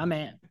man.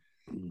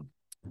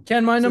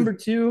 Ken, my number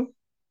 2.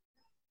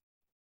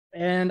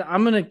 And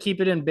I'm going to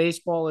keep it in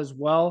baseball as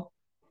well.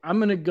 I'm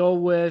going to go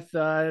with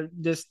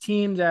this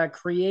team that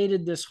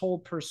created this whole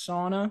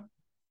persona.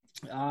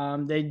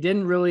 They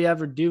didn't really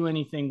ever do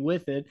anything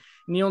with it.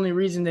 And the only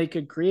reason they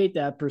could create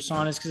that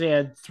persona is because they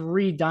had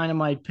 3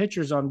 dynamite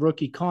pitchers on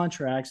rookie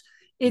contracts.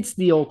 It's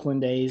the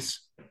Oakland A's.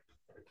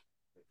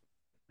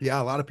 Yeah,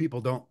 a lot of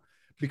people don't,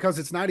 because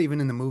it's not even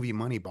in the movie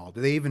Moneyball.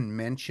 Do they even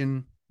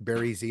mention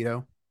Barry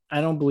Zito? I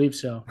don't believe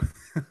so.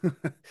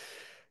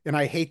 And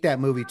I hate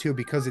that movie too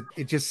because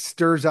it just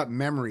stirs up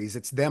memories.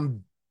 It's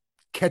them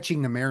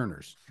catching the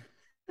Mariners.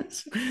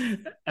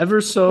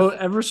 ever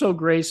so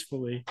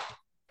gracefully.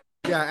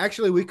 Yeah,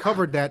 actually, we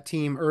covered that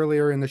team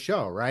earlier in the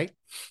show, right?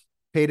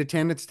 Paid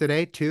attendance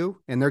today too,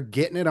 and they're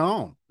getting it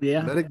on.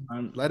 Yeah.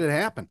 Let it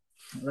happen.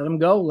 Let them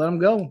go. Let them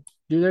go.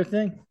 Do their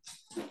thing.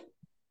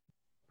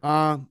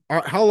 How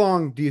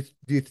long do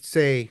you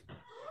say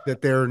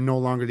that they're no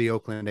longer the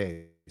Oakland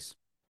A's?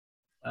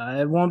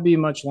 It won't be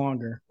much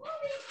longer.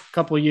 A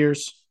couple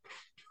years.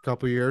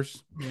 Couple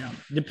years, Yeah.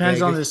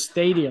 Depends on the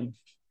stadium.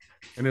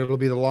 and it'll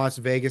be the Las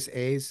Vegas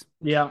A's.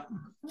 Yeah.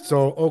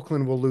 So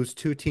Oakland will lose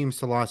 2 teams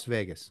to Las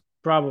Vegas.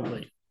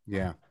 Probably.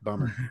 Yeah,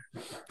 bummer.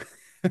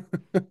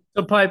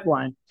 The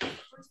pipeline.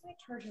 Where's my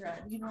charger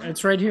at? You know?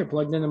 It's right here,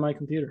 plugged into my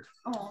computer.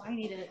 Oh, I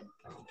need it.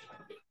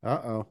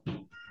 Uh-oh.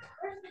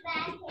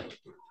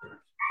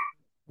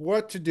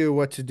 What to do?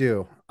 What to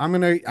do?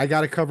 I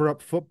got to cover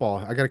up football.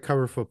 I got to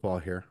cover football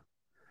here.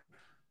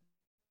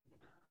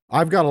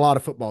 I've got a lot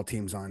of football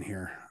teams on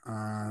here.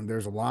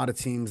 There's a lot of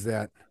teams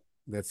that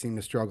seem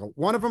to struggle.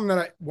 One of them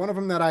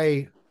that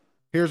I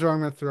here's what I'm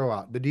going to throw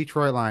out: the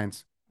Detroit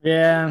Lions.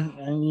 Yeah,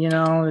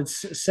 and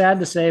it's sad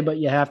to say, but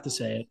you have to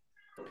say it.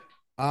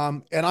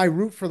 And I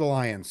root for the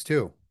Lions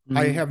too. Mm-hmm.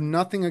 I have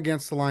nothing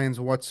against the Lions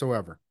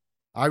whatsoever.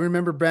 I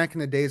remember back in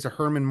the days of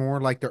Herman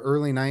Moore, like the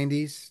early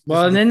 90s.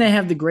 Well, and then they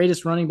have the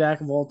greatest running back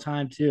of all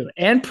time too,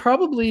 and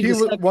probably he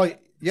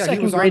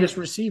was greatest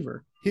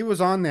receiver. He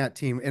was on that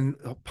team, and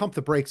pump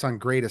the brakes on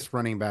greatest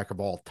running back of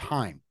all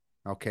time.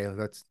 Okay,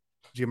 that's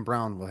Jim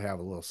Brown will have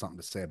a little something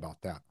to say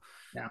about that.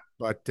 Yeah,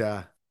 but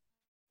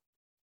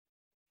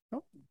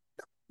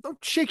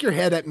don't shake your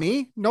head at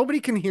me. Nobody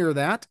can hear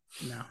that.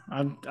 No,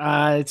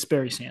 it's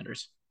Barry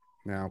Sanders.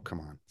 No, come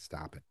on,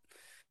 stop it.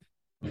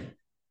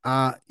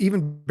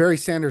 Even Barry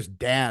Sanders'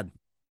 dad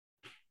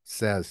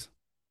says,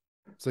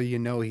 so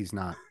he's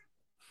not.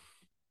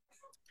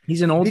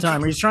 He's an old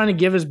timer. He's trying to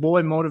give his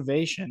boy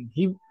motivation.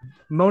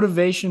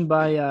 Motivation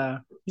by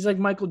he's like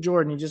Michael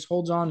Jordan. He just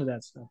holds on to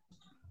that stuff.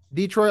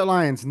 Detroit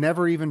Lions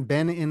never even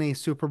been in a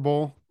Super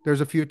Bowl.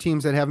 There's a few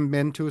teams that haven't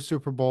been to a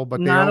Super Bowl, but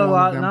not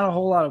a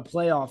whole lot of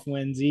playoff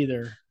wins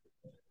either.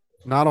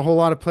 Not a whole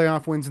lot of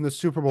playoff wins in the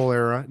Super Bowl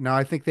era. Now,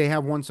 I think they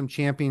have won some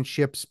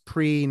championships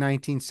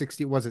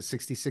pre-1960. Was it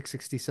 66,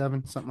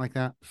 67, something like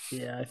that?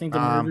 Yeah, I think the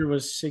merger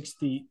was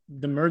 60.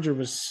 The merger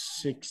was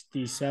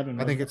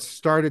 67. I think it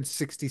started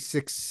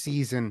 66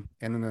 season,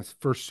 and then the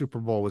first Super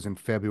Bowl was in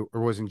February or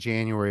was in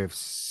January of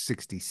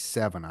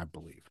 67, I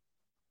believe.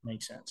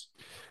 Makes sense.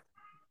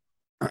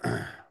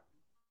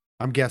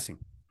 I'm guessing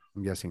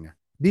there.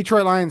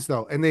 Detroit Lions,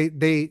 though, and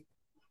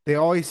they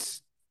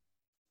always.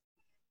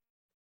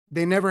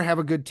 They never have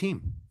a good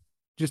team.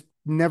 Just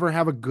never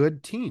have a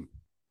good team.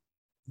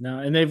 No,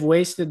 and they've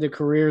wasted the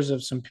careers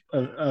of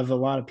of a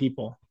lot of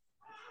people.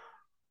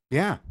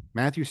 Yeah,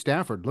 Matthew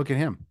Stafford. Look at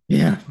him.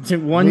 Yeah,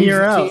 1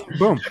 year out. Team,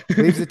 boom.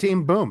 Leaves the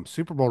team. Boom.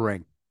 Super Bowl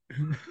ring.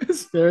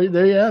 there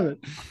you have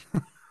it.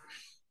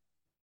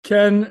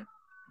 Ken,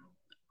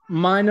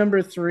 my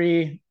number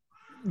 3.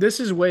 This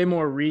is way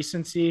more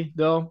recency,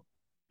 though.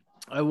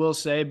 I will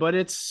say, but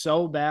it's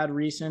so bad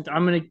recent.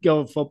 I'm going to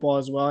go with football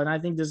as well. And I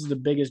think this is the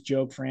biggest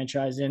joke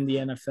franchise in the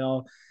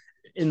NFL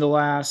in the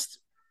last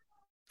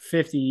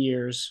 50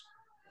 years.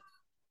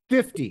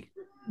 50.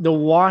 The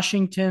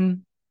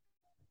Washington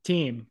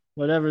team,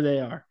 whatever they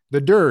are.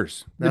 The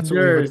Durs. That's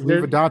what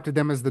we've adopted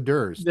them as the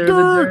Durs. They're the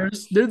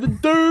Durs. They're the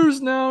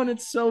Durs now, and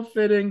it's so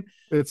fitting.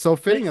 It's so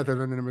fitting that they're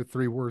the number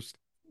 3 worst.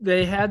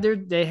 They had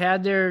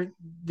their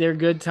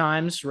good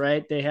times,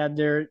 right? They had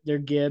their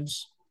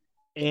Gibbs,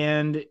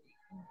 and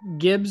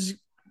Gibbs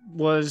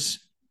was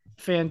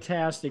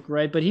fantastic,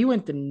 right? But he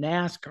went to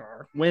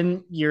NASCAR.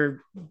 When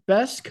your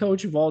best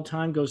coach of all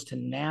time goes to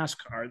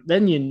NASCAR,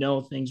 then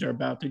things are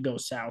about to go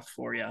south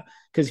for you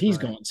because he's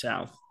going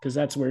south because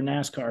that's where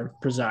NASCAR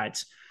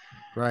presides.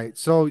 Right.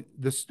 So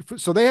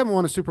they haven't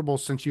won a Super Bowl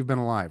since you've been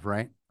alive,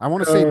 right? I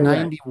want to say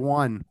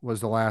 91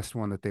 was the last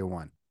one that they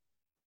won.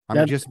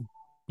 I'm just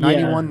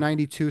 91,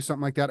 92,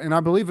 something like that. And I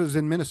believe it was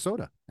in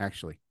Minnesota,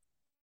 actually.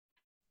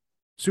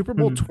 Super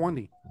Bowl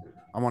 20.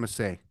 I want to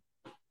say.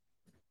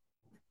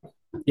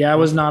 Yeah, I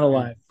was not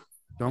alive.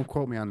 Don't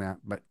quote me on that,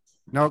 but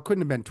no, it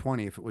couldn't have been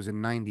 20 if it was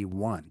in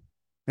 91.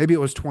 Maybe it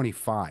was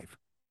 25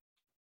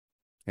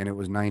 and it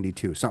was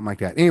 92, something like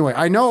that. Anyway,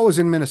 I know it was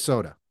in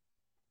Minnesota.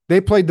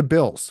 They played the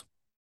Bills.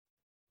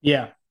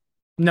 Yeah.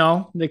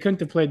 No, they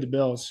couldn't have played the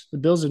Bills. The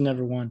Bills have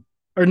never won.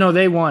 Or no,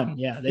 they won.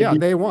 Yeah.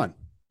 They won.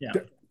 Yeah.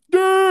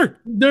 Is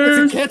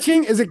it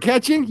catching? Is it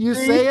catching? You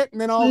say it,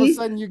 and then all of a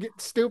sudden you get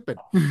stupid.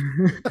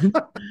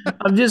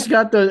 I've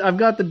got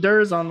the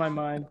Durs on my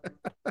mind.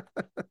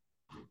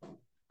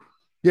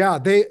 Yeah,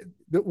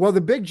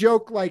 the big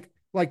joke, like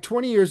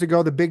 20 years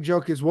ago, the big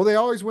joke is, well, they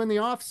always win the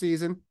off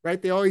season, right?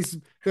 They always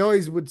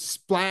would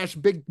splash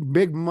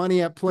big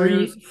money at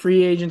players,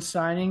 free agent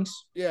signings.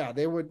 Yeah,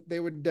 they would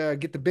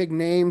get the big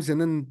names, and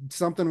then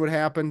something would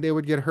happen. They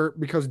would get hurt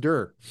because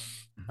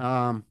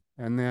and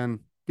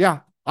then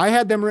I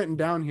had them written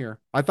down here.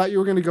 I thought you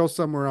were going to go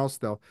somewhere else,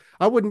 though.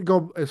 I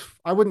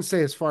wouldn't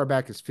say as far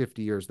back as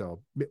 50 years,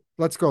 though.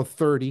 Let's go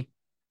 30.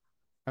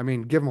 I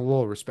mean, give them a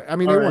little respect. I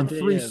mean, All they right, won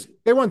three. yeah.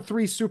 They won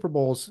three Super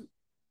Bowls,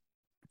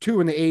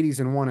 two in the '80s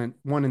and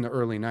one in the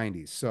early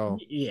 '90s. So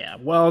Yeah,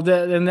 well,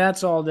 and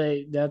that's all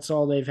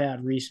they've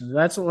had recently.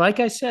 That's like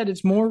I said,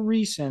 it's more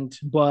recent,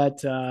 but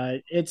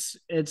it's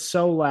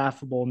so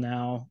laughable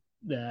now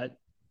that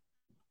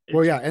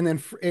well, it's yeah, and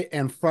then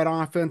and front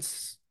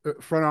office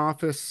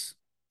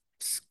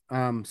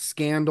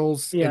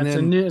scandals, yeah,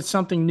 it's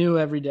something new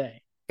every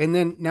day. and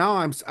then now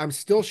I'm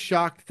still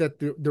shocked that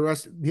the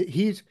rest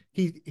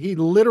he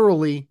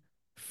literally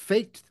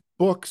faked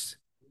books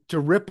to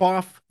rip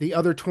off the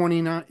other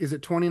 29. Is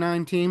it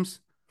 29 teams?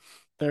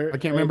 I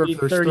can't remember if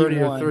there's 30 or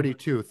 31.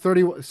 32.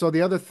 30. So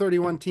the other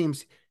 31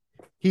 teams,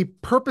 he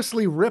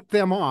purposely ripped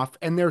them off,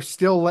 and they're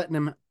still letting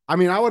him. I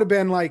mean, I would have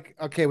been like,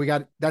 okay,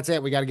 that's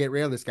it. We got to get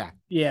rid of this guy.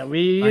 Yeah,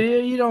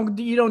 Right? you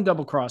don't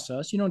double cross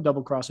us. You don't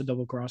double cross a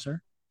double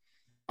crosser.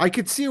 I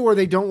could see where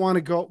they don't want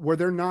to go, where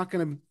they're not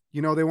going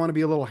to, they want to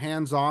be a little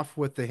hands off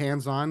with the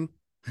hands on,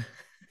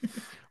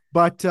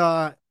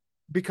 but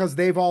because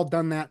they've all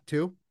done that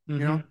too,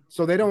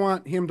 so they don't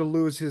want him to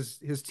lose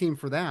his team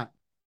for that.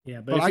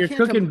 Yeah, but if you're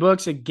cooking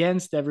books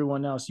against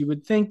everyone else, you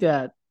would think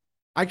that.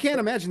 I can't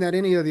imagine that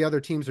any of the other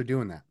teams are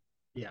doing that.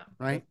 Yeah,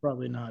 right.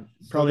 Probably not.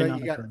 Probably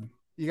not.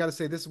 You got to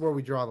say this is where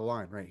we draw the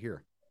line right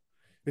here.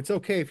 It's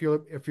okay if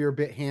you're a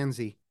bit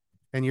handsy,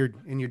 and you're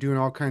doing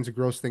all kinds of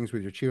gross things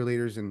with your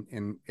cheerleaders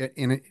and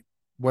in it.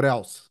 What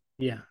else?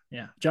 Yeah,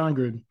 John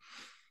Gruden.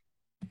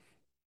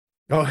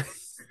 Oh,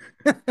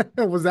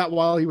 was that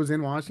while he was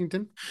in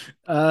Washington?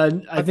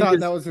 I thought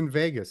that was in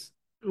Vegas.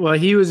 Well,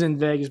 he was in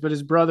Vegas, but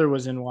his brother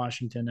was in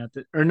Washington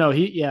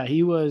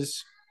he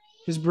was.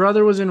 His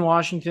brother was in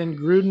Washington.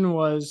 Gruden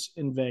was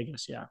in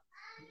Vegas. Yeah.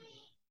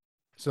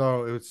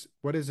 So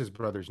what is his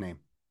brother's name?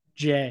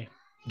 Jay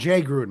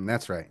Gruden.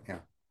 That's right. Yeah.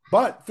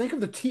 But think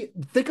of the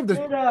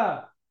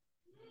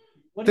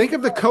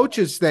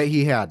coaches that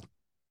he had.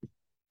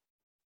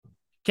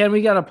 Ken,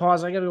 we got to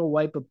pause. I got to go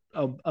wipe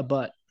a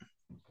butt.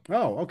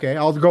 Oh, okay.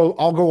 I'll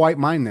go wipe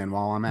mine then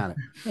while I'm at it.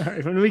 All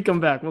right. When we come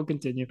back, we'll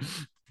continue.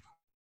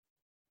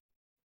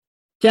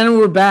 Ken,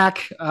 we're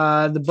back.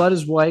 The butt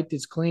is wiped.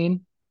 It's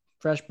clean.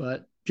 Fresh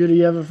butt. Judy,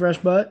 you have a fresh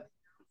butt?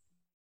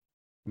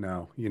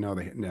 No,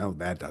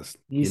 that does.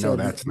 He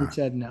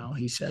said no.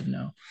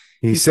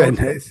 He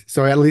said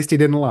so. At least he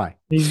didn't lie.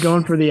 He's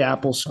going for the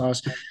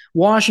applesauce.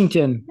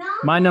 Washington,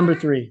 my number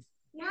 3.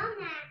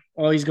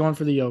 Oh, he's going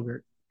for the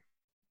yogurt.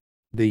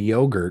 The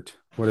yogurt.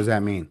 What does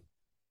that mean?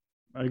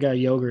 I got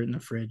yogurt in the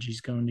fridge. He's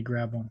going to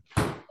grab one.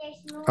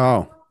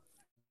 Oh,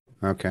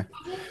 okay.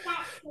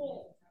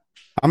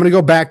 I'm going to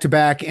go back to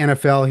back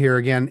NFL here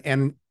again,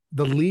 and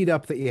the lead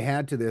up that you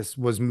had to this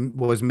was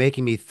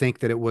making me think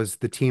that it was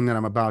the team that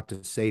I'm about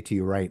to say to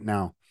you right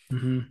now.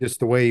 Mm-hmm. Just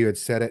the way you had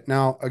said it.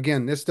 Now,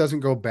 again, this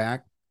doesn't go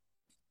back.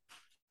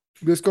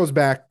 This goes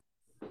back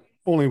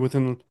only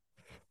within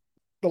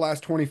the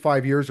last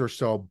 25 years or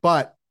so,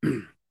 but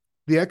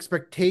the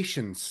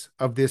expectations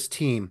of this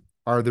team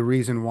are the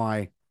reason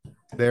why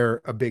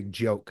they're a big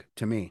joke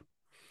to me.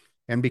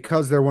 And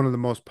because they're one of the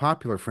most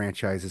popular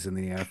franchises in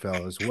the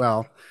NFL as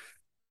well,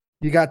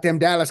 you got them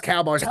Dallas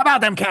Cowboys. How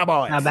about them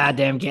Cowboys? How about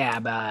them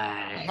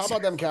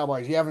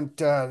Cowboys? You haven't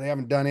they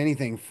haven't done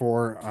anything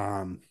for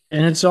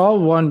and it's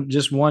all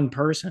just one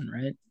person,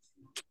 right?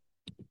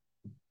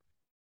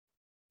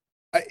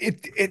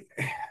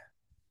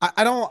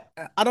 I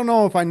don't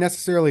know if I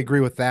necessarily agree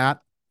with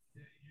that,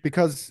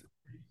 because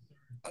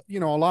a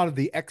lot of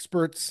the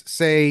experts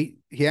say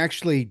he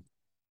actually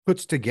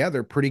puts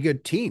together pretty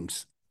good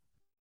teams.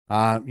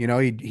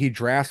 He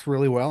drafts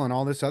really well and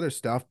all this other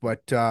stuff,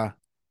 but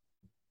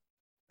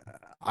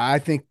I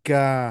think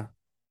the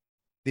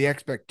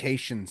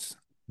expectations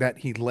that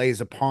he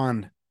lays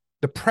upon,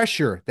 the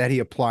pressure that he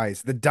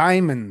applies, the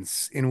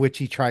diamonds in which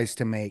he tries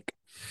to make,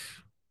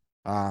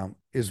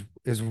 is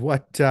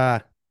what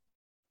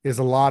is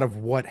a lot of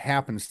what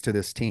happens to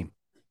this team.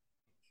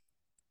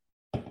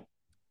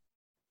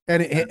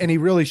 And he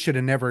really should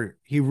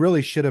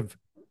have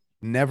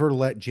never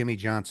let Jimmy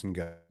Johnson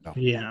go.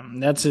 Yeah,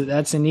 that's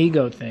an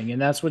ego thing,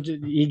 and that's what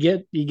he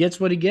gets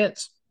what he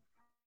gets.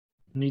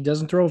 And he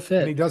doesn't throw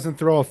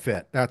a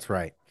fit. That's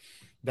right.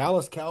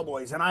 Dallas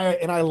Cowboys, and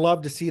I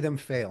love to see them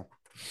fail.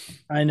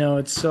 I know,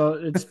 it's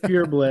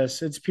pure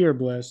bliss. It's pure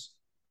bliss.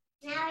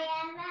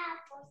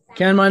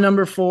 Ken, my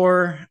number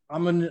 4.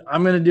 I'm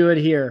gonna do it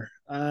here.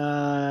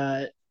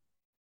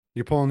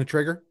 You're pulling the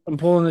trigger? I'm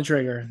pulling the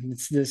trigger.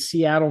 It's the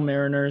Seattle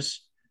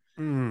Mariners.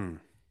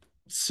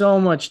 So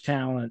much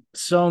talent,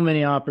 so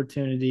many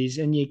opportunities,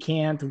 and you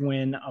can't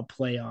win a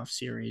playoff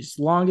series.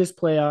 Longest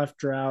playoff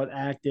drought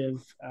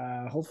active.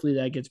 Hopefully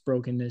that gets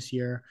broken this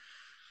year.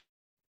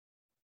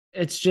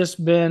 It's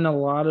just been a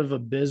lot of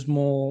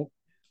abysmal.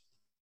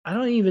 I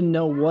don't even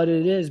know what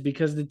it is,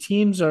 because the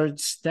teams are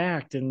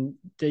stacked, and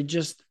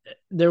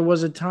there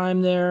was a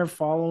time there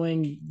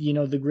following,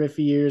 the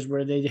Griffey years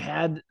where they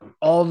had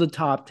all the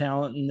top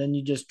talent, and then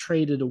you just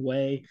traded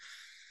away.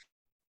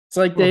 It's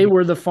like they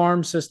were the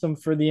farm system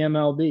for the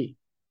MLB.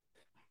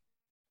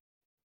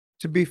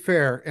 To be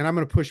fair, and I'm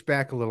going to push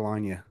back a little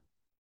on you,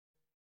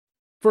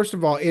 First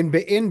of all,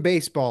 in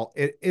baseball,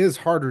 it is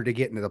harder to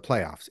get into the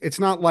playoffs. It's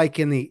not like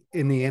in the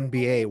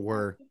NBA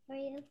where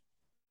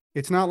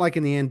it's not like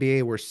in the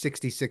NBA where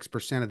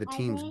 66% of the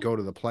teams go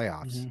to the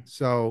playoffs. Mhm.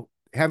 So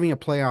having a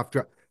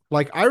playoff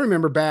like I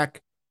remember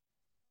back,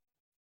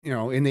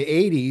 in the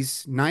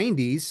 80s,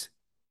 90s,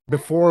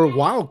 before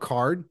wild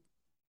card,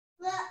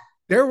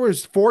 there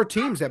was 4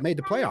 teams that made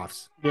the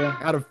playoffs Yeah.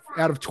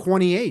 out of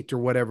 28 or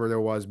whatever there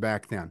was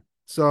back then.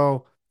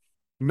 So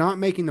not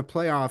making the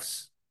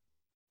playoffs,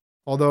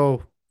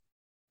 although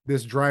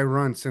this dry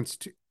run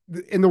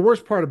and the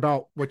worst part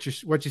about what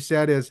you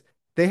said is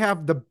they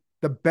have the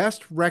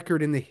best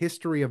record in the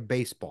history of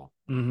baseball,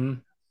 Mm-hmm.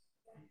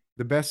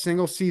 the best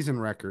single season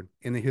record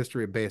in the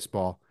history of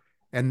baseball.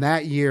 And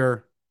that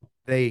year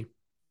they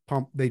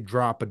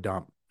drop a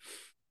dump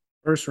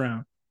First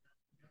round.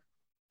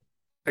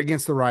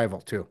 against the rival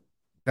too.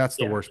 That's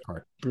the Yeah. worst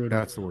part. Brutal.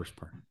 That's the worst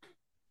part.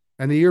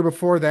 And the year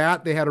before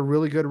that, they had a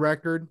really good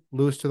record,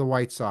 lose to the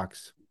White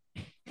Sox.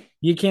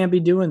 You can't be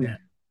doing that.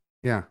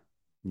 Yeah,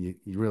 you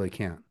really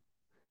can't.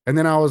 And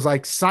then I was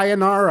like,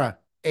 sayonara,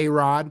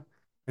 A-Rod.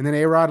 And then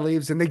A-Rod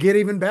leaves and they get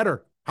even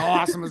better. How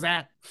awesome is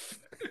that?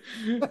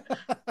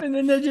 And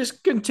then they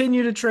just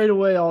continue to trade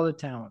away all the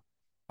talent.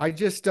 I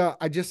just had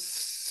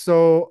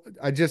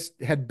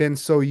been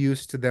so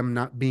used to them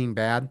not being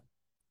bad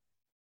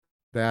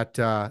that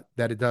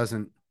it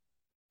doesn't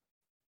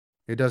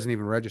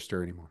even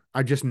register anymore.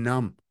 I'm just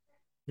numb.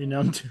 You're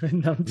numb to it.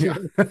 Numb to Yeah.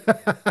 it.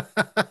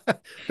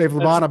 They've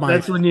lobotomized.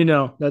 That's when you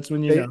know. That's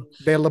when you know.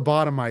 They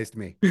lobotomized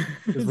me.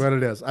 Is what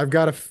it is. I've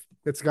got a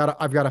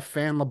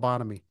fan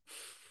lobotomy.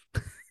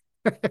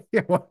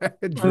 Yeah,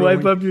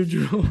 Wipe up your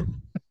drool.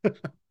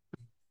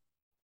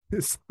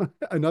 It's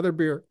another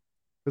beer,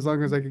 as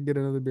long as I can get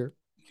another beer.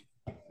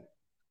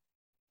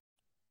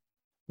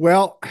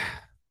 Well,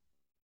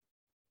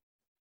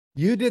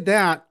 you did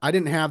that. I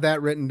didn't have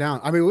that written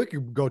down. I mean, we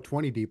could go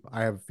 20 deep,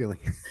 I have a feeling.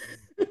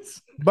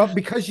 But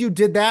because you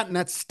did that and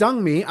that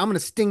stung me, I'm going to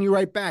sting you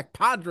right back.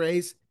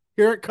 Padres,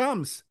 here it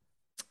comes.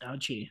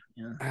 Ouchie.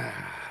 Yeah.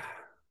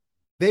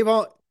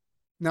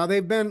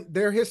 They've been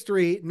their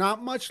history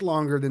not much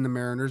longer than the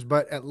Mariners,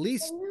 but at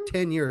least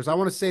 10 years. I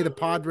want to say the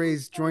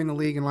Padres joined the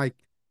league in like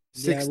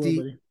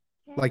 60,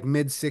 like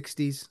mid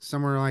 60s,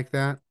 somewhere like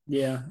that.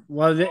 Yeah.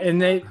 Well,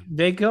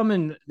 they come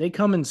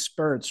in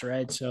spurts,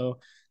 right? So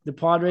the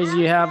Padres,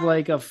 you have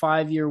like a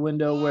 5-year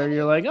window where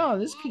you're like,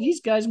 oh, these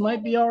guys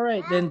might be all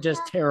right. Then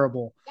just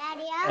terrible.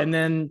 And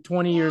then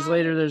 20 years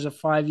later, there's a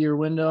 5-year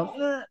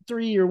window,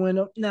 3-year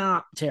window,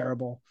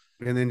 terrible.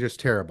 And then just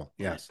terrible.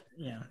 Yes.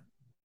 Yeah.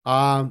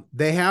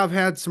 They have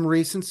had some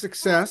recent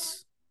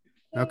success.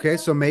 Okay,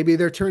 so maybe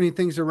they're turning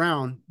things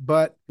around,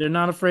 but they're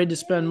not afraid to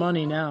spend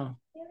money now.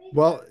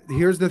 Well,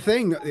 here's the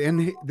thing,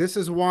 and this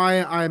is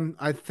why I'm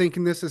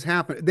thinking this has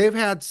happened. They've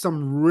had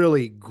some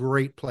really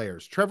great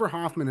players. Trevor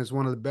Hoffman is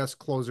one of the best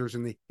closers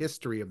in the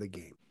history of the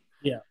game.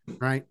 Yeah.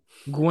 Right?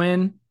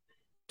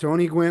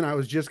 Tony Gwynn, I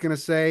was just going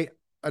to say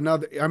one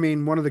of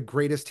the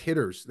greatest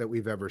hitters that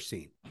we've ever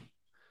seen.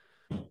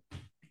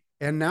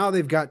 And now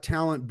they've got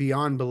talent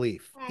beyond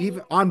belief.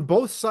 Even on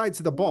both sides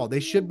of the ball.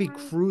 They should be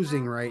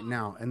cruising right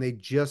now, and they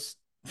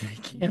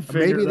can't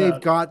maybe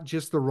they've got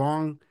just the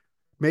wrong.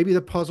 Maybe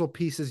the puzzle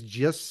pieces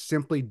just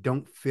simply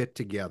don't fit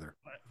together.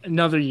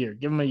 Another year.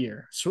 Give him a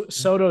year.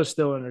 Soto is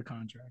still under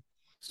contract.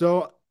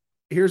 So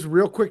here's a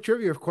real quick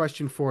trivia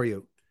question for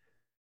you.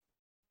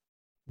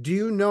 Do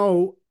you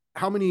know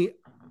how many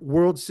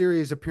World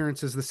Series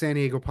appearances the San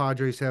Diego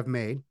Padres have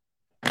made?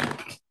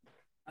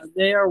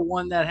 They are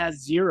one that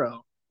has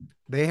 0.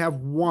 They have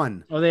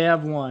 1. Oh, they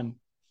have 1.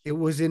 It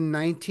was in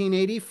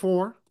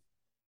 1984.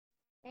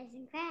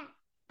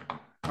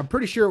 I'm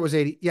pretty sure it was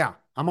 80. Yeah.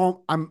 I'm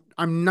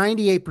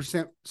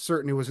 98%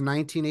 certain it was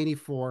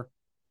 1984.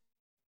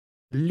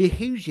 Le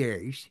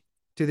Hoosiers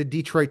to the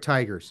Detroit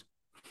Tigers.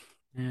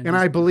 And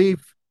I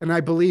believe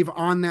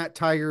on that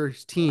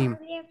Tigers team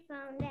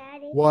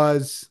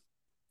was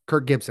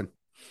Kirk Gibson.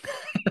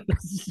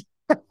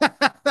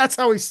 That's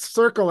how we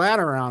circle that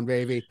around,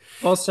 baby.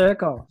 Full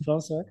circle.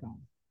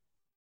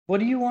 What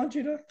do you want,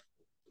 Judah?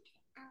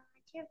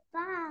 Your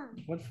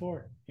phone. What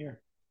for? Here.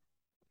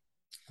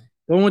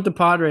 Going with the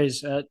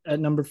Padres at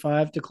number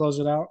 5 to close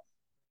it out.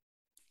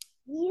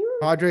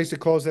 Padres to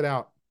close it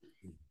out.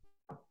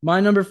 My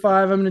number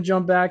 5, I'm going to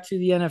jump back to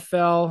the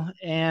NFL,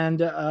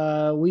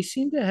 and we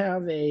seem to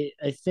have a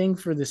thing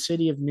for the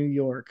city of New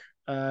York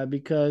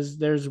because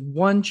there's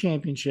one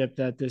championship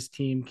that this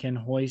team can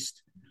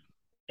hoist,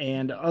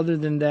 and other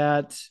than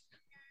that,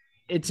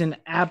 it's an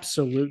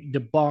absolute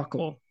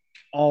debacle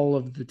all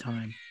of the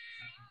time.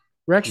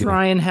 Rex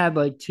Ryan had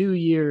like 2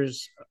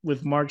 years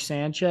with Mark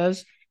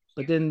Sanchez,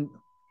 but then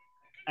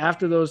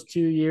after those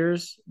 2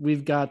 years,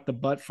 we've got the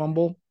butt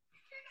fumble.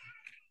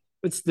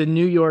 It's the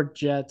New York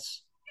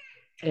Jets.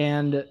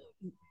 And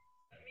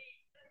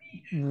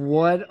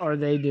what are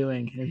they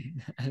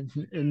doing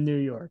in New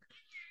York?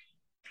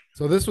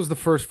 So this was the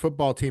first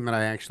football team that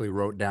I actually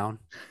wrote down.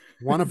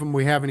 One of them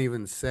we haven't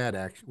even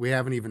said,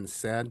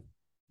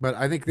 but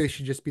I think they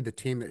should just be the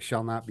team that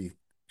shall not be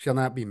shall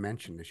not be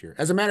mentioned this year.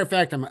 As a matter of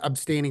fact, I'm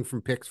abstaining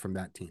from picks from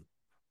that team.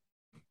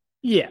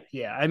 Yeah.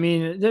 I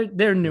mean,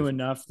 they're new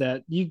enough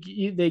that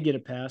they get a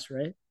pass,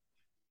 right?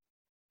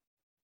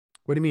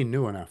 What do you mean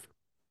new enough?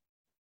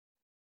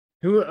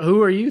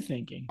 Who are you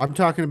thinking? I'm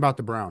talking about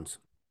the Browns.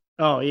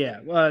 Oh yeah,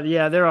 well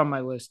yeah, they're on my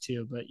list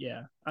too. But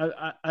yeah,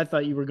 I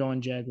thought you were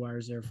going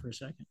Jaguars there for a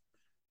second.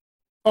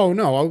 Oh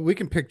no, we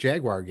can pick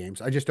Jaguar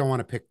games. I just don't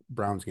want to pick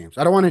Browns games.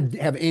 I don't want to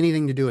have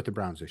anything to do with the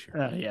Browns this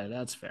year. Yeah,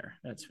 that's fair.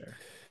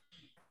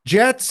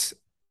 Jets,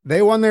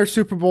 they won their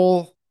Super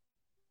Bowl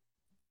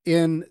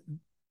in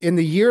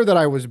the year that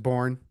I was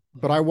born,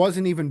 but I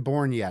wasn't even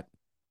born yet.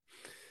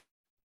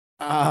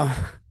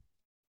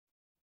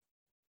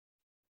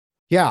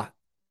 Yeah,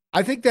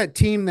 I think the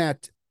team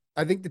that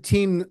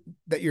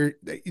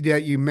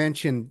you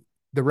mentioned,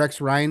 the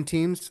Rex Ryan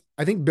teams,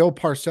 I think Bill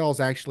Parcells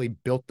actually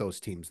built those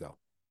teams though.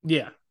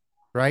 Yeah.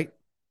 Right?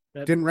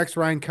 Didn't Rex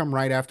Ryan come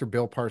right after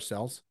Bill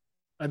Parcells?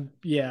 I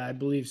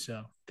believe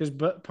so. Because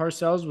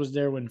Parcells was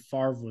there when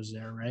Favre was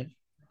there, right?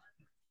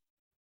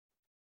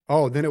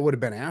 Oh, then it would have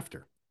been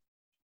after.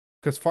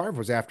 Because Favre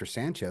was after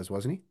Sanchez,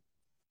 wasn't he?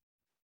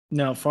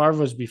 No, Favre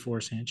was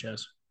before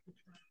Sanchez.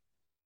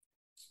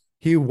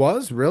 He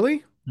was?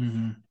 Really?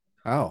 Mm-hmm.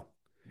 Oh.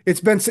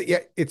 It's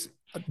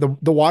the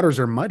waters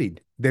are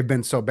muddied. They've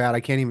been so bad I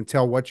can't even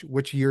tell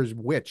which year's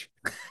which.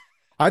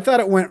 I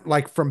thought it went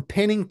like from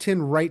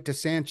Pennington right to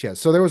Sanchez.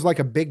 So there was like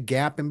a big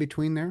gap in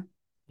between there.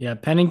 Yeah,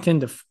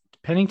 Pennington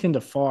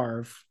to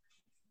Favre,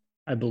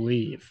 I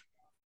believe.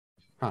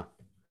 Huh.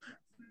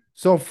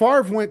 So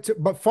Favre went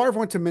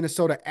to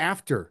Minnesota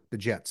after the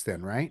Jets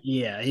then, right?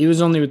 Yeah, he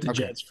was only with the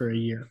Jets for a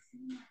year.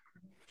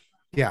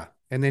 Yeah.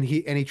 And then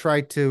he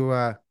tried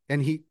to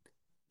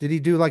did he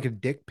do like a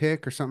dick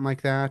pic or something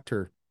like that?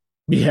 Or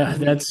yeah,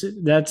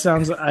 that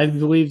sounds, I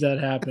believe that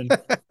happened.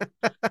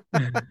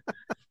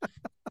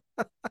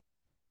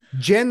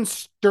 Jen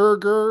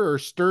Sturger or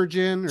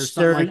Sturgeon or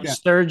something like that.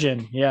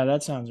 Sturgeon. Yeah,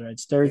 that sounds right.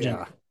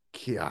 Sturgeon.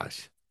 Yeah.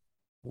 Gosh.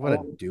 What a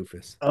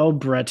doofus. Oh,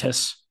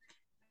 Brettus.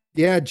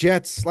 Yeah,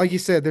 Jets. Like you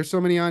said, there's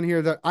so many on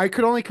here that I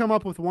could only come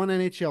up with one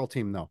NHL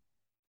team though.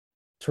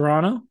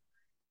 Toronto?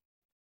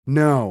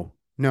 No,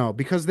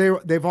 because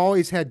they've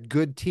always had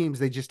good teams.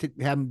 They just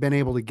haven't been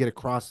able to get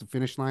across the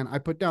finish line. I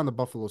put down the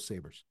Buffalo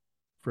Sabres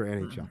for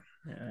NHL.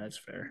 Yeah, that's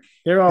fair.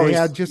 They're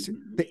always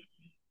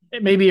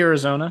maybe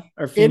Arizona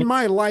or Phoenix. In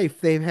my life,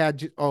 they've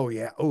had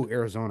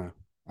Arizona.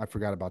 I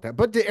forgot about that.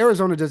 But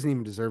Arizona doesn't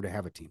even deserve to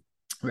have a team.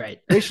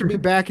 Right. They should be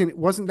back in.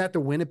 Wasn't that the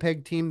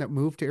Winnipeg team that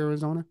moved to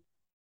Arizona?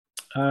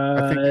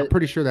 I'm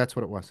pretty sure that's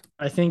what it was.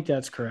 I think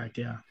that's correct.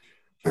 Yeah.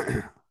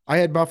 I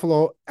had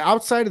Buffalo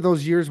outside of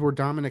those years where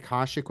Dominic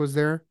Hasek was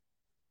there.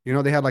 You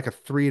know, they had like a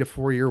 3 to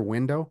 4 year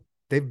window.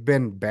 They've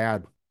been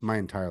bad my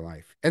entire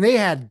life. And they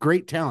had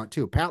great talent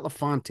too. Pat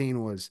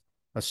LaFontaine was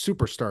a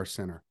superstar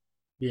center.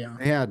 Yeah.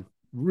 They had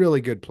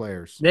really good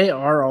players. They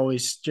are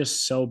always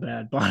just so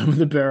bad, bottom of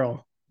the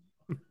barrel.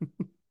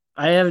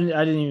 I didn't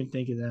even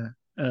think of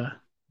that.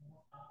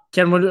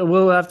 Ken,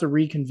 we'll have to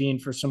reconvene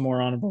for some more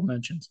honorable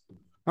mentions.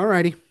 All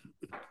righty.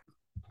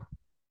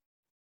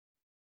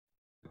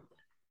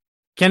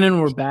 Kenan,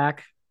 we're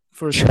back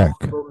for some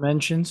honorable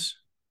mentions.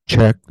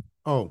 Check.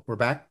 Oh, we're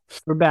back?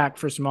 We're back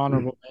for some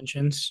honorable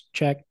mentions.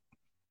 Check.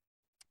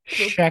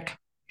 Check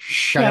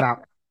it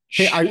out.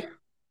 Hey,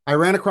 I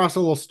ran across a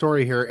little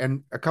story here,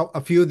 and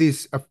a few of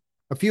these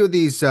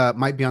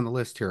might be on the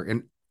list here,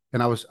 and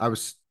I was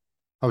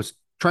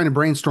trying to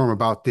brainstorm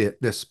about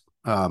this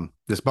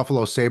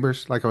Buffalo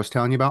Sabres, like I was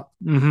telling you about.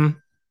 Mm-hmm.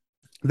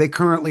 They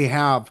currently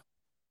have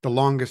the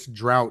longest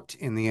drought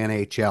in the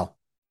NHL.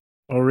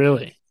 Oh,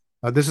 really?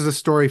 This is a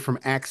story from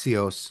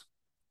Axios.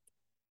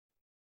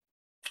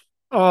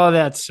 Oh,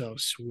 that's so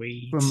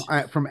sweet.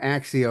 From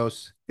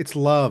Axios. It's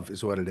love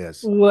is what it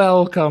is.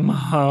 Welcome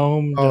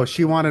home. Oh,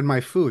 she wanted my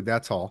food.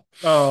 That's all.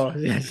 Oh,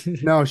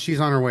 no, she's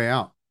on her way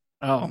out.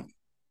 Oh,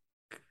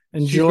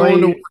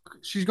 enjoy.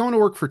 She's going to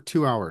work for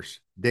 2 hours.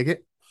 Dig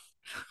it?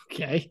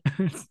 Okay.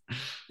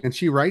 And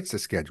she writes the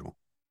schedule.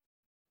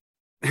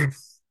 I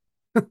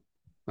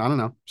don't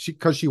know.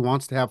 Because she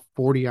wants to have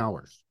 40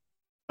 hours.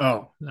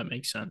 Oh, that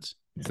makes sense.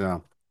 Yeah.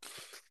 So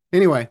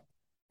anyway,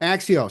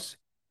 Axios.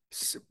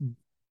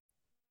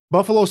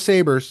 Buffalo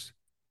Sabres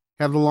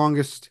have the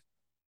longest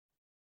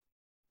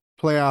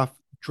playoff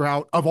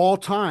drought of all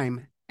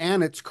time,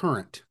 and it's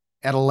current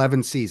at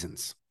 11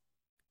 seasons.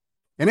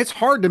 And it's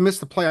hard to miss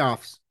the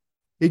playoffs.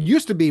 It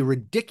used to be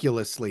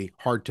ridiculously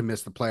hard to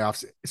miss the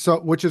playoffs.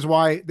 So, which is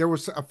why there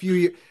was a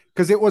few,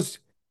 because it was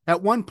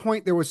at one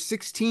point there was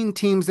 16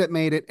 teams that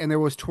made it, and there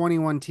was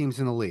 21 teams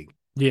in the league.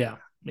 Yeah.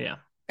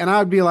 And I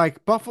would be like,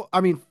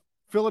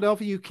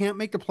 Philadelphia, you can't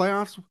make the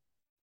playoffs.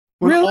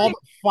 When really? All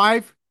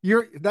 5.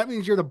 That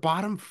means you're the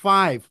bottom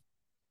 5,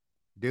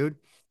 dude.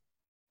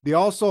 The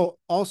also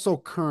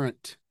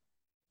current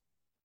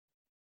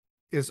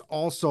is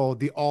also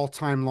the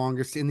all-time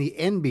longest in the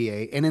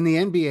NBA. And in the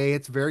NBA,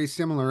 it's very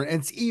similar.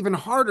 And it's even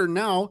harder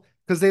now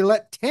because they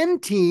let 10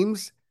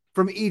 teams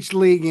from each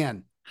league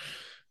in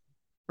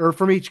or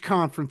from each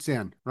conference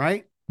in,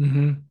 right?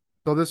 Mm-hmm.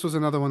 So this was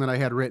another one that I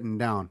had written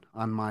down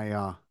on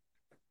my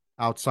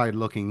outside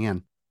looking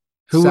in.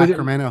 Who would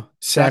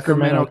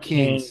Sacramento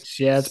Kings. Kings.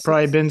 Yeah, it's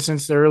probably been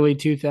since the early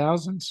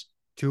 2000s.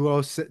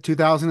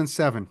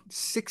 2007,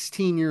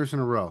 16 years in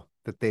a row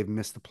that they've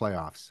missed the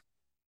playoffs.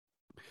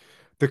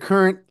 The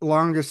current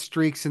longest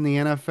streaks in the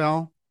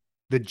NFL,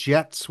 the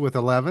Jets with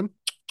 11.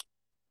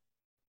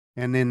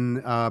 And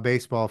then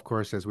baseball, of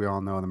course, as we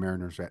all know, the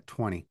Mariners are at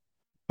 20.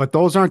 But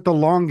those aren't the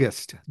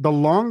longest. The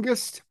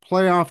longest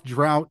playoff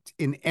drought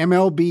in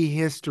MLB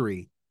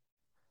history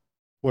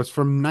was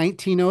from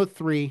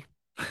 1903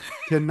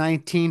 to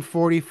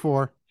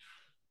 1944.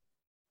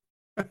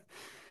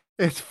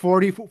 It's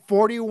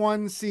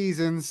 41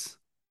 seasons.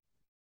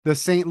 The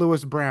St.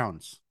 Louis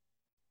Browns.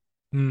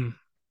 Them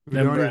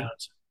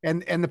Browns.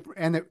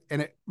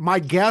 My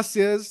guess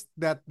is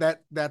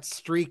that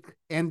streak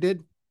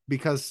ended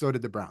because so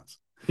did the Browns.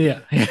 Yeah.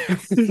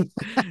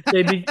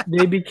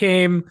 they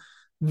became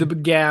the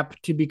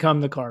gap to become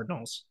the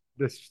Cardinals.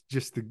 I'm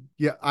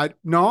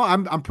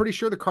pretty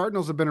sure the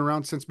Cardinals have been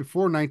around since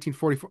before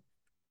 1944.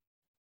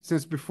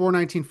 Since before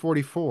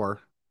 1944.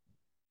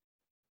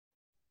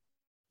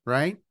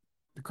 Right?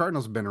 The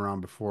Cardinals have been around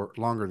before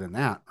longer than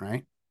that,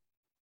 right?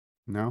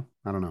 No,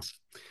 I don't know.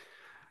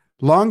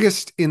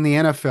 Longest in the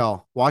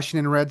NFL,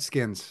 Washington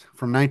Redskins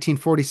from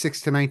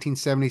 1946 to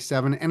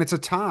 1977. And it's a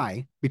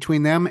tie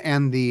between them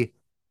and the,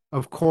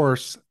 of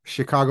course,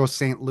 Chicago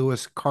St.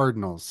 Louis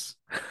Cardinals.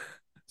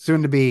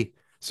 Soon to be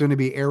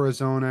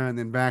Arizona and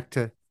then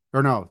then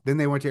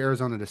they went to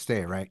Arizona to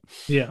stay, right?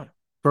 Yeah.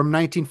 From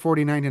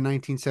 1949 to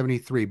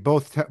 1973,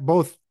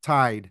 both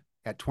tied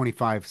at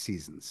 25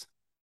 seasons.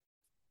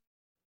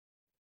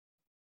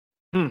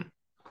 The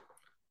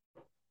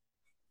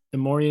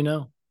more you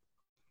know.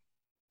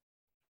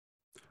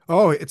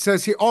 Oh, it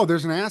says here,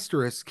 there's an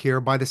asterisk here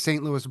by the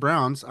St. Louis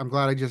Browns. I'm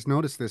glad I just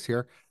noticed this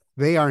here.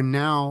 They are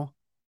now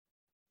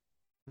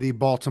the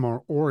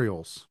Baltimore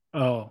Orioles.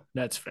 Oh,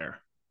 that's fair.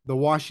 The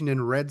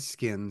Washington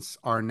Redskins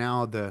are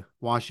now the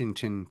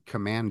Washington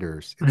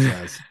Commanders, it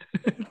says.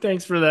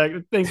 Thanks for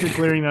that. Thanks for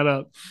clearing that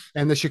up.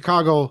 And the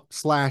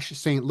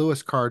Chicago/St.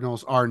 Louis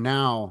Cardinals are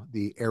now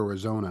the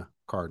Arizona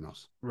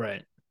Cardinals.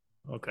 Right.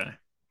 Okay.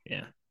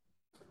 Yeah.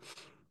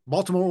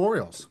 Baltimore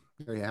Orioles.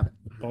 There you have it.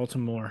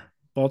 Baltimore.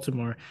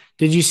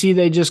 Did you see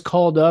they just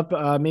called up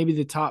maybe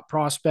the top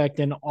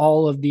prospect in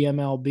all of the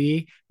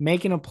MLB,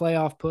 making a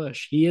playoff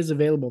push? He is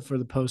available for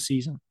the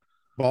postseason.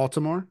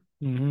 Baltimore?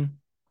 Mm-hmm.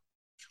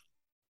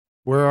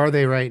 Where are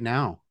they right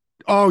now?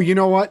 Oh, you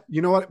know what?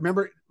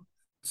 Remember,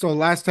 so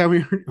last time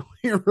we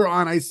were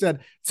on, I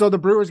said, so the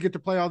Brewers get to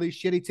play all these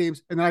shitty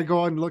teams, and then I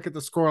go and look at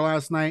the score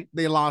last night.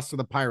 They lost to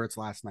the Pirates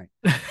last night.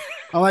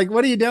 I'm like,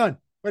 what are you doing?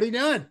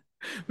 Making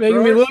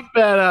Brewers? Me look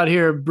bad out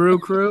here, Brew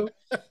Crew.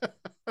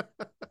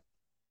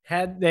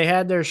 They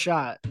had their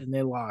shot and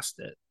they lost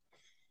it.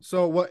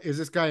 So what is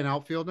this guy, an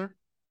outfielder?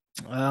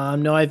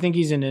 No, I think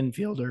he's an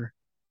infielder.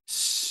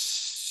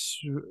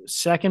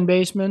 Second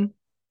baseman.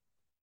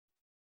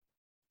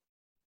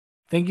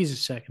 I think he's a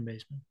second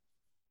baseman.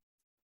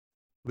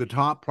 The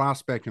top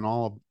prospect in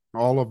all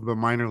of the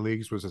minor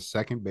leagues was a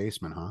second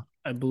baseman, huh?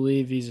 I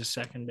believe he's a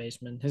second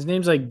baseman. His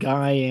name's like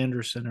Guy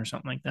Anderson or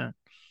something like that.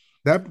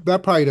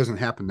 That probably doesn't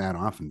happen that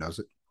often, does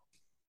it?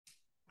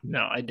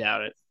 No, I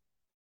doubt it.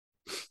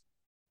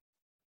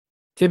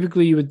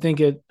 Typically, you would think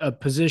it a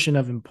position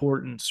of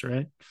importance,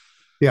 right?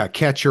 Yeah,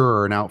 catcher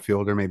or an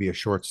outfielder, maybe a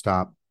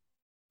shortstop.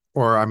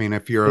 Or, I mean,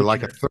 if you're pitcher,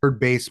 like a third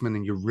baseman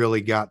and you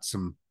really got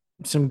some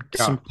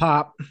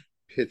pop.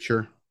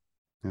 Pitcher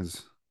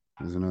is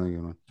another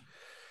good one.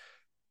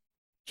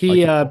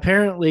 He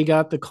apparently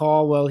got the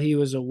call while he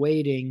was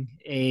awaiting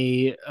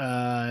a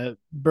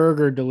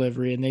burger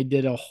delivery, and they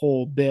did a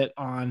whole bit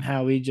on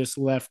how he just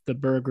left the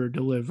burger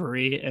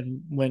delivery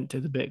and went to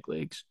the big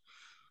leagues.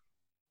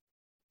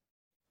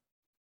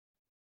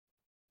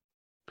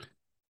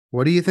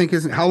 What do you think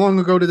how long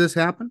ago did this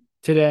happen?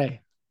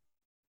 Today.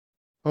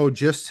 Oh,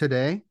 just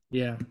today?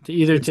 Yeah,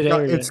 today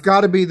or it's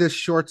got to be this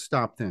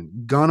shortstop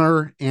then.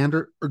 Gunnar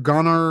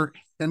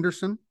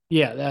Henderson?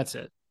 Yeah, that's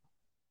it.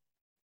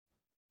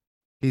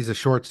 He's a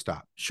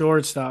shortstop.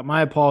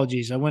 My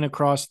apologies. I went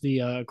across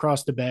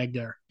the bag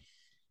there.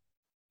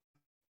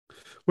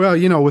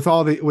 Well, with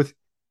all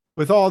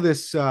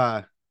this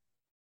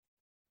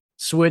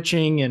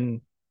switching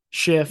and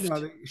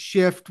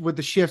shift. With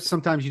the shift,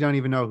 sometimes you don't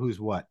even know who's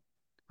what,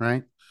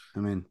 right? I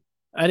mean,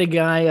 I had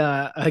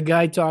a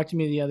guy talk to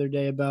me the other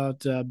day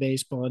about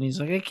baseball, and he's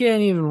like, I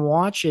can't even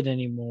watch it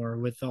anymore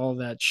with all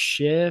that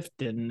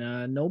shift,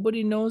 and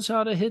nobody knows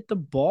how to hit the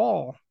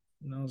ball.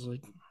 And I was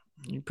like,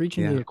 you're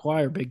preaching to the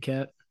choir, big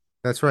cat.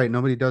 That's right.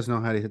 Nobody does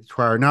know how to hit the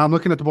choir. Now I'm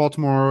looking at the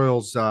Baltimore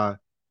Orioles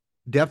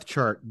depth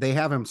chart. They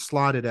have him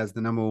slotted as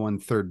the number one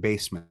third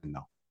baseman,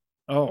 though.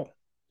 Oh,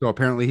 so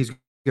apparently he's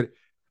going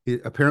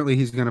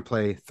to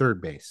play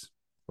third base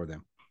for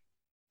them.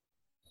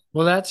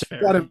 Well, that's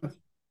fair.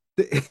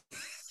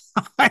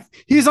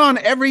 He's on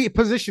every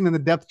position in the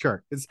depth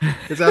chart. It's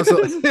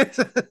absolutely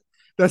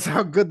that's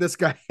how good this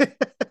guy.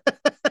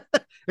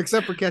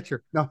 except for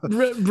catcher. No,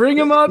 Bring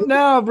him up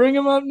now. Bring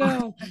him up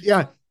now.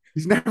 yeah,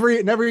 he's never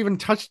even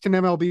touched an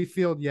MLB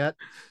field yet,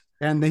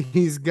 and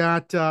they've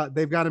got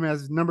him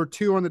as number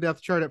 2 on the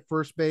depth chart at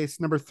first base,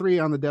 number 3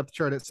 on the depth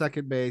chart at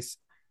second base.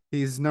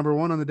 He's number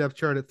 1 on the depth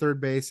chart at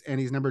third base, and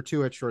he's number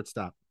 2 at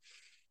shortstop.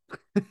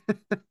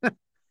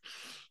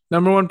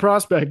 Number 1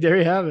 prospect. There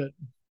you have it.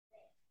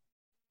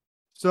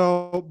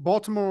 So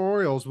Baltimore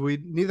Orioles,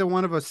 neither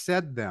one of us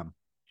said them.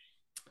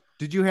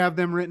 Did you have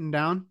them written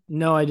down?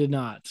 No, I did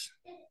not.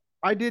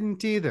 I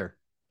didn't either.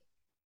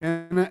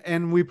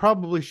 And we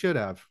probably should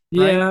have.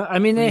 Right? Yeah, I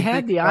mean, they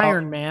had the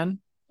Iron Man.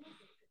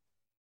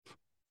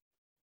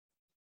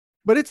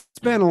 But it's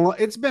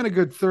been a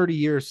good 30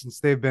 years since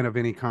they've been of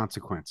any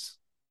consequence,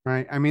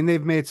 right? I mean,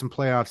 they've made some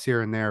playoffs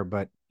here and there,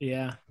 but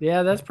yeah,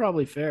 that's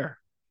probably fair.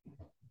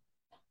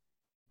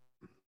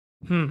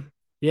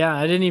 Yeah,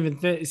 I didn't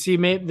even see.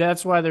 Maybe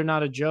that's why they're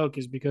not a joke,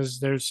 is because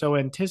they're so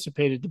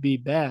anticipated to be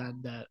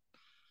bad that.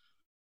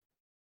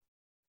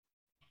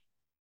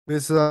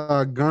 This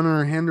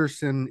Gunnar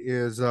Henderson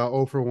is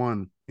 0 for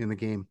 1 in the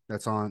game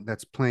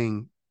that's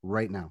playing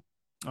right now.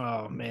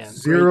 Oh man.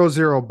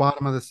 0-0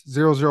 bottom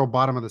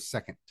of the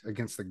second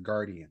against the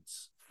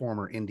Guardians,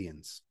 former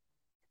Indians.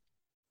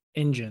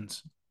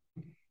 Engines.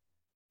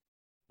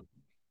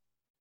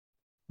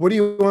 What do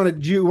you want to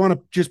do? You want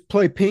to just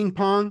play ping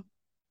pong?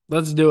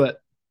 Let's do it.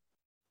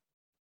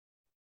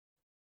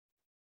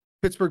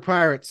 Pittsburgh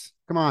Pirates.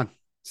 Come on.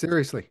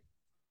 Seriously.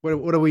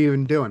 What are we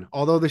even doing?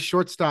 Although this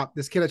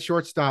kid at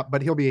shortstop,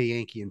 but he'll be a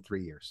Yankee in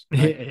 3 years.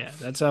 Right? Yeah,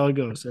 that's how it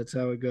goes. That's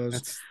how it goes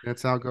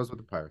with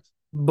the Pirates.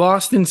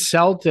 Boston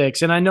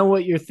Celtics. And I know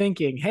what you're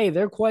thinking. Hey,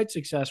 they're quite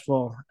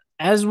successful.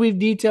 As we've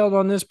detailed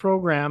on this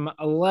program,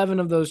 11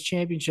 of those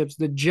championships.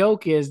 The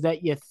joke is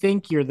that you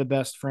think you're the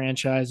best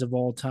franchise of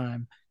all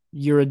time.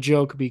 You're a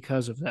joke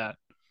because of that.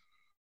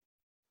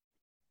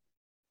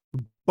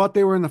 But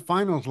they were in the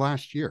finals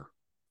last year.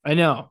 I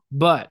know,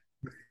 but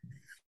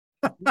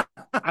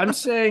I'm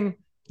saying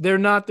they're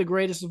not the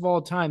greatest of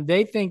all time.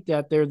 They think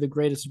that they're the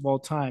greatest of all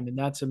time, and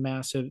that's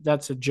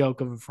a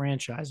joke of a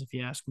franchise, if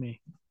you ask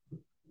me.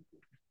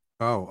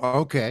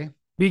 Oh, okay.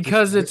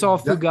 Because it's all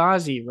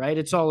Fugazi, right?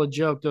 It's all a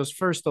joke. Those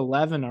first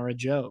 11 are a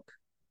joke.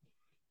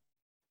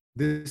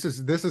 This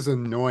is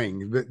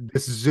annoying.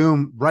 This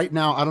Zoom right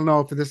now, I don't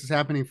know if this is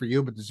happening for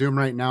you, but the Zoom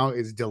right now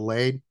is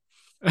delayed.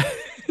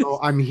 So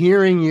I'm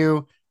hearing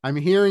you,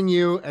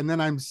 and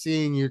then I'm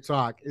seeing you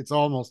talk.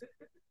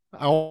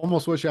 I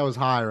almost wish I was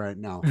high right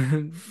now.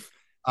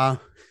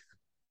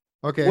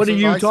 Okay. What are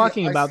you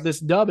talking about? This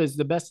dub is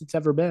the best it's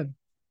ever been.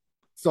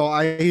 So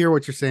I hear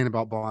what you're saying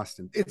about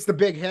Boston. It's the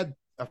big head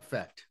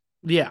effect.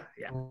 Yeah.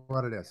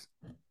 What it is.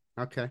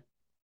 Okay.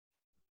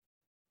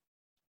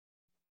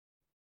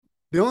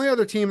 The only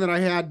other team that I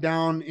had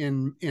down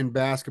in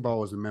basketball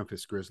was the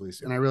Memphis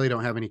Grizzlies, and I really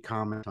don't have any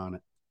comment on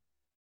it.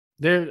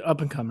 They're up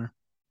and comer.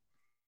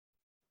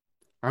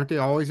 Aren't they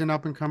always an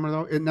up and comer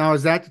though? Now,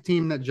 is that the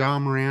team that Ja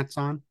Morant's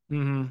on?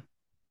 Mm-hmm.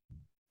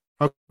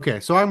 Okay,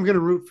 so I'm going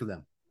to root for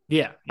them.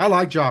 Yeah, I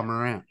like Ja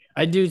Morant.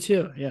 I do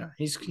too. Yeah,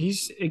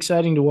 he's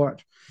exciting to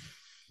watch.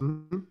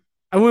 Mm-hmm.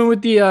 I went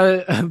with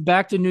the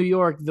back to New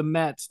York, the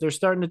Mets. They're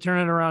starting to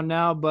turn it around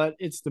now, but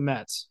it's the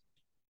Mets.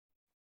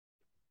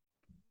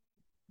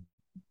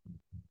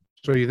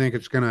 So you think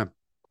it's going to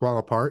fall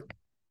apart?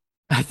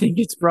 I think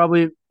it's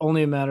probably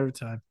only a matter of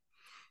time.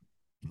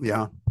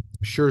 Yeah.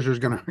 Scherzer's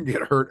going to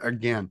get hurt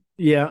again.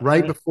 Yeah.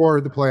 Right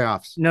before the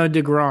playoffs. No,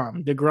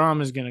 DeGrom.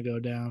 DeGrom is going to go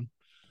down.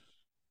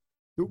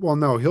 Well,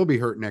 no, he'll be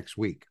hurt next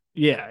week.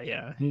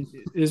 Yeah.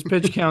 His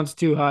pitch count's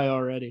too high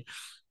already.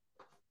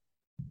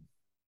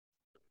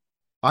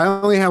 I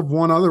only have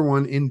one other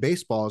one in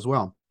baseball as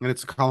well, and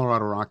it's the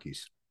Colorado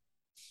Rockies.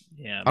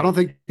 Yeah. I don't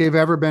think they've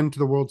ever been to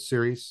the World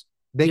Series.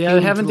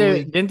 Haven't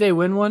they? Didn't they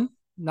win one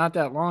not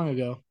that long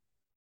ago?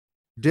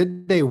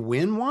 Did they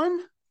win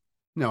one?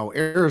 No,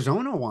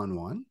 Arizona won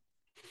one.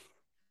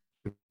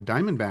 The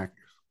Diamondbacks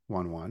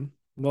won one.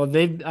 Well,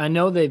 I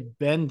know they've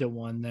been to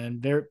one. Then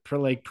they're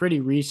pretty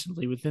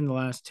recently, within the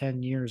last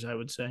 10 years, I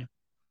would say.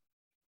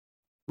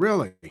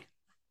 Really?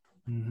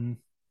 Mm-hmm.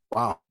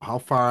 Wow, how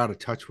far out of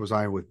touch was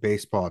I with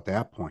baseball at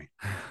that point?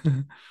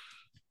 I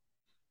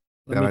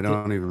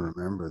don't even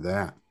remember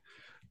that.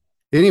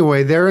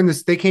 Anyway,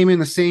 they came in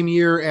the same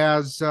year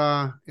as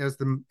the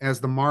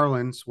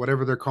Marlins,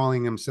 whatever they're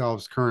calling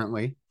themselves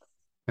currently.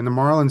 And the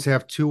Marlins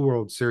have 2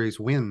 World Series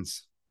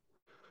wins.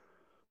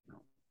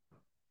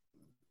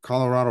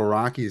 Colorado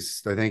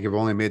Rockies, I think, have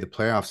only made the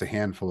playoffs a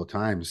handful of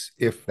times,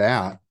 if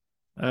that.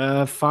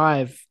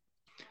 5.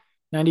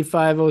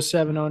 95,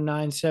 07,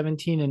 09,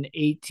 17, and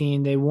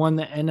 18. They won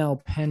the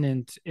NL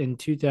pennant in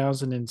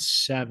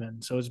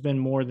 2007. So it's been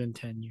more than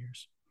 10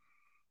 years.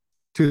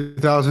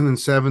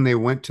 2007, they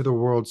went to the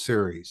World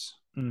Series.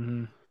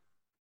 Mm-hmm.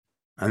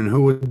 And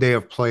who would they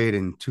have played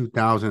in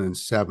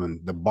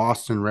 2007? The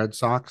Boston Red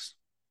Sox?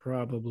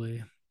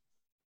 Probably.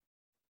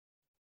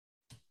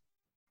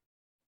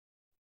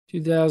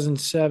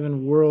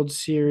 2007 World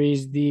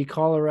Series, the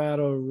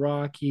Colorado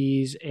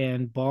Rockies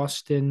and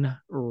Boston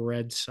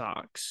Red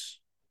Sox.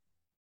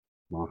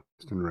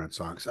 Boston Red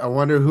Sox. I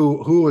wonder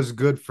who was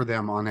good for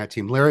them on that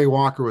team. Larry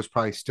Walker was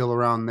probably still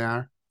around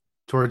there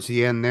towards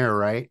the end there,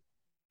 right?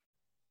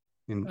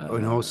 In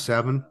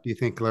 07. Do you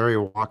think Larry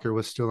Walker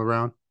was still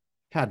around?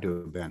 Had to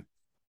have been.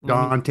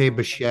 Dante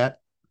Bichette.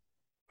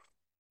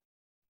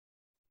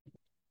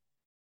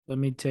 Let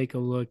me take a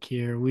look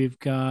here. We've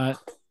got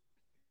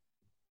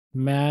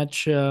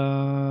matchups.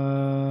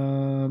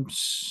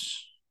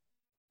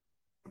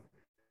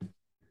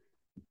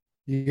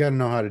 You got to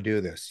know how to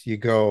do this. You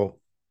go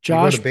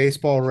Josh to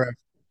baseball ref.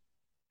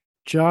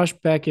 Josh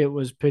Beckett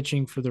was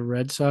pitching for the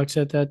Red Sox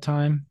at that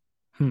time.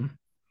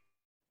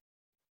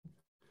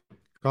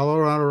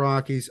 Colorado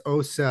Rockies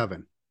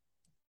 07.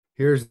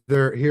 Here's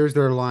their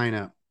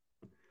lineup.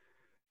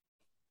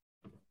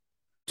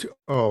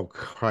 Oh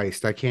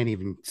Christ, I can't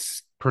even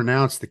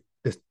pronounce the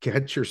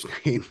catcher's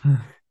name.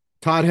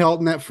 Todd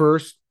Helton at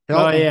first.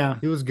 Helton, yeah,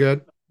 he was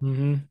good.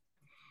 Mm-hmm.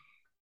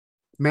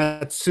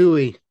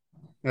 Matsui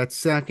at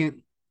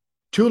second.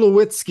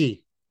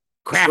 Tulowitzki.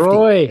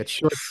 Troy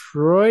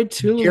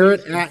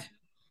Tulowitzki.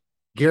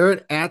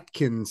 Garrett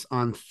Atkins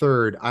on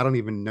third. I don't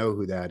even know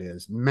who that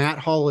is. Matt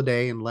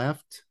Holliday in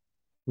left.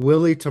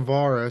 Willie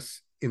Tavares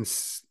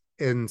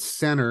in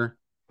center.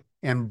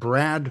 And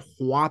Brad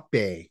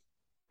Huape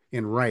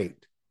in right.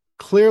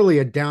 Clearly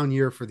a down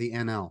year for the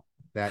NL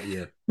that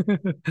year.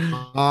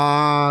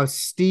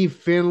 Steve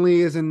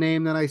Finley is a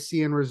name that I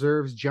see in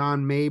reserves.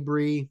 John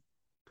Mabry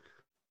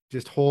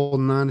just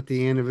holding on at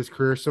the end of his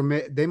career. So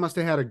they must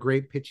have had a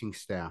great pitching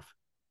staff.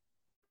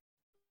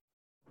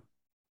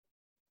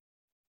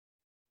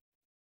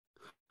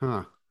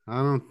 I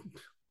don't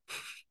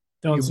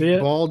see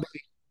it.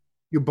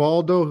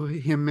 Ubaldo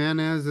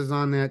Jimenez is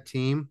on that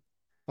team.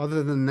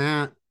 Other than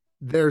that,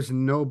 there's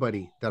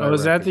nobody that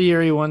was that the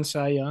year he won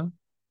Cy Young?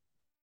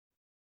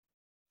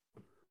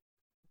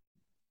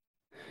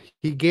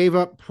 He gave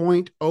up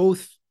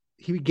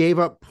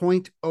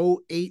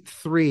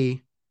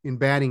 .083 in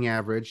batting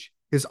average.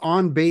 His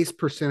on-base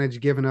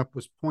percentage given up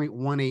was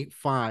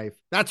 .185.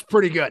 That's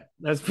pretty good.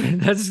 That's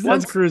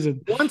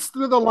cruising. Once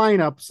through the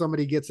lineup,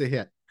 somebody gets a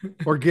hit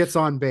or gets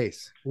on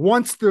base.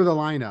 Once through the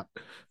lineup.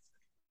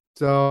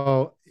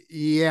 So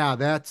yeah,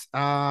 that's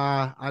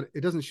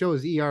it doesn't show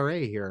his ERA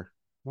here.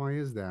 Why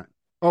is that?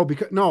 Oh,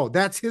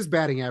 that's his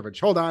batting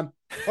average. Hold on.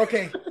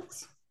 Okay.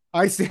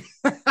 I see.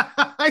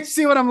 I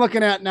see what I'm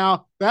looking at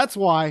now. That's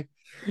why.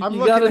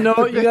 You gotta know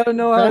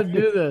how to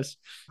do this.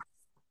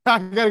 I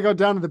got to go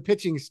down to the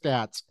pitching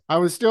stats. I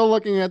was still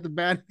looking at the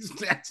batting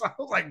stats. I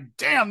was like,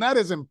 damn, that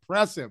is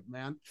impressive,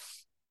 man.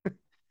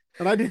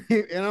 And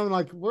I'm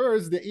like, where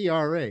is the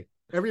ERA?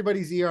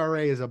 Everybody's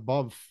ERA is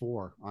above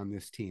 4 on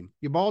this team.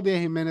 Ubaldo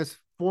Jimenez,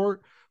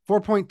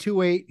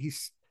 4.28.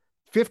 He's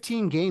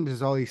 15 games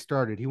is all he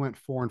started. He went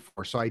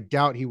 4-4. So I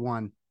doubt he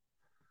won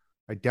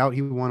a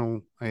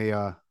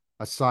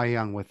Cy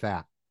Young with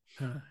that.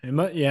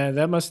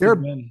 That must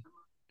have been.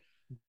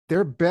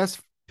 Their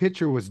best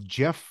pitcher was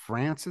Jeff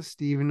Francis.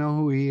 Do you even know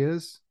who he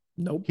is?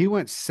 Nope. He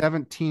went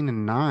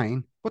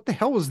 17-9. What the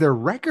hell was their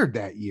record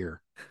that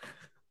year?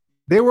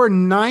 They were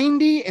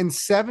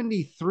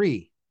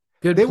 90-73.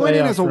 They went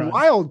in as a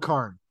wild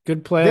card.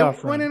 Good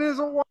playoff. They went in as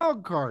a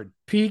wild card.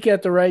 Peak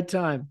at the right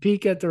time.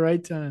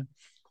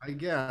 I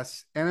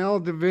guess.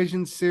 NL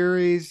Division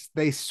Series,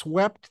 they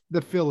swept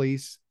the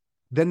Phillies.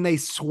 Then they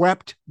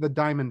swept the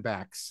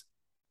Diamondbacks.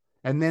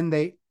 And then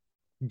they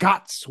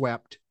got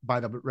swept by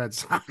the Red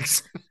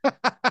Sox.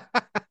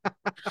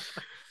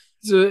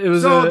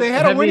 So they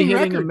had a winning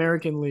record.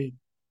 American League.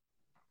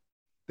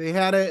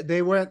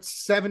 They went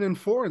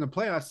 7-4 in the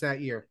playoffs that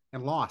year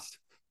and lost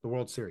the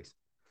World Series.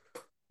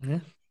 Yeah.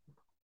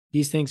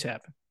 These things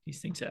happen.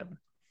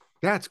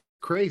 That's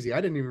crazy.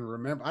 I don't even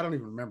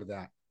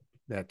remember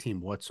that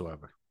team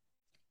whatsoever.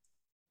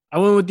 I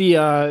went with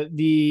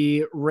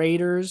the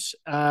Raiders,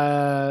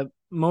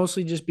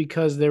 mostly just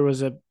because they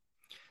were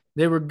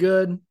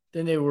good,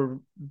 then they were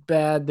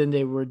bad, then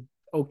they were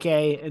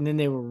okay, and then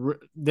they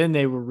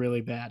were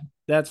really bad.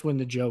 That's when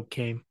the joke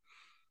came.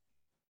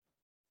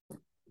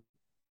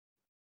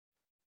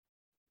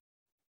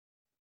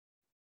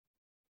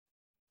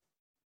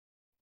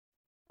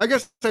 I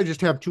guess I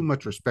just have too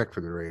much respect for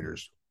the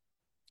Raiders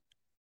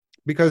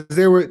because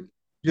they were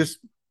just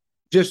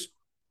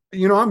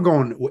I'm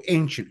going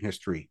ancient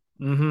history.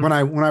 Mm-hmm.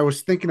 When I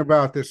was thinking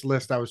about this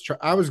list, I was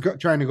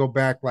trying to go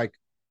back like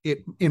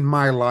it in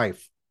my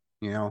life,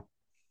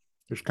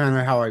 It's kind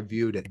of how I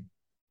viewed it.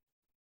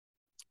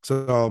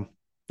 So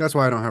that's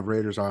why I don't have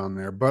Raiders on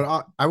there.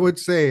 But I would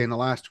say in the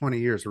last 20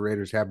 years, the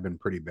Raiders have been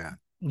pretty bad.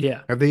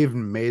 Yeah. Have they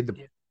even made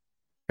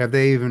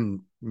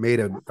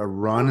a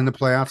run in the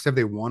playoffs? Have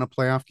they won a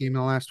playoff game in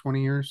the last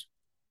 20 years?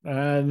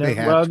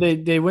 No,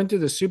 they went to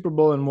the Super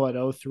Bowl in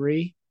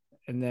 2003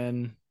 and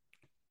then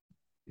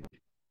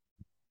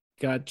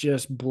got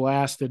just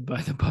blasted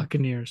by the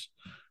Buccaneers.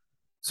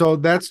 So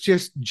that's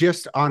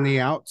just on the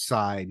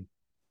outside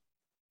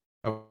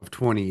of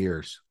 20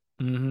 years.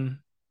 Mm-hmm.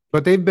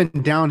 But they've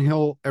been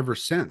downhill ever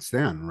since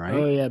then, right?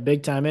 Oh yeah,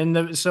 big time.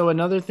 And so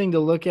another thing to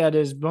look at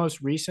is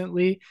most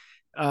recently,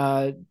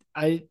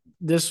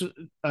 this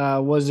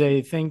was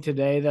a thing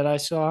today that I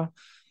saw.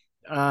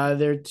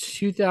 Their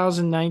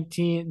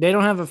 2019, they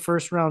don't have a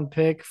first round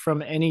pick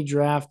from any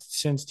draft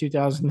since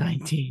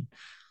 2019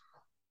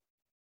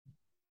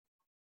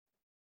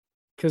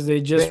 because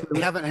they just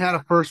They haven't had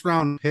a first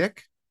round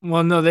pick.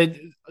 well, no,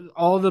 they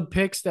all the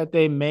picks that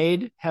they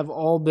made have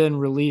all been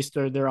released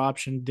or their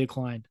option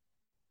declined.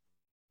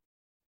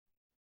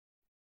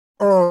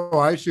 Oh,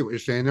 I see what you're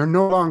saying. They're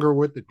no longer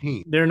with the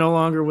team. They're no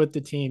longer with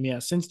the team. Yeah,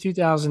 since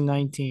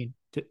 2019,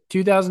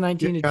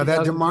 2019 Yeah, to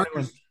that 2021.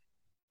 Demarcus,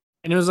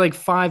 And it was like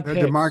five that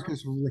picks.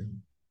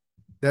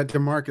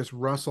 Demarcus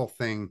Russell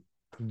thing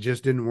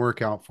just didn't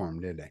work out for him,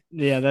 did they?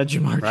 Yeah, that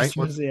Jamarcus Right?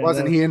 yeah,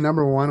 Wasn't he a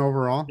number one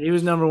overall? He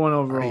was number one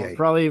overall. yeah.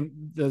 Probably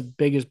the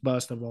biggest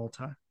bust of all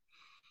time.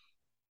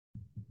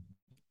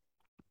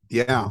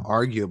 Yeah,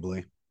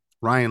 arguably.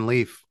 Ryan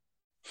Leaf.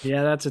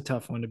 Yeah, that's a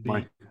tough one to beat.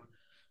 My-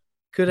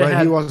 Could have But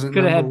had he wasn't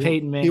could have had number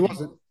Peyton one. Manning.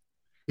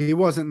 He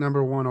wasn't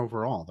number one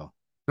overall though.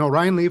 No,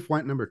 Ryan Leaf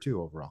went number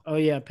 2 overall. Oh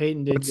yeah,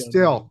 Peyton did.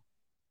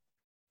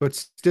 But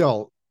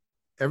still,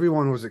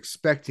 everyone was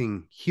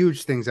expecting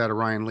huge things out of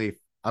Ryan Leaf.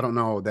 I don't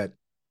know that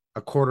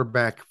a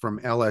quarterback from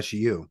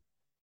LSU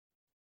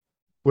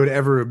would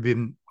ever have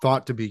been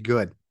thought to be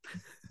good.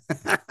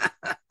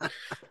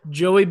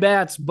 Joey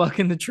Bats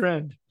bucking the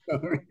trend.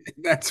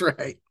 That's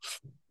right.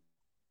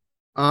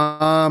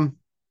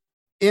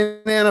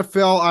 In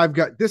NFL, I've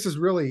got this is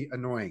really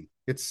annoying.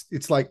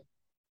 It's like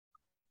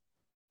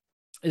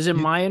Is it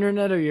my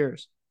internet or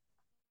yours?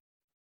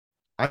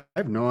 I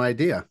have no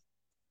idea,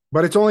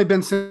 but it's only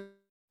been since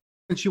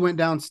you went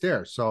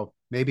downstairs. So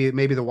maybe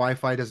the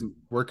Wi-Fi doesn't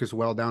work as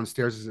well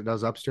downstairs as it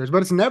does upstairs.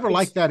 But it's never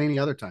like that any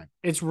other time.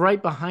 It's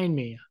right behind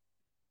me.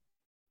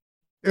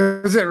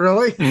 Is it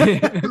really?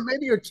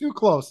 Maybe you're too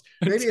close.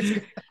 Maybe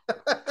it's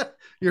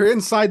you're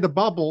inside the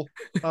bubble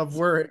of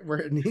where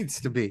it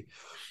needs to be.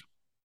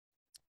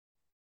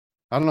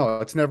 I don't know.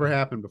 It's never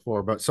happened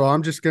before, but so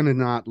I'm just gonna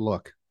not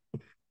look.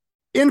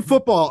 In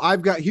football,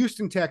 I've got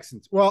Houston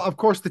Texans. Well, of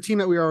course, the team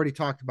that we already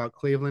talked about,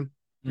 Cleveland.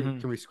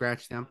 Can we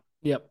scratch them?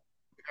 Yep,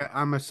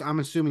 I'm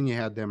assuming you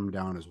had them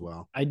down as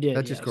well. I did.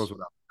 That just goes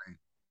without saying.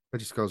 That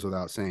just goes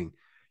without saying.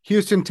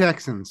 Houston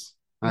Texans.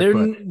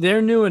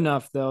 They're new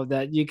enough though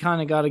that you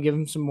kind of got to give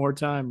them some more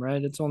time,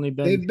 right? It's only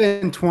been they've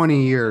been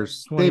 20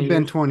 years. 20 They've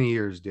been years. 20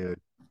 years, dude.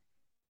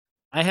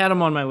 I had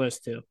them on my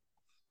list too.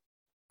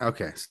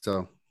 Okay,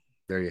 so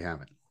there you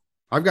have it.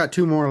 I've got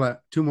two more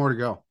to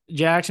go.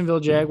 Jacksonville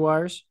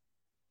Jaguars.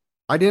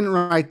 I didn't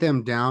write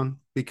them down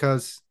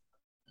because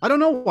I don't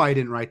know why I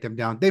didn't write them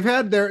down. They've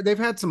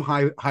had some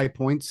high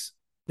points.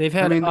 They've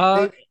had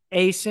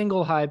a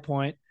single high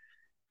point.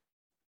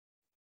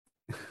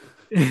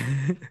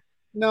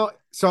 No,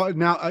 so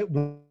now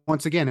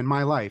once again in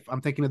my life, I'm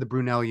thinking of the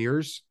Brunel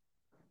years.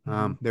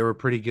 They were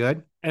pretty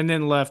good, and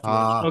then left.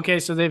 Okay,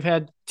 so they've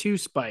had 2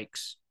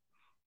 spikes,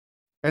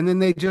 and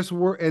then just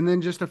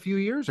a few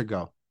years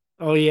ago.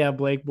 Oh yeah,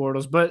 Blake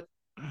Bortles, but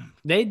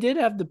they did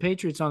have the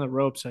Patriots on the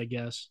ropes, I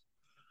guess.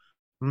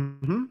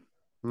 So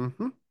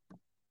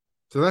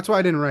that's why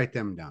I didn't write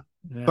them down.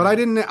 Yeah. But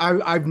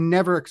I've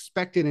never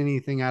expected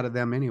anything out of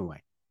them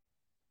anyway.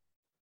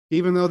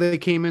 Even though they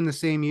came in the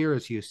same year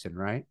as Houston,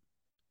 right?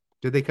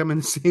 Did they come in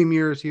the same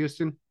year as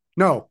Houston?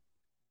 No.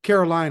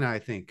 Carolina, I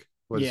think,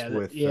 was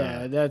with.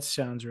 That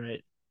sounds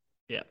right.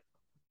 Yeah.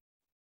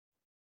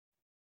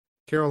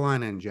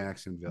 Carolina and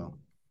Jacksonville.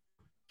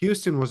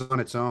 Houston was on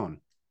its own.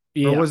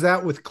 Yeah. Or was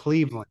that with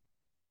Cleveland?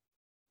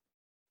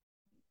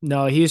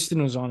 No,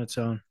 Houston was on its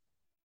own.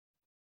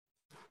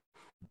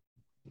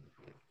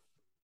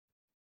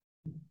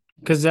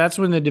 Because that's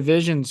when the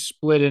division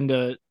split,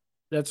 right?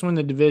 That's when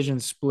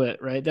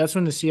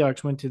the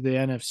Seahawks went to the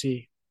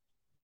NFC.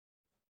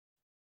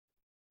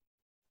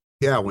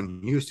 Yeah,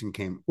 when Houston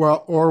came.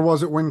 Well, or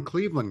was it when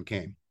Cleveland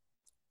came?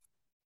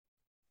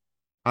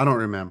 I don't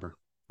remember.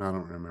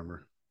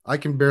 I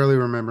can barely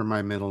remember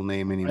my middle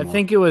name anymore. I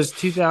think it was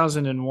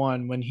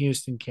 2001 when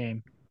Houston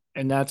came,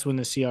 and that's when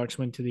the Seahawks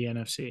went to the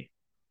NFC.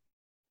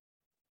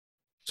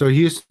 So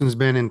Houston's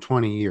been in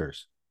 20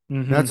 years.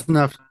 Mm-hmm. That's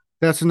enough.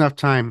 That's enough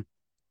time.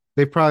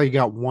 They probably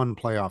got one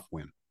playoff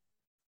win.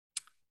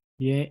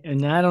 Yeah,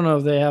 and I don't know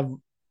if they have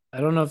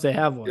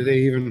one. Do they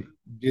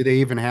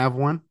even have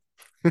one?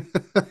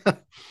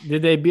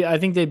 Did they beat? I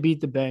think they beat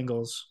the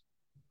Bengals.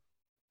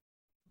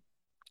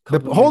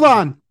 Hold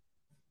on.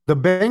 The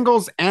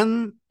Bengals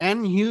and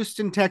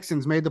Houston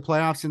Texans made the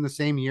playoffs in the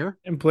same year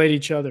and played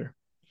each other.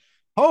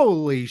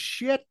 Holy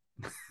shit.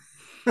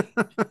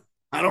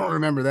 I don't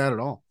remember that at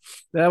all.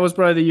 That was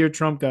probably the year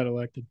Trump got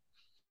elected.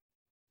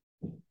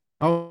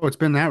 Oh, it's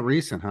been that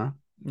recent, huh?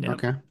 Yeah.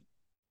 Okay.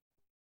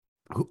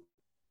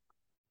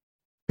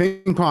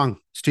 Ping pong.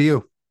 It's to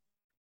you.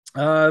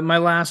 My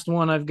last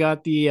one, I've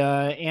got the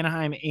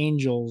Anaheim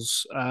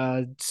Angels,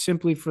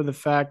 simply for the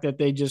fact that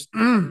they just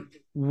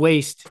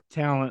waste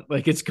talent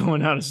like it's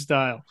going out of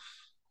style.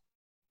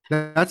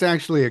 That's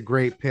actually a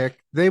great pick.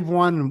 They've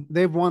won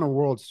a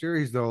World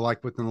Series though,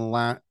 like within the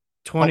last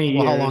 20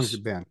 years. How long has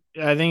it been?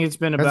 I think it's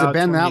been about. Has it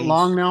been that years.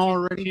 long now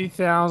already?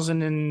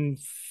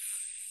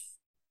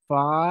 2005,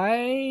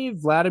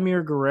 2005,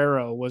 Vladimir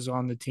Guerrero was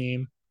on the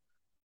team.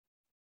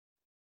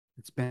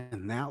 It's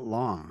been that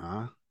long,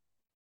 huh?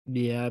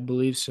 Yeah, I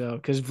believe so.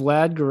 Because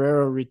Vlad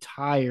Guerrero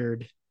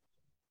retired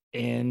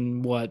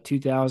in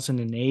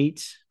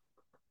 2008?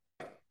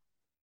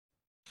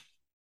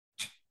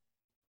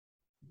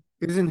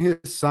 Isn't his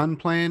son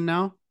playing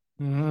now?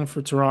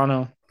 For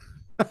Toronto.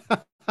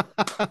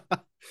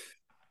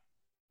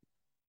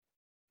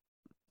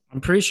 I'm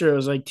pretty sure it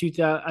was like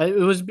 2000. I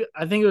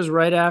think it was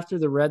right after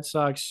the Red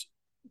Sox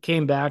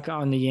came back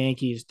on the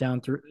Yankees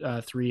down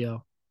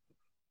 3-0.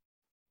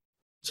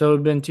 So it would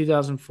have been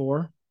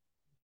 2004.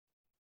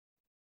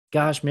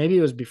 Gosh, maybe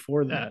it was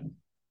before that.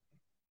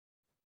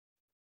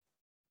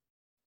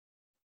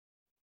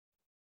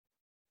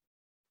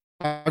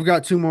 I've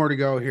got two more to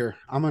go here.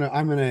 I'm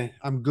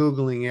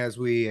Googling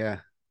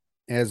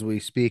as we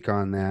speak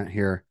on that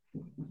here.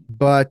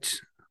 But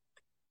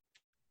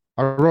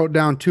I wrote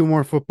down two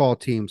more football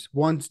teams.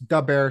 One's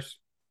the Bears.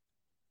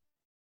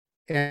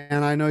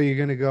 And I know you're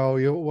gonna go,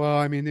 well,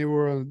 I mean, they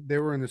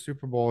were in the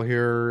Super Bowl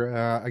here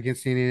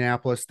against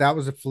Indianapolis. That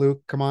was a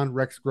fluke. Come on,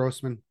 Rex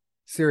Grossman.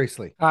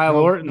 Seriously. Kyle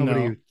Orton,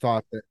 nobody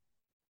thought that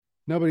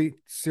nobody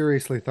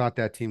seriously thought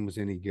that team was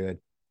any good.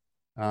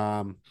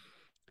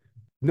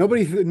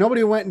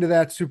 Nobody went into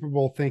that Super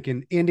Bowl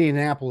thinking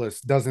Indianapolis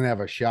doesn't have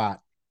a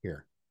shot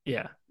here.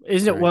 Yeah.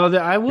 Isn't it? Right. Well,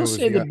 I will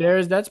say the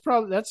Bears, that's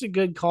a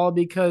good call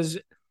because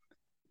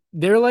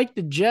they're like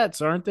the Jets,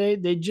 aren't they?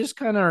 They just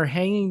kind of are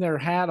hanging their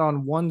hat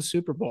on one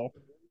Super Bowl.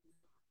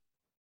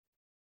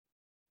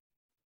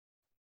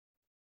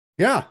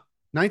 Yeah.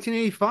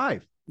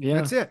 1985. Yeah.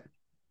 That's it.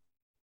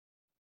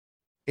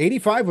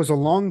 85 was a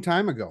long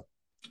time ago.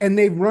 And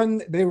they run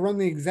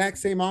the exact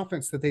same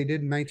offense that they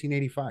did in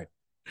 1985.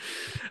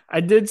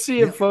 I did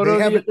see a photo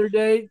the other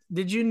day.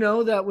 Did you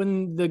know that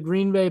when the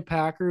Green Bay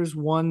Packers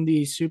won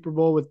the Super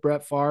Bowl with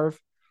Brett Favre,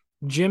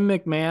 Jim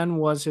McMahon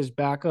was his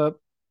backup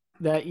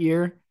that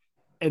year?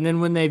 And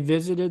then when they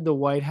visited the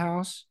White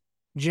House,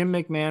 Jim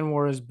McMahon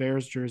wore his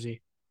Bears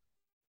jersey.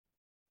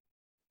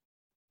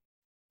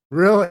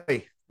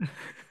 Really?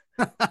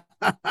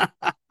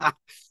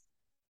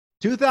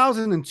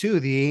 2002,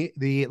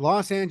 the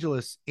Los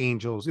Angeles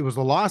Angels. It was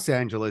the Los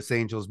Angeles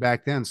Angels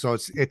back then, so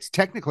it's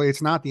technically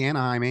it's not the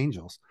Anaheim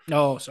Angels.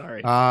 Oh,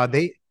 sorry.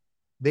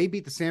 They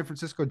beat the San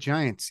Francisco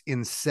Giants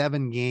in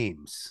 7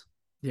 games.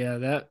 Yeah,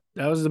 that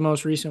was the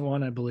most recent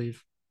one, I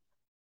believe.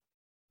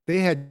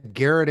 They had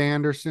Garrett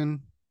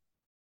Anderson,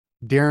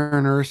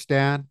 Darren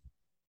Erstad,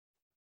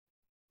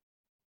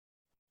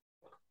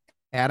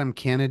 Adam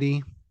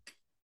Kennedy,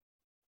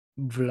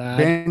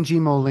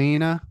 Benji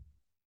Molina,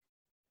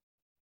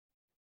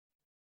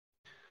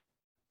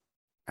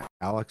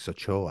 Alex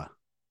Ochoa,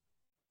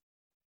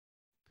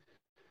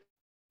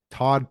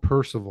 Todd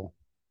Percival.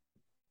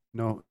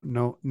 No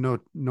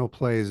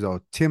plays though.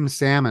 Tim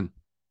Salmon.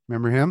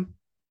 Remember him?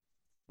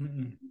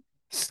 Mm-mm.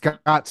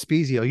 Scott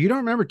Spezio. You don't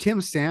remember Tim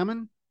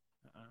Salmon?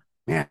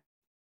 Man,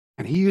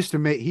 and he used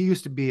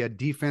to be a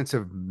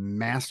defensive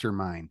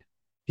mastermind.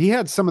 He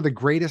had some of the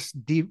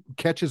greatest deep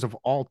catches of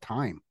all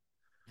time.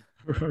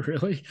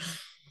 Really?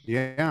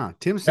 Yeah,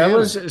 Tim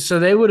Salmon. So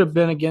they would have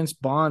been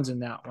against Bonds in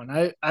that one.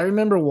 I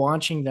remember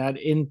watching that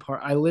in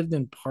part. I lived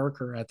in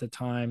Parker at the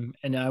time,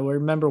 and I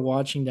remember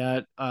watching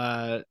that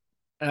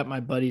at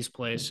my buddy's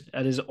place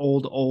at his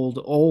old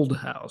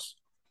house.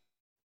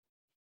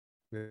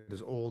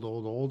 His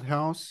old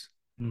house.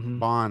 Mm-hmm.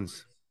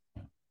 Bonds.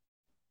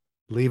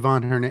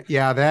 Levon Hernandez.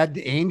 Yeah, that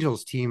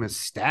Angels team is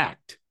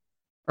stacked.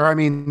 Or I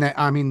mean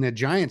the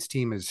Giants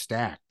team is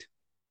stacked.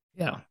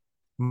 Yeah.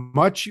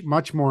 Much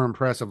more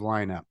impressive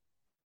lineup.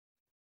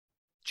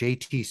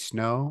 JT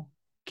Snow,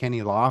 Kenny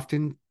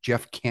Lofton,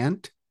 Jeff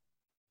Kent.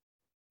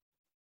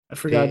 I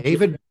forgot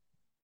David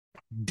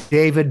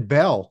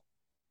Bell,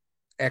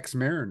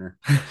 ex-Mariner.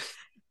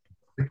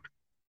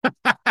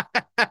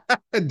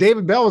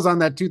 David Bell was on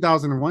that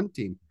 2001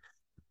 team.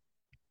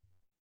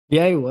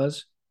 Yeah, he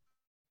was.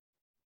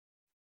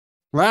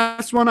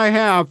 Last one I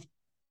have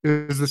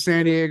is the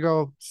San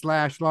Diego /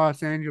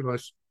 Los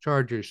Angeles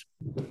Chargers.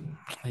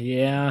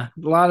 Yeah,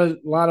 a lot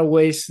of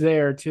waste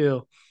there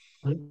too.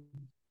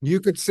 You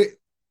could see,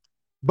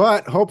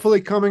 but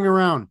hopefully coming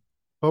around.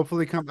 I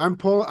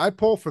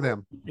pull for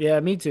them. Yeah,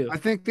 me too. I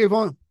think they've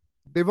only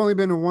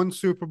been to one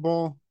Super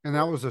Bowl, and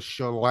that was a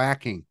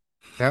shellacking.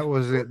 That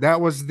was it. That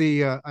was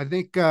the I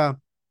think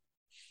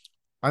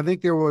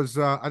it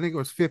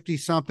was 50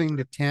 something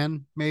to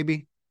 10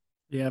 maybe.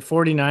 Yeah,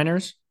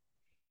 49ers.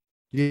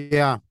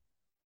 Yeah.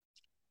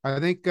 I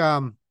think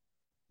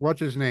what's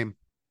his name?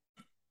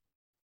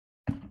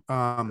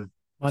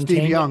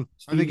 Steve Young.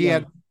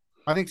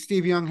 I think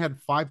Steve Young had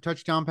 5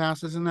 touchdown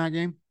passes in that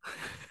game.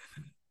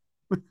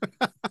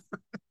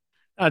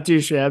 Not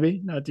too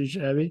shabby.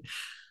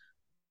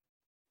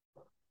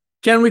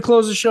 Can we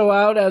close the show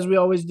out as we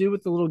always do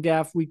with the little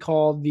gaff we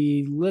call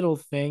the little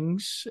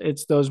things?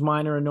 It's those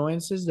minor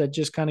annoyances that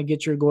just kind of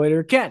get your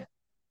goiter. Ken,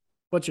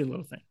 what's your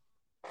little thing?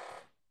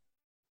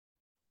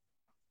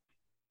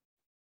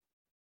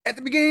 At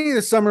the beginning of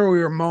the summer, we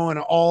were mowing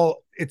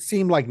it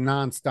seemed like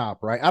nonstop,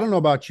 right? I don't know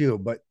about you,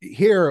 but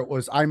here it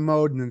was I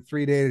mowed and then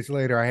 3 days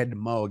later I had to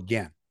mow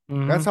again.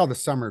 That's how the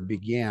summer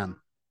began.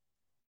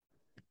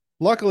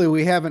 Luckily,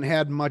 we haven't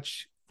had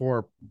much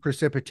for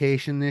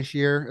precipitation this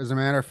year. As a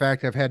matter of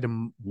fact, I've had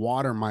to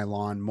water my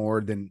lawn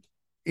more than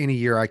any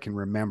year I can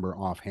remember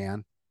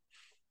offhand.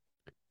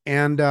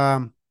 And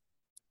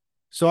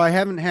so I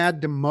haven't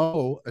had to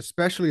mow,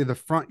 especially the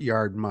front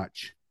yard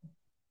much.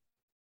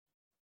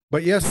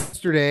 But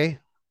yesterday,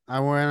 I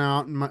went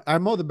out and I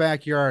mow the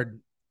backyard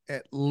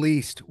at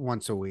least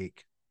once a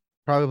week,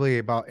 probably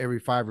about every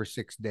 5 or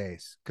 6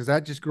 days, because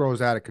that just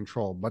grows out of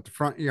control. But the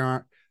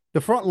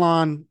front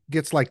lawn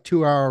gets like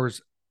 2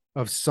 hours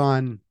of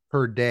sun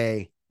per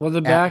day. Well,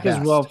 the back is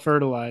well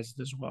fertilized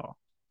as well.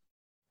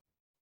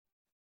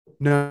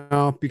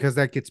 No, because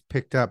that gets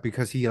picked up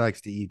because he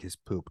likes to eat his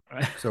poop.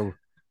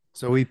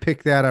 So we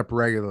pick that up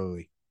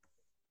regularly.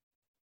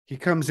 He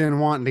comes in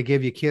wanting to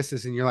give you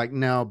kisses, and you're like,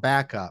 no,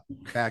 back up,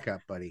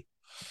 buddy.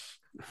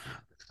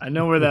 I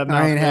know where that.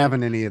 I ain't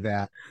having any of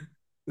that.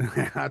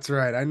 That's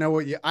right. I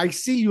know I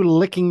see you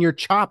licking your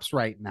chops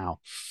right now.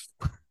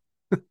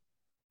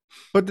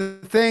 But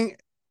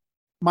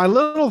my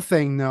little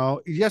thing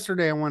though,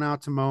 yesterday I went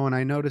out to mow and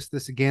I noticed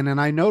this again, and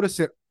I notice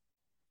it.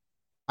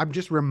 I'm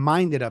just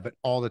reminded of it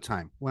all the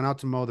time. Went out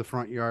to mow the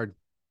front yard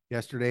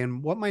yesterday,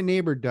 and what my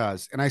neighbor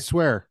does, and I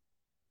swear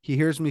he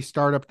hears me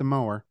start up the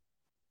mower.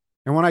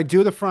 And when I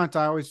do the front,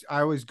 I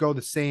always go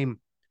the same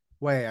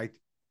way.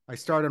 I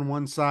start on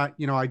one side,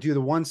 I do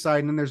the one side,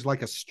 and then there's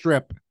like a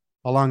strip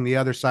along the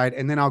other side,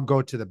 and then I'll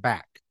go to the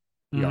back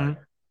yard,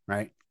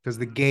 right? Because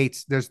the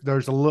gates, there's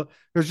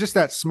just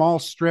that small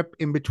strip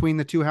in between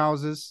the two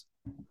houses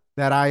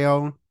that I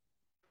own,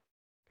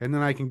 and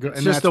then I can go. It's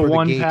and just that's a where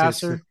one the gate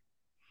passer. is.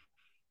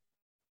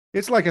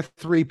 It's like a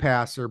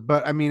 3-passer,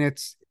 but I mean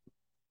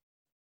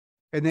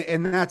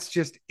and that's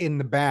just in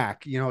the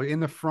back. In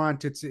the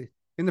front, it's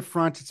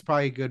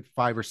probably a good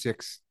 5 or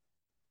 6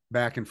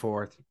 back and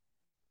forth.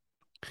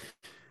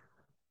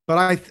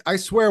 But I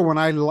swear when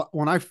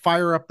I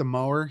fire up the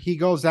mower, he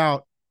goes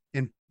out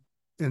and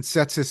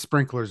sets his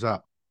sprinklers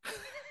up.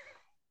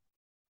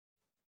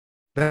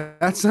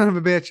 That son of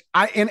a bitch.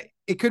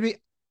 It could be,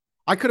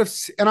 I could have,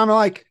 and I'm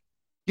like,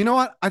 you know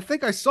what? I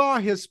think I saw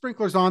his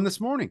sprinklers on this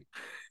morning.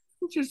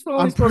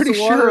 I'm pretty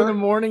sure in the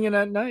morning and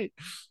at night.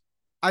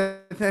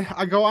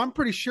 I'm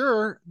pretty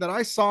sure that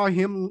I saw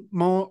him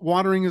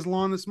watering his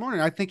lawn this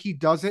morning. I think he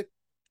does it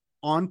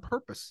on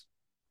purpose,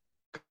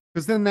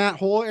 because then that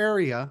whole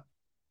area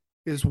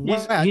is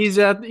wet. He's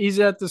at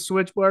the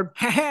switchboard.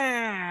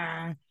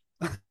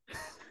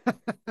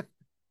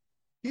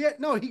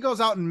 He goes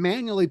out and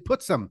manually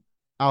puts them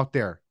out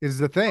there. Is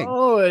the thing.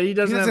 Oh, he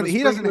doesn't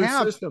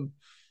have a system.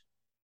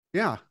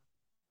 Yeah,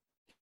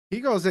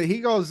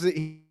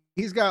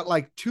 he's got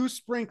like 2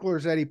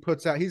 sprinklers that he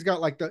puts out. He's got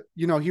like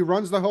he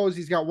runs the hose.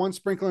 He's got 1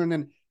 sprinkler, and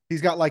then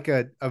he's got like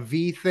a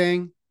V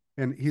thing,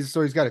 and he's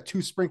got a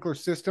 2 sprinkler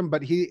system,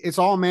 but it's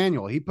all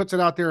manual. He puts it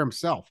out there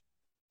himself.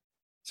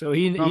 So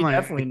he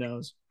definitely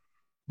knows.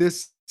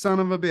 This son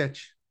of a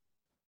bitch.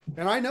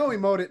 And I know he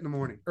mowed it in the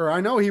morning, or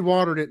I know he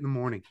watered it in the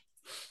morning.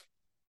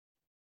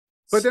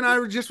 But then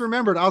I just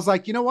remembered, I was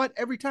like, you know what?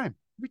 Every time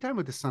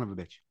with this son of a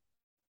bitch.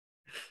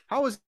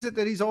 How is it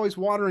that he's always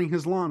watering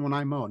his lawn when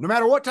I mow? No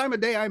matter what time of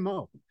day I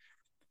mow.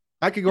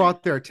 I could go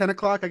out there at 10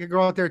 o'clock. I could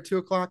go out there at 2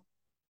 o'clock.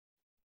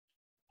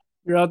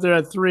 You're out there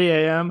at 3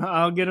 a.m.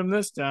 I'll get him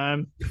this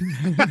time.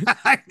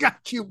 I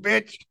got you,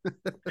 bitch.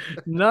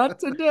 Not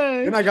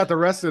today. Then I got the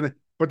rest of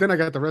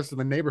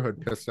the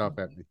neighborhood pissed off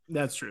at me.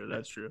 That's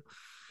true.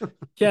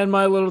 Ken,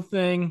 my little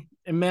thing,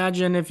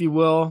 imagine, if you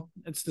will,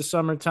 it's the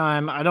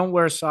summertime. I don't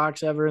wear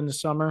socks ever in the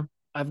summer.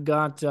 I've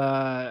got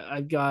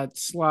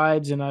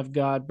slides, and I've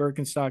got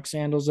Birkenstock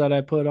sandals that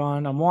I put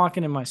on. I'm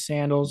walking in my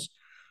sandals.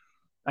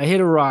 I hit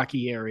a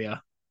rocky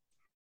area,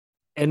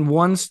 and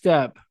one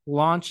step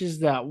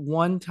launches that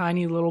one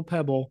tiny little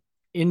pebble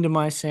into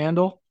my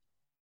sandal.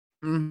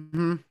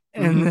 Mm-hmm.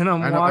 And then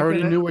I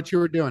already knew what you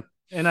were doing.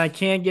 And I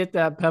can't get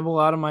that pebble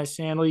out of my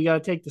sandal. You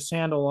got to take the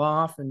sandal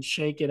off and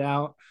shake it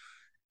out.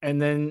 And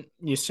then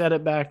you set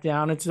it back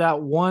down. It's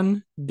that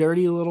one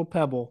dirty little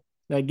pebble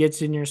that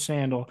gets in your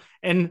sandal.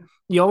 And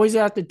you always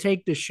have to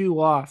take the shoe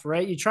off,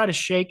 right? You try to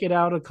shake it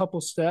out a couple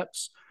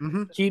steps,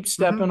 keep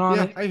stepping on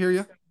it. I hear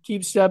you.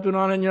 Keep stepping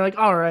on it. And you're like,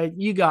 all right,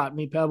 you got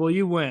me, Pebble.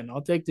 You win.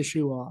 I'll take the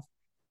shoe off.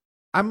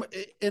 I'm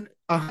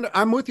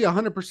with you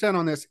 100%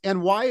 on this.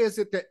 And why is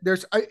it that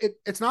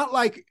it's not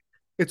like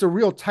it's a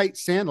real tight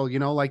sandal,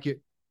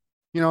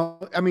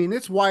 I mean,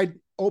 it's wide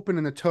open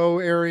in the toe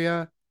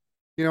area.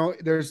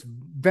 There's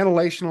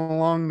ventilation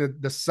along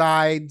the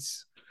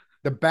sides.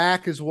 The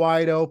back is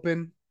wide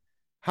open.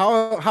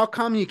 How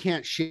come you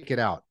can't shake it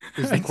out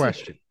is the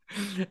question.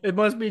 It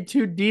must be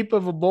too deep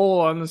of a bowl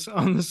on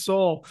the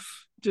sole.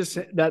 Just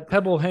that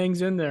pebble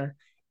hangs in there.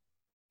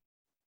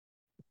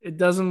 It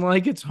doesn't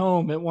like its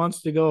home. It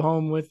wants to go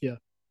home with you.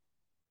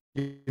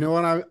 You know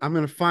what? I'm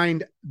going to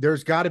find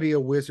there's got to be a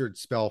wizard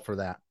spell for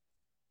that.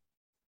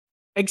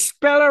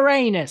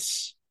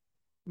 Expelliarmus.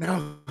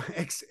 No,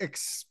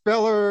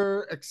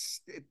 expeller.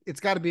 It's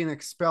got to be an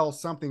expel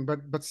something,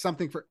 but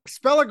something for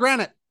expella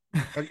granite,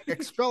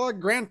 expella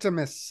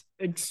grantimus.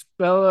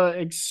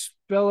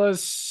 Expella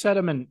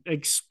sediment.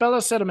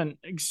 Expella sediment.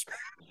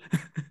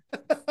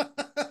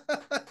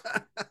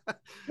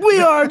 We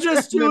are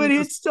just two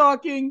idiots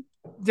talking.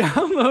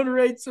 Download,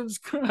 rate,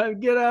 subscribe.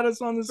 Get at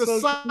us on the The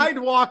social.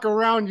 sidewalk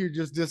around you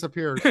just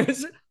disappeared.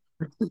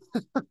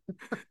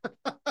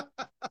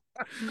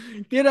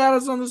 Get at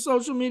us on the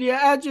social media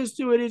at Just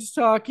Two Idiots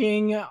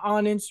Talking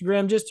on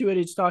Instagram, Just Two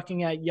Idiots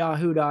Talking at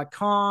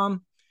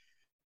yahoo.com.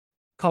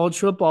 College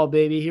football,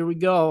 baby. Here we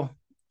go.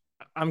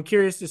 I'm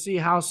curious to see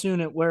how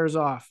soon it wears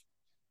off.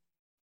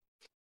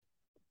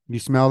 You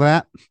smell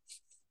that?